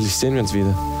 hoffentlich sehen wir uns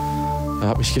wieder.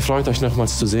 Hat mich gefreut, euch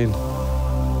nochmals zu sehen.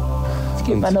 Ich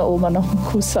gebe meiner Oma noch einen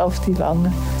Kuss auf die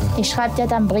Wange. Ich schreibe dir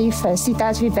dann Briefe. Es sieht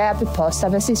aus wie Werbepost,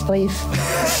 aber es ist Brief.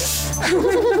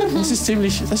 Das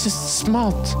ist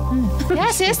smart.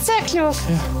 Ja, sie ist sehr klug.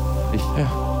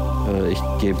 Ich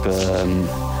gebe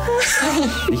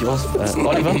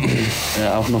Oliver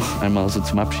auch noch einmal so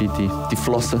zum Abschied die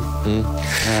Flosse.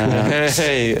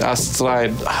 Hey, Ast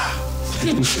rein.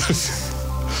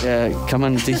 Kann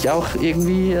man dich auch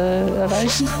irgendwie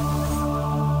erreichen?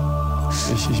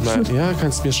 Ich meine, ja,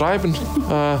 kannst mir schreiben.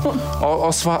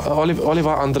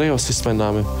 Oliver Andreas ist mein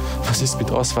Name. Was ist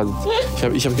mit Oswald?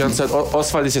 Ich habe die ganze Zeit,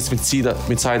 Oswald ist jetzt mit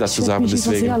Saida zusammen,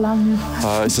 deswegen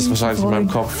ist das wahrscheinlich in meinem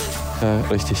Kopf.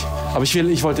 Richtig. Aber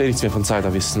ich wollte nichts mehr von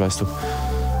Saida wissen, weißt du.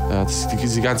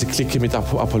 Diese ganze Clique mit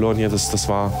Apollonia, das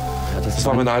war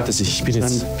mein altes Ich. Ich bin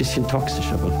jetzt ein bisschen toxisch,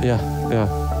 aber... Ja.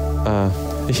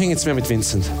 Ich hänge jetzt mehr mit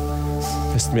Vincent.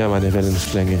 Das ist mehr meine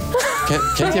Wellenlänge.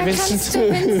 Kennt ihr Vincent? Kannst du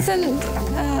Vincent?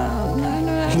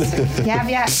 Ja,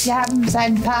 wir haben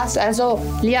seinen Pass, also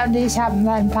Lea und ich haben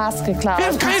seinen Pass geklaut. Wir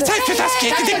haben keine Zeit für das.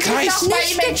 Geht in den Kreis.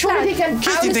 Entschuldigen.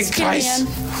 Geht in den Kreis.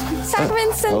 Sag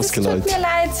Vincent, es tut mir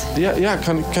leid. Ja,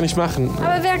 kann ich machen.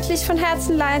 Aber wirklich von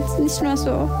Herzen leid, nicht nur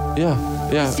so. Ja.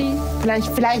 Sie.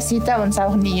 Vielleicht sieht er uns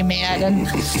auch nie mehr. Dann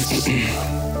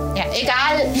ja,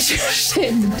 egal. Ich stehe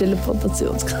im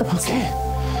Teleportationskreis. Okay.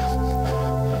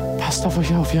 Passt auf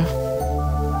euch auf, ja?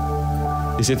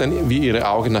 Ihr seht dann, wie ihre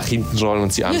Augen nach hinten rollen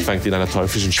und sie anfängt in einer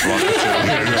teuflischen Sprache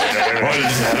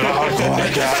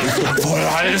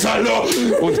zu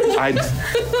und ein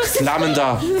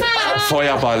flammender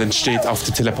Feuerball entsteht auf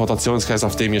dem Teleportationskreis,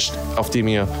 auf dem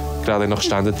ihr gerade noch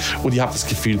standet. Und ihr habt das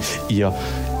Gefühl, ihr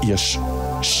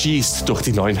schießt durch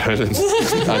die 9 Höllen,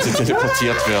 als sie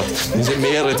teleportiert wird. Es sind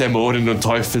mehrere Dämonen und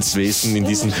Teufelswesen in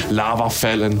diesen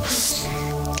Lavafällen.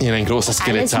 In ein großer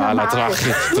skeletaler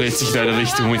Drache dreht sich in eine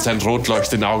Richtung mit seinen rot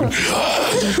leuchtenden Augen.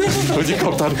 Und die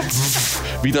kommt dann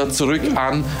wieder zurück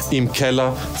an im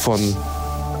Keller von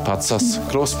Pazas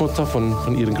Großmutter,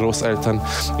 von ihren Großeltern.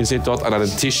 Ihr seht, dort an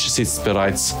einem Tisch sitzt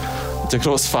bereits der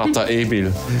Großvater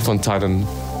Emil von Tannen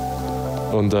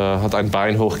und hat ein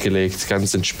Bein hochgelegt,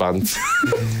 ganz entspannt.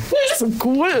 So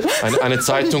cool. Eine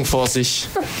Zeitung vor sich.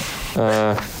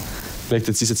 Legt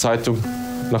jetzt diese Zeitung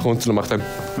nach unten und macht ein...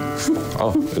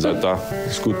 Oh, ihr seid da.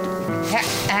 Ist gut.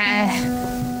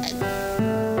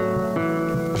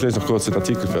 Ich lese noch kurz den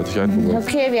Artikel fertig.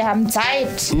 Okay, wir haben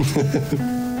Zeit.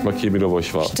 Markiere mir nur, wo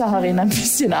ich war. Ich starre ihn ein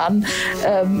bisschen an.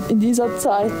 In dieser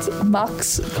Zeit,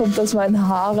 Max kommt aus meinen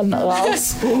Haaren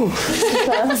raus.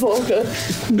 Kleiner Vogel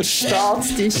und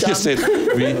starrt dich an. Ihr seht,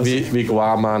 wie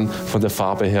Guaman von der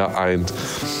Farbe her ein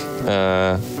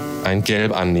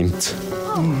Gelb annimmt.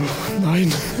 Oh,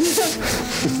 nein.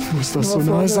 Muss das so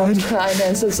nahe sein?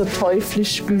 Kleine, so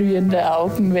teuflisch glühende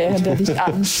Augen, während er dich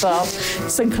anstarrt.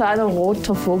 Das ist ein kleiner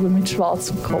roter Vogel mit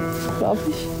schwarzem Kopf, glaube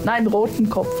ich. Nein, roten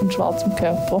Kopf und schwarzem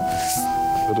Körper.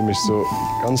 Ich würde mich so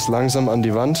ganz langsam an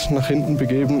die Wand nach hinten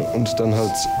begeben und dann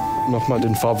halt nochmal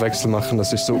den Farbwechsel machen,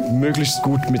 dass ich so möglichst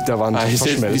gut mit der Wand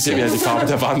verschmelze. Ich sehe, wie er die Farbe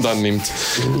der Wand annimmt.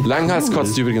 Langhals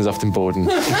kotzt übrigens auf den Boden.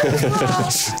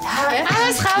 Alles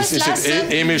rauslassen.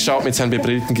 Emil schaut mit seinem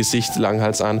bebrillten Gesicht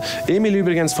Langhals an. Emil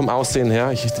übrigens vom Aussehen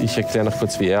her, ich erkläre noch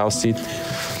kurz, wie er aussieht.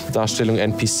 Darstellung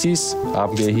NPCs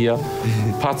haben wir hier.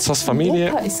 Pazas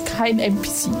Familie. Opa ist kein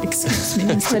NPC, excuse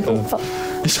me, ist mein Opa.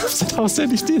 Ich habe sein Aussehen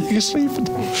nicht niedergeschrieben.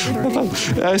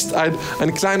 Er ist ein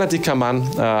kleiner, dicker Mann,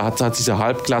 hat diese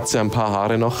Halbglatze, ein paar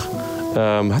Haare noch.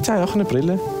 Hat er auch eine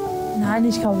Brille? Nein,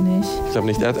 ich glaube nicht. Ich glaube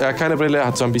nicht. Er hat keine Brille, er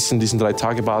hat so ein bisschen diesen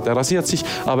 3-Tage-Bart. Er rasiert sich,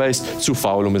 aber er ist zu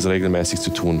faul, um es regelmäßig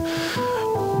zu tun.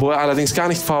 Wo er allerdings gar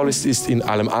nicht faul ist, ist in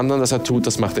allem anderen, das er tut.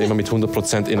 Das macht er immer mit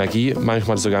 100% Energie,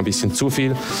 manchmal sogar ein bisschen zu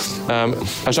viel.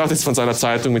 Er schaut jetzt von seiner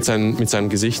Zeitung mit seinem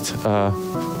Gesicht,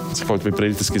 ich wollte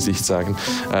bebrilltes Gesicht sagen,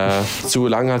 zu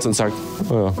Langhals und sagt,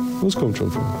 oh ja, das kommt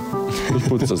schon vor. Ich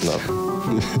putze das nach.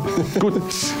 Gut,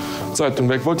 Zeitung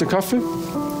weg. Wollt ihr Kaffee?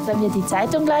 Sollen wir die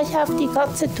Zeitung gleich auf die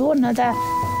Kotze tun, oder?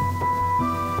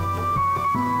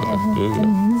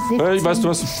 Hey, weißt du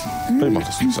was? Ich mach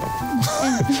das nicht so.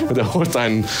 Und er holt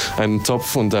einen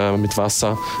Topf und mit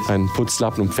Wasser einen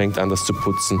Putzlappen und fängt an, das zu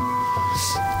putzen.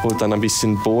 Holt dann ein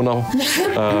bisschen Bohner,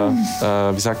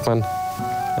 wie sagt man,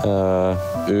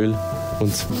 Öl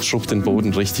und schrubbt den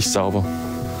Boden richtig sauber.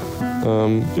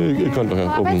 Ihr könnt doch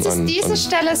Aber jetzt ist diese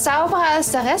Stelle sauberer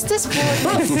als der Rest des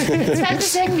Bodens. Jetzt fällt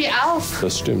es irgendwie auf.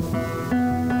 Das stimmt. Gut.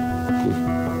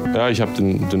 Ja, ich habe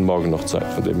den Morgen noch Zeit,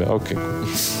 von dem her. Okay,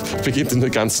 gut. Beginnt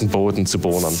den ganzen Boden zu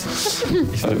bohnern.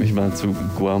 Ich würde mich mal zu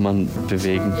Guaman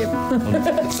bewegen.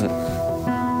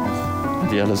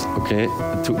 Und die alles, okay,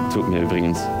 tut mir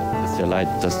übrigens. Es ist ja leid,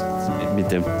 das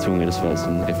mit der Zunge, das war so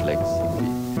ein Reflex.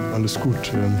 Alles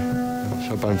gut. Ich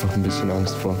habe einfach ein bisschen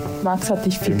Angst vor Max hat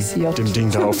dich fixiert. dem Ding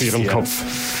da auf ihrem Kopf.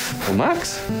 Oh,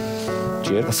 Max?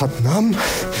 Das hat einen Namen.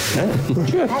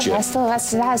 Hast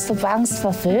du Angst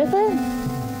vor Vögeln?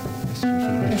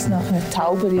 Das ist noch eine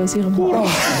Taube, die aus ihrem Haar.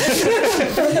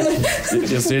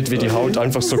 Ihr seht, wie die Haut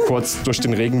einfach so kurz durch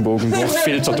den Regenbogen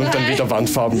durchfiltert und dann wieder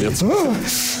wandfarben wird.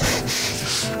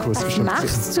 Was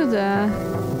machst du da?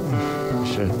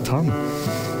 Ich Tarn.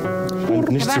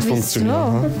 Scheint nicht zu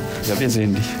funktionieren. Ja, wir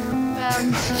sehen dich.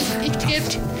 Ich gehe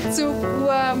zu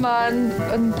Guaman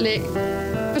und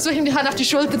versuche ihm die Hand auf die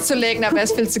Schulter zu legen, aber er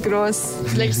ist viel zu groß.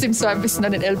 Ich lege es ihm so ein bisschen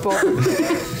an den Ellbogen.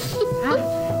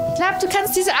 Ich glaube, du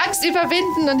kannst diese Angst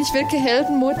überwinden und ich wirke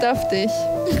Heldenmut auf dich.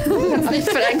 Und nicht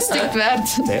verängstigt werden.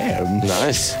 Damn.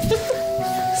 Nice.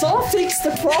 So, fix the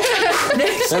problem.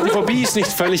 Ja, die Phobie ist nicht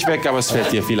völlig weg, aber es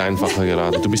fällt dir viel einfacher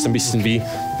gerade. Du bist ein bisschen wie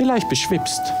leicht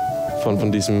beschwipst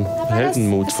von diesem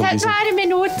Heldenmut. Das hält nur eine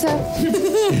Minute.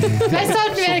 Vielleicht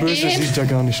sollten wir Böse gehen. sieht ja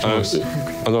gar nicht aus.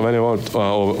 Also wenn ihr wollt,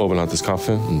 oben hat es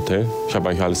Kaffee und Tee. Ich habe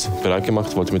eigentlich alles bereit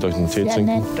gemacht, wollte mit euch einen Tee Ja,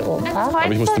 trinken. nett, Opa.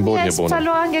 Aber ich muss den Boden hier ist bohnen.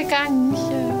 verloren gegangen.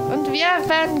 Und wir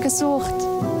werden gesucht.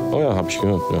 Oh ja, habe ich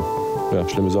gehört. Ja,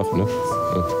 schlimme Sache, ne?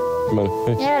 Ja. Ich meine,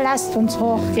 hey. Ja, lasst uns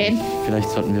hochgehen.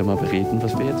 Vielleicht sollten wir mal bereden,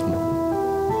 was wir jetzt machen.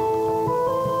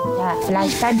 Ja,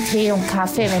 vielleicht dann Tee und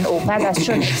Kaffee, wenn Opa das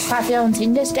schon extra für uns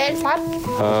hingestellt hat.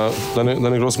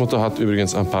 Deine Großmutter hat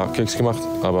übrigens ein paar Keks gemacht,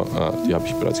 aber die habe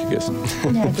ich bereits gegessen.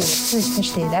 Ja, gut, ich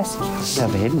verstehe das. Ja,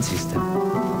 reden Sie es denn?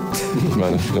 Ich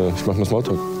meine, ich mache nur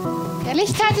Smalltalk.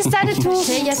 Ehrlichkeit ist deine Tugend. Ich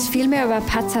sehe jetzt viel mehr über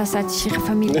Pazza, seit ich ihre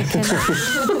Familie kenne.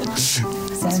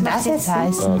 Was soll das jetzt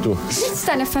heißen? Du.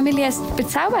 Deine Familie ist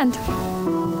bezaubernd.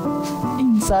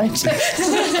 Seite.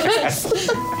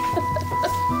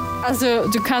 Also,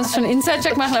 du kannst schon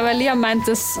Inside-Check machen, aber Lea meint,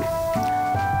 dass...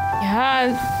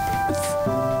 Ja...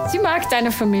 Sie mag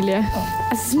deine Familie.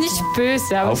 Es ist nicht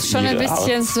böse, aber es ist schon ein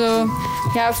bisschen so...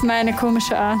 Ja, auf meine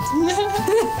komische Art.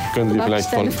 Können wir vielleicht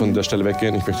von der Stelle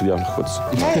weggehen? Ich möchte die auch noch kurz...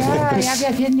 Ja,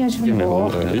 wir gehen ja schon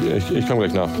hoch. Ich komme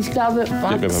gleich nach. Ich glaube,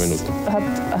 Max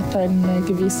hat eine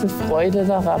gewisse Freude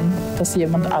daran, dass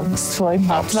jemand Angst vor ihm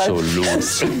hat. Absolut.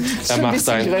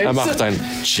 Er macht ein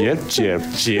Cheer.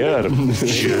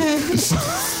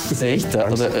 Echt?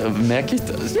 Oder merke ich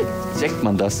das? Checkt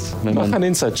man das? Mach einen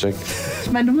Inside-Check.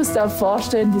 Ich meine, du musst dir auch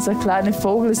vorstellen, dieser kleine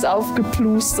Vogel ist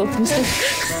aufgeplustert.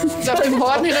 Ist auf dem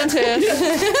Horn hin und her.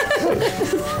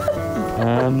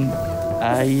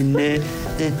 Eine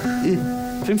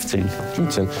 15.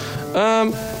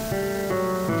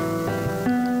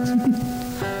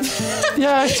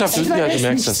 Ja, ich glaube, du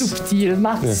merkst das. Subtil.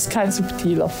 Max ist kein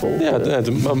subtiler Vogel. Ja,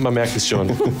 man merkt es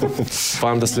schon. Vor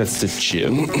allem das letzte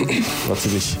Cheer war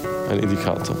ziemlich ein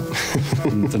Indikator.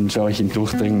 Und dann schaue ich ihn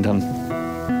durchdringend an.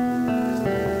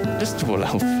 Bist du wohl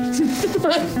auf?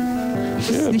 Das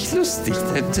ist nicht lustig.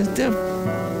 Der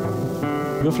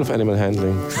Würfel auf Animal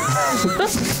Handling.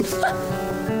 Das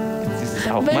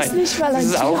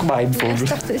ist auch mein Vogel. Ich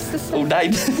dachte, ist das so? Oh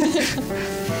nein.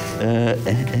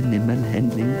 Animal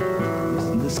Handling. Was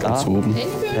ist denn das? Ganz oben.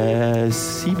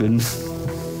 7.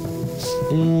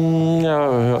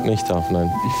 Ja, hört nicht auf, nein.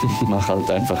 Ich mach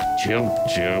halt einfach Chirp.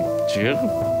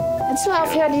 Kannst du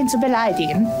aufhören, ihn zu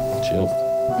beleidigen? Chill.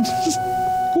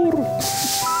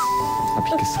 Hab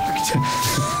ich gesagt.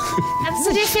 Kannst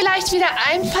du dich vielleicht wieder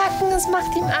einpacken? Das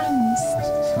macht ihm Angst.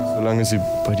 Solange sie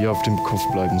bei dir auf dem Kopf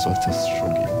bleiben, sollte es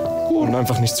schon gehen. Und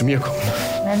einfach nicht zu mir kommen.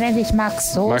 Wenn ich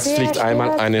Max so Max sehr fliegt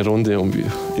einmal eine Runde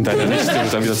in deine Richtung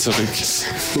und dann wieder zurück.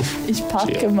 Ich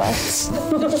packe Max.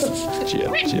 Cheer.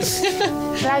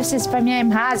 Du bleibst jetzt bei mir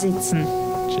im Haar sitzen.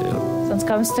 Sonst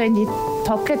kommst du in die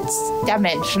Pockets der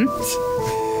Menschen.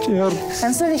 Cheer.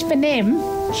 Kannst du dich benehmen?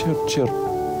 Cheer.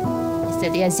 Bist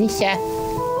du dir sicher?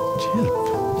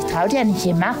 Ich trau dir nicht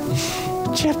immer.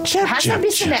 Du hast ein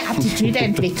bisschen eine Attitüde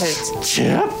entwickelt.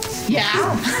 Chirp. Ja.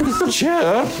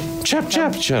 Chirp.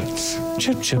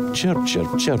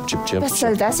 Was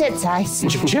soll das jetzt heißen?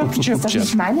 Das ist doch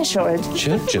nicht meine Schuld.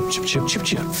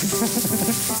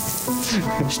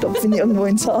 Stopf ihn irgendwo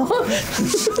ins Haar.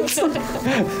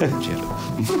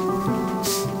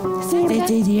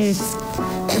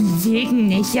 Wegen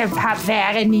nicht. Ich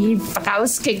wäre nie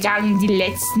rausgegangen die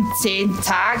letzten 10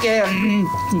 Tage.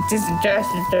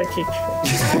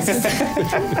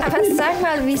 Aber sag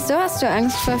mal, wieso hast du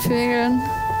Angst vor Vögeln?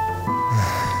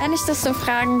 Wenn ich das so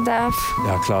fragen darf.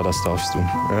 Ja, klar, das darfst du.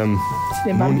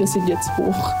 Wir machen, wir sind jetzt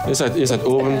hoch. Ihr seid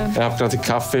oben, ihr habt gerade den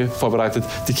Kaffee vorbereitet,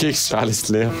 die Keksschale ist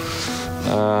leer.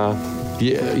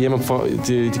 Die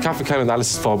Kaffeekanne und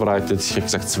alles ist vorbereitet. Ich habe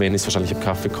gesagt, Sven ist wahrscheinlich am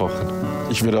Kaffee kochen.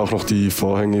 Ich würde auch noch die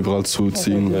Vorhänge überall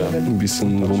zuziehen, ein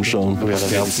bisschen rumschauen.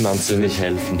 Kerzen anzünden. Nicht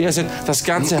helfen. Ihr seht, das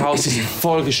ganze Haus ist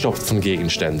vollgestopft von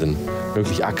Gegenständen.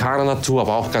 Wirklich arkaner Natur,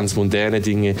 aber auch ganz mondäne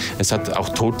Dinge. Es hat auch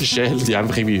Totenschädel, die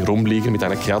einfach irgendwie rumliegen mit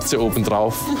einer Kerze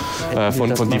obendrauf,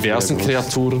 von diversen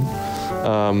Kreaturen.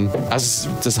 Also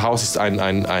das Haus ist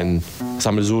ein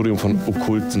Sammelsurium von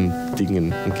okkulten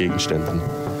Dingen und Gegenständen.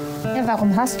 Ja,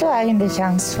 warum hast du eigentlich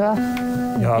Angst vor?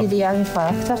 Ja. Wie die ja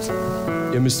gefragt hat.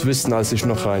 Ihr müsst wissen, als ich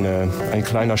noch ein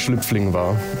kleiner Schlüpfling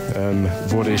war,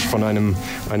 wurde ich von einem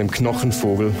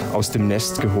Knochenvogel aus dem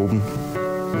Nest gehoben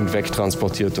und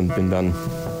wegtransportiert und bin dann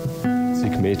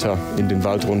zig Meter in den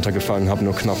Wald runtergefallen, habe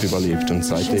nur knapp überlebt und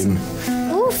seitdem...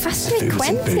 Fast wie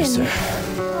Quentin.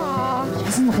 Das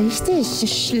ist ein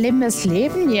richtig schlimmes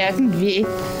Leben irgendwie.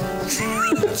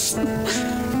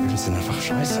 Die sind einfach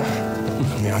scheiße.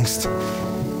 Machen mir Angst.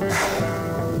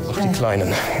 Auch die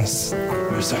Kleinen. Das ist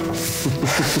böse.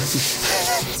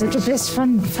 Also du bist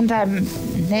von deinem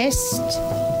Nest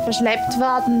verschleppt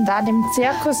worden, dann im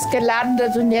Zirkus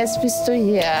gelandet und jetzt bist du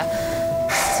hier.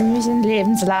 Ziemlich ein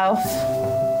Lebenslauf.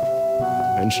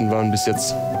 Die Menschen waren bis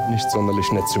jetzt nicht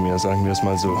sonderlich nett zu mir, sagen wir es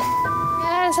mal so.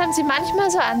 Ja, das haben sie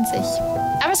manchmal so an sich.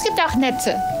 Aber es gibt auch nette.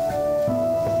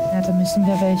 Ja, da müssen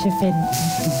wir welche finden.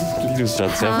 Du schaust sehr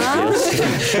verkehrt.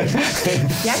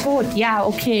 Ja gut, ja,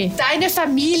 okay. Deine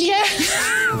Familie?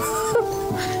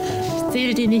 Ich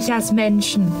zähle die nicht als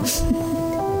Menschen.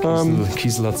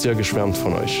 Kiesel hat sehr geschwärmt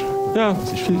von euch. Ja,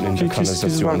 als ich in der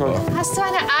Kanalisation war. Hast du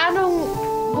eine Ahnung,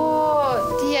 wo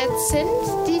die jetzt sind,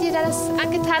 die das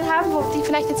angetan haben, wo die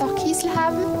vielleicht jetzt auch Kiesel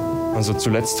haben? Also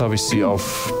zuletzt habe ich sie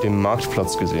auf dem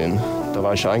Marktplatz gesehen. Da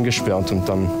war ich eingesperrt und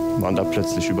dann waren da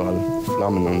plötzlich überall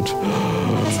Flammen und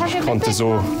ich konnte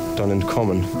so dann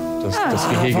entkommen. Das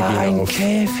Gehege ging auf.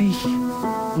 Käfig.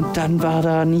 Und dann war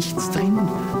da nichts drin.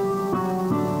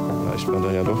 Vielleicht war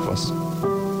da ja doch was.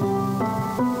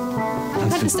 Du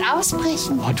könntest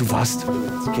ausbrechen. Oh, du warst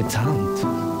getarnt.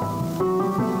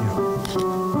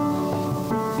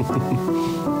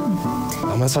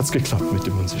 Damals hat es geklappt mit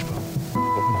dem Unsichtbaren.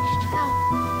 Warum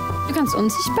nicht? Du kannst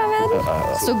unsichtbar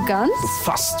werden? So ganz?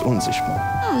 Fast unsichtbar.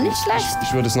 Nicht schlecht.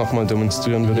 Ich würde es nochmal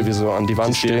demonstrieren, würde wir so an die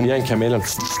Wand stehen. Wie ein Kamel und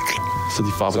so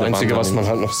die Farbe Das der Einzige, Wand was man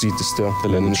halt noch sieht, ist der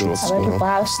Lendenschutz. Aber du Genau.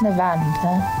 brauchst eine Wand.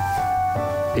 Ne?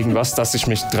 Irgendwas, dass ich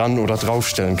mich dran oder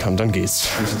draufstellen kann, dann geht's.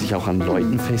 Musst du dich auch an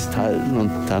Leuten festhalten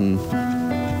und dann...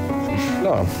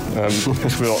 Ja,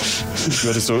 ich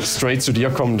würde so straight zu dir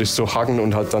kommen, dich so hacken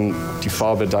und halt dann die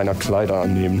Farbe deiner Kleider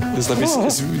annehmen. Das ist ein bisschen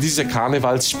ist wie dieser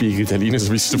Karnevalsspiegel, der Linus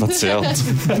ein bisschen verzerrt.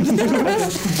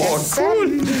 Boah,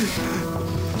 cool!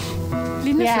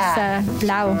 Linus Ja. ist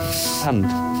blau. Hand.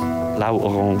 Blau,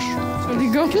 orange,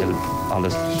 Entschuldigung. gelb,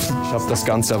 alles. Ich habe das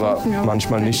Ganze aber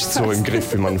manchmal nicht so im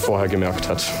Griff, wie man vorher gemerkt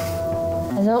hat.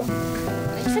 Also,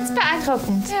 ich finde es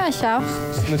beeindruckend. Ja, ich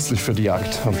auch. Nützlich für die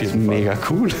Jagd, auf jeden Fall. Mega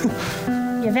cool.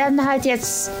 Wir werden halt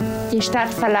jetzt die Stadt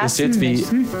Ihr verlassen seht, wie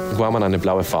müssen. Guaman eine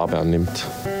blaue Farbe annimmt.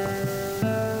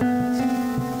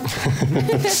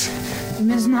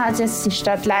 Wir müssen halt jetzt die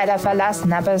Stadt leider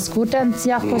verlassen. Aber das Gute an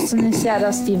Zirkussen ist ja,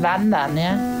 dass die wandern.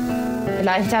 Ja?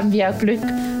 Vielleicht haben wir Glück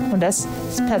und das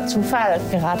ist per Zufall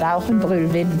gerade auch im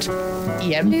Brüllwind.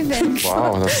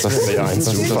 Wow, das wäre ja ein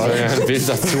Zufall. Ein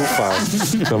wilder Zufall.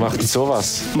 Wer macht denn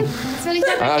sowas? Soll ich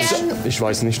dann Also, gerne... Ich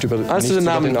weiß nicht über als du nichts den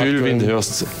Namen über den Bühlwind aktuellen-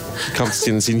 hörst, kommt es dir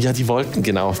in den Sinn. Ja, die wollten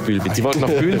genau auf Bühlwind. Die wollten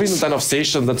auf Bühlwind und dann auf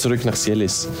Seestadt und dann zurück nach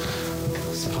Sielis.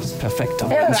 Das passt perfekt, da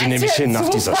wollten sie nämlich hin nach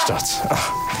dieser Stadt. Ach,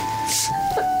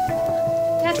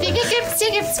 Ja, Dinge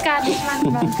gibt's gar nicht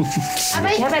manchmal. Aber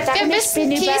wir müssen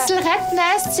Kiesel retten,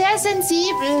 er ist sehr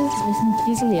sensibel. Wir sind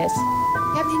Kiesel jetzt.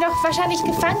 Wir haben ihn doch wahrscheinlich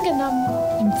gefangen genommen.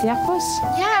 Im Zirkus?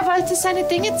 Ja, er wollte seine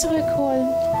Dinge zurückholen.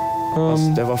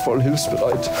 der war voll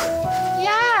hilfsbereit.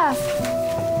 Ja,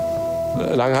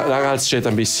 Langhals steht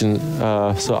ein bisschen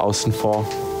so außen vor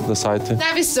an der Seite. na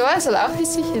wieso? Er soll auch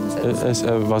nicht sich hinsetzen.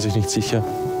 Er war sich nicht sicher.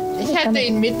 Ich hätte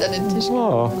ihn mit an den Tisch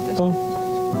Ja, genommen.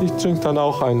 ich trinke dann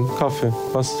auch einen Kaffee,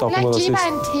 was auch immer Vielleicht das lieber ist.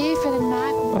 einen Tee für den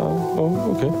Magen. Ah,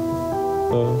 oh, okay.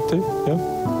 Tee, ja.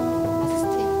 Was ist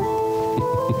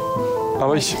Tee?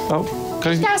 Aber ich.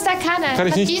 Kann ich, Nicht aus der Kanne. kann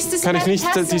ich Man gießt es nicht, kann in ich eine nicht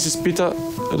Tasse. dieses bitter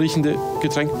riechende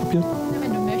Getränk probieren? Na,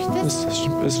 wenn du möchtest.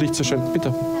 Es riecht so schön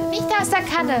bitter. Nicht aus der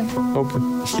Kanne. Okay.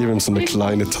 Ich gebe ihm so eine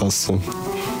kleine Tasse.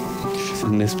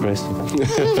 Ein Espresso.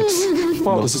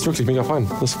 Wow, das ist wirklich mega fein.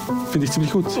 Das finde ich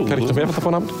ziemlich gut. Kann ich noch mehr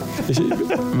davon haben?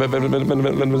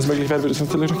 Wenn es möglich wäre, würde ich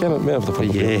natürlich gerne mehr davon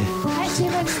haben. Yeah. Halt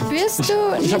jemand. Spürst du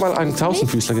Ich habe mal einen Nichts.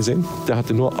 Tausendfüßler gesehen, der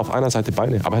hatte nur auf einer Seite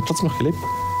Beine, aber er hat trotzdem noch gelebt.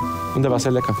 Und der war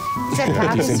sehr lecker. Der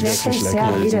Tag ist sind wirklich wirklich sehr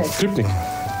lecker. müde. Klüppnick.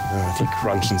 Die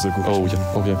crunchen so gut. Oh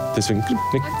ja. Deswegen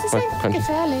Klüppnick. Sie sind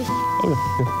gefährlich. Oh ja,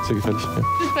 sehr gefährlich.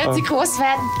 Ja. Wenn sie groß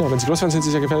werden. Ja, wenn sie groß werden, sind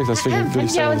sie sehr gefährlich. Deswegen würde Können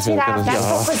ich wir sagen, uns das wäre wieder auf gerne-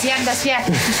 das fokussieren, dass wir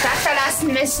die Stadt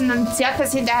verlassen müssen und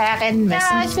Zirkus hinterher rennen müssen?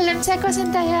 Ja, ich will dem Zirkus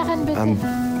hinterherrennen,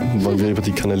 bitte. Wollen wir über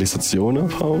die Kanalisation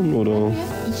abhauen? Oder?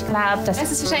 Ich glaube, das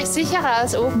Es ist wahrscheinlich sicherer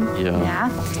als oben. Ja. ja.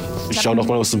 Ich schaue noch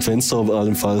mal aus dem Fenster, ob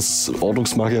allenfalls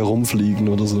Ordnungsmagier herumfliegen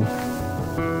oder so.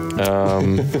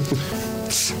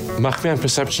 Mach mir einen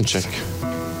Perception-Check.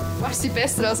 Machst sie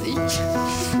besser als ich.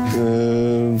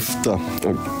 Da.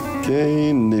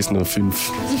 Okay, nächsten noch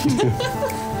 5.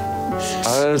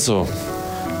 Also,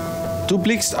 du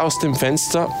blickst aus dem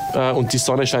Fenster und die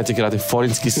Sonne scheint dir gerade voll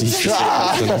ins Gesicht.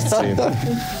 Ja,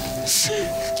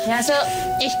 also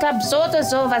ich glaube so oder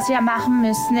so, was wir machen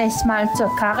müssen, ist mal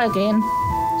zur Karre gehen.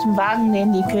 Zum Wagen,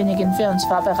 den die Königin für uns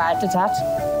vorbereitet hat.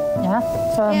 Ja,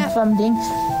 vom Ding.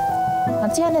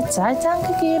 Hat sie eine Zeit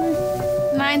angegeben?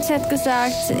 Meins hat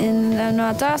gesagt, in der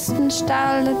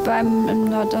Nordostenstall, im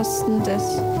Nordosten der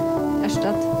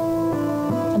Stadt.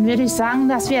 Dann würde ich sagen,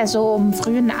 dass wir so um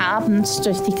frühen Abend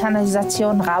durch die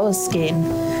Kanalisation rausgehen.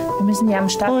 Wir müssen ja am Oh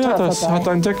Stadttor ja, das vorbei. hat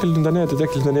einen Deckel in der Nähe. Der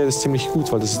Deckel in der Nähe ist ziemlich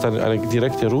gut, weil das ist eine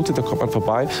direkte Route. Da kommt man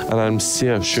vorbei an einem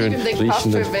sehr schön Gib ihm den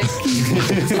riechenden. Kaffee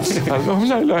weg. Oh,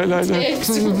 nein. Nee. Ich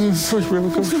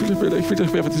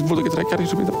will einfach dieses Wundergetränk gar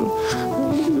nicht so wieder.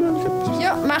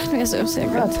 Ja, macht mir so sehr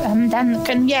gut. Gut, dann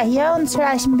können wir hier uns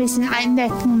vielleicht ein bisschen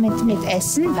eindecken mit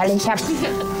Essen, weil ich habe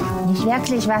nicht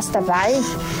wirklich was dabei.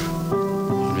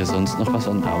 Haben wir sonst noch was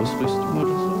an Ausrüstung oder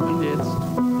so, wenn wir jetzt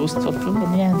loszopfen?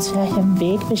 Wenn wir uns vielleicht einen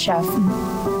Weg beschaffen.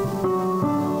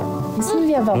 Wissen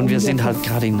wir, warum Und wir sind halt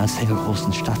gerade in einer sehr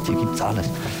großen Stadt, hier gibt's alles.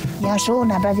 Ja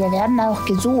schon, aber wir werden auch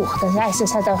gesucht. Das heißt,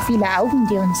 es hat auch viele Augen,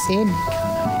 die uns sehen.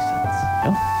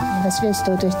 Ja. Was willst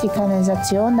du, durch die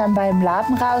Kanalisation dann beim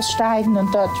Laden raussteigen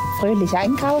und dort fröhlich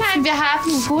einkaufen? Nein, wir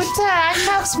haben gute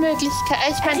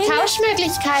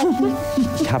Tauschmöglichkeiten.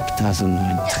 Ich hab da so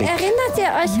einen Trick. Erinnert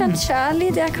ihr euch an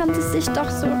Charlie? Der konnte sich doch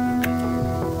so... Ja.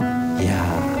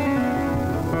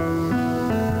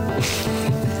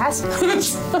 Was?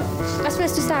 Was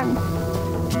willst du sagen?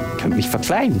 Ich könnte mich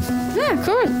verkleiden. Ja,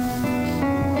 cool.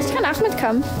 Ich kann auch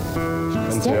mitkommen.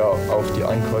 Könnt ihr auch die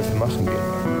Einkäufe machen gehen.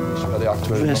 Ich werde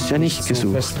aktuell Du wirst ja nicht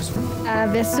gesucht. festgesucht.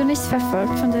 Wirst du nicht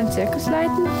verfolgt von den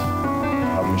Zirkusleuten?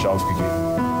 Haben mich aufgegeben.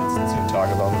 Jetzt 10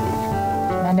 Tage lang ruhig.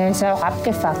 Ich meine, er ist auch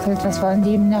abgefackelt. Was wollen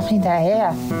die ihm noch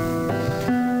hinterher?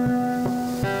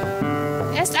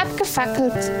 Er ist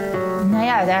abgefackelt.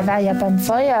 Naja, der war ja beim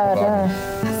Feuer. Oder?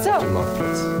 Ach so. Am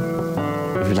Marktplatz.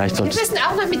 Vielleicht Wir solltest müssen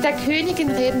auch noch mit der Königin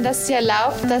reden, dass sie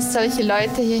erlaubt, dass solche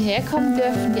Leute hierher kommen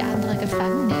dürfen, die andere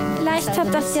gefangen nehmen. Vielleicht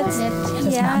hat das jetzt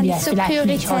Das ja machen wir nicht so vielleicht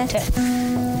nicht Priorität. heute.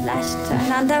 Vielleicht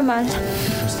ein andermal.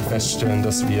 Ich musste feststellen,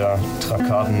 dass wir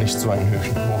Trakaden nicht so einen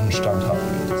hohen Stand haben.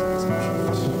 wie das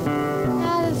jetzt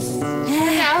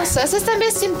Ja, auch so. Es ist ein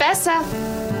bisschen besser.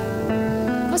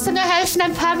 Ich musste nur helfen,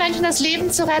 ein paar Menschen das Leben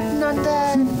zu retten und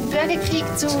Bürgerkrieg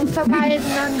zu vermeiden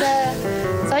und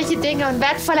solche Dinge und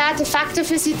wertvolle Artefakte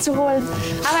für sie zu holen.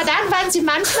 Aber dann waren sie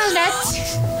manchmal nett.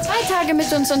 2 Tage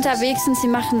mit uns unterwegs und sie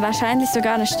machen wahrscheinlich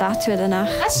sogar eine Statue danach.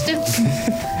 Das stimmt.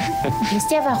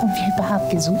 Wisst ihr, warum wir überhaupt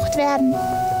gesucht werden?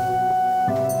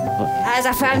 Also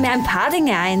da fallen mir ein paar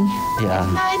Dinge ein. ja.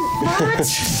 Nein,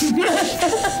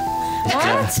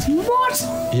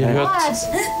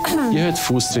 Ihr hört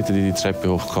Fußtritte, die die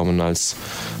Treppe hochkommen, als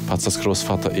Pazas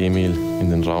Großvater Emil in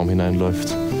den Raum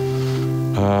hineinläuft.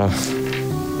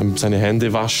 Seine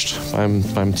Hände wascht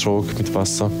beim Trog mit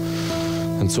Wasser,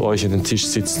 dann zu euch an den Tisch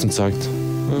sitzt und sagt,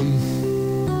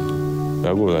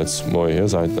 ja gut, jetzt wo ihr hier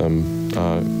seid,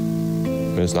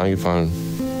 mir ist eingefallen,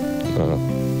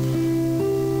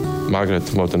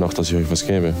 Margaret wollte noch, dass ich euch was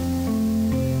gebe.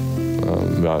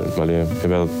 Weil ihr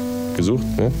werdet gesucht,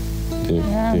 ne?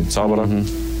 Die Zauberer,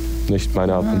 nicht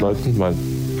meine Art von Leuten, weil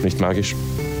nicht magisch,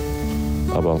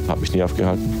 aber hat mich nie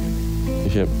aufgehalten.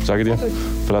 Ich sage dir,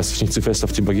 verlass dich nicht zu fest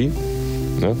auf die Magie,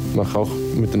 ne? Mach auch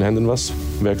mit den Händen was,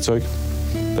 Werkzeug.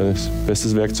 Dein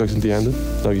bestes Werkzeug sind die Hände,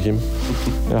 sage ich ihm.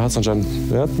 Er hat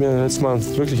mir letztes Mal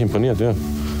wirklich imponiert, ja.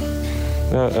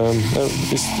 Ja,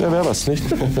 er wäre was, nicht?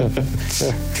 Ja.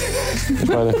 Ich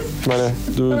meine,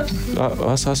 du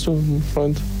hast du einen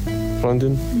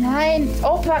Freundin? Nein,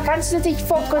 Opa, kannst du dich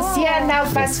fokussieren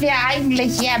auf was wir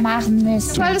eigentlich hier machen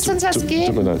müssen? du wolltest uns was Tut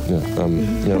geben. mir leid, ja.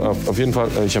 Auf jeden Fall,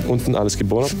 ich habe unten alles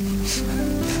gebohrt.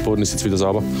 Der Boden ist jetzt wieder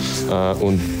sauber.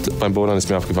 Und beim Bohren ist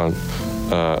mir aufgefallen,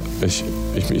 ich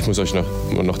muss euch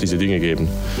noch diese Dinge geben.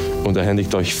 Und er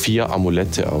händigt euch 4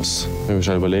 Amulette aus. Wenn wir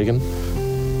schnell überlegen.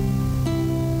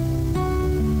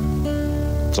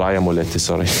 3 Amulette,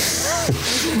 sorry.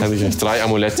 Händigt euch 3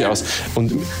 Amulette aus.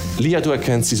 Und Lia, du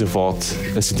erkennst sie sofort.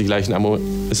 Es sind die gleichen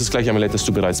es ist das gleiche Amulett, das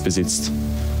du bereits besitzt.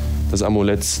 Das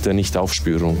Amulett der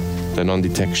Nicht-Aufspürung, der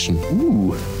Non-Detection.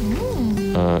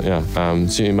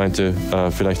 Sie meinte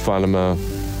vielleicht vor allem ihr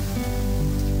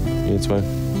zwei.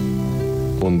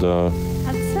 Und du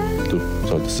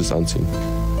solltest es anziehen.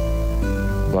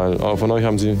 Weil von euch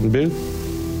haben sie ein Bild.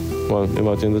 Weil ihr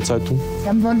wart in der Zeitung.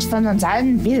 Wir haben uns von uns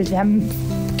allen ein Bild. Wir haben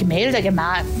Gemälde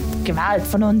gemalt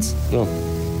von uns. Ja.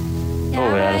 Ja,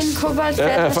 ein Kobold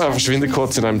Er verschwindet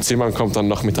kurz in einem Zimmer und kommt dann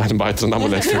noch mit einem weiteren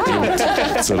Amulett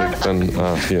zurück. Dann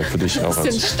hier für dich auch.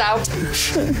 Den Staub.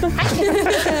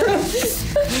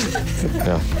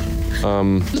 Ja.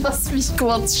 Lass mich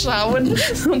kurz schauen.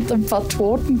 Und ein paar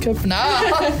Totenköpfe.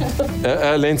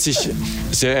 Er lehnt sich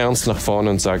sehr ernst nach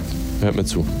vorne und sagt, hört mir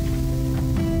zu.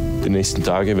 Die nächsten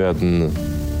Tage werden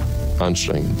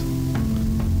anstrengend.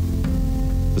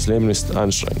 Das Leben ist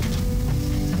anstrengend.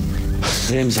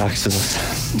 Wem sagst du das?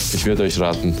 Ich würde euch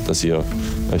raten, dass ihr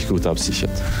euch gut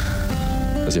absichert.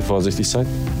 Dass ihr vorsichtig seid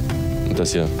und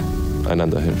dass ihr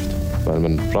einander hilft. Weil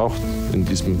man braucht in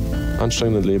diesem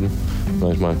anstrengenden Leben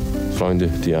manchmal Freunde,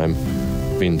 die einem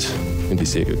Wind in die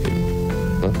Segel geben.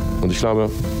 Ja? Und ich glaube,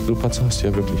 du, Patzer, hast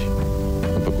ja wirklich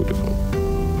ein paar gute Freunde.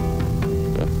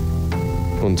 Ja.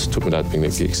 Und tut mir leid wegen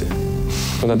der Kekse.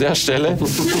 Und an der Stelle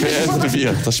beenden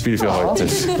wir das Spiel für heute.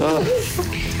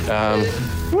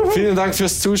 Vielen Dank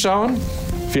fürs Zuschauen.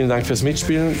 Vielen Dank fürs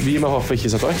Mitspielen. Wie immer hoffe ich,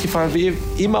 es hat euch gefallen. Wie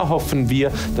immer hoffen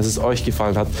wir, dass es euch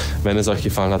gefallen hat. Wenn es euch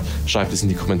gefallen hat, schreibt es in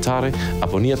die Kommentare,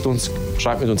 abonniert uns,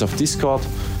 schreibt mit uns auf Discord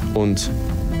und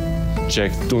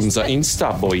checkt unser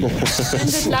Insta-Boy.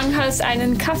 Findet Langhals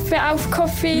einen Kaffee auf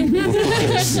Coffee.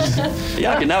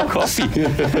 Ja, genau, Coffee.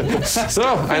 So,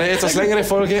 eine etwas längere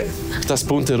Folge. Das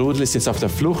bunte Rudel ist jetzt auf der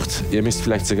Flucht. Ihr müsst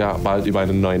vielleicht sogar bald über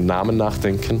einen neuen Namen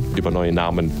nachdenken. Über neue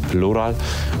Namen, Plural.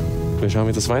 Wir schauen,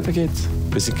 wie das weitergeht.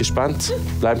 Wir sind gespannt.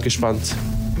 Bleibt gespannt.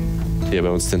 Hier bei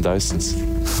uns, den Diceons.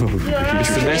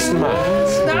 Bis zum nächsten Mal.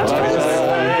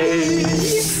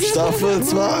 Staffel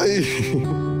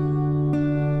 2.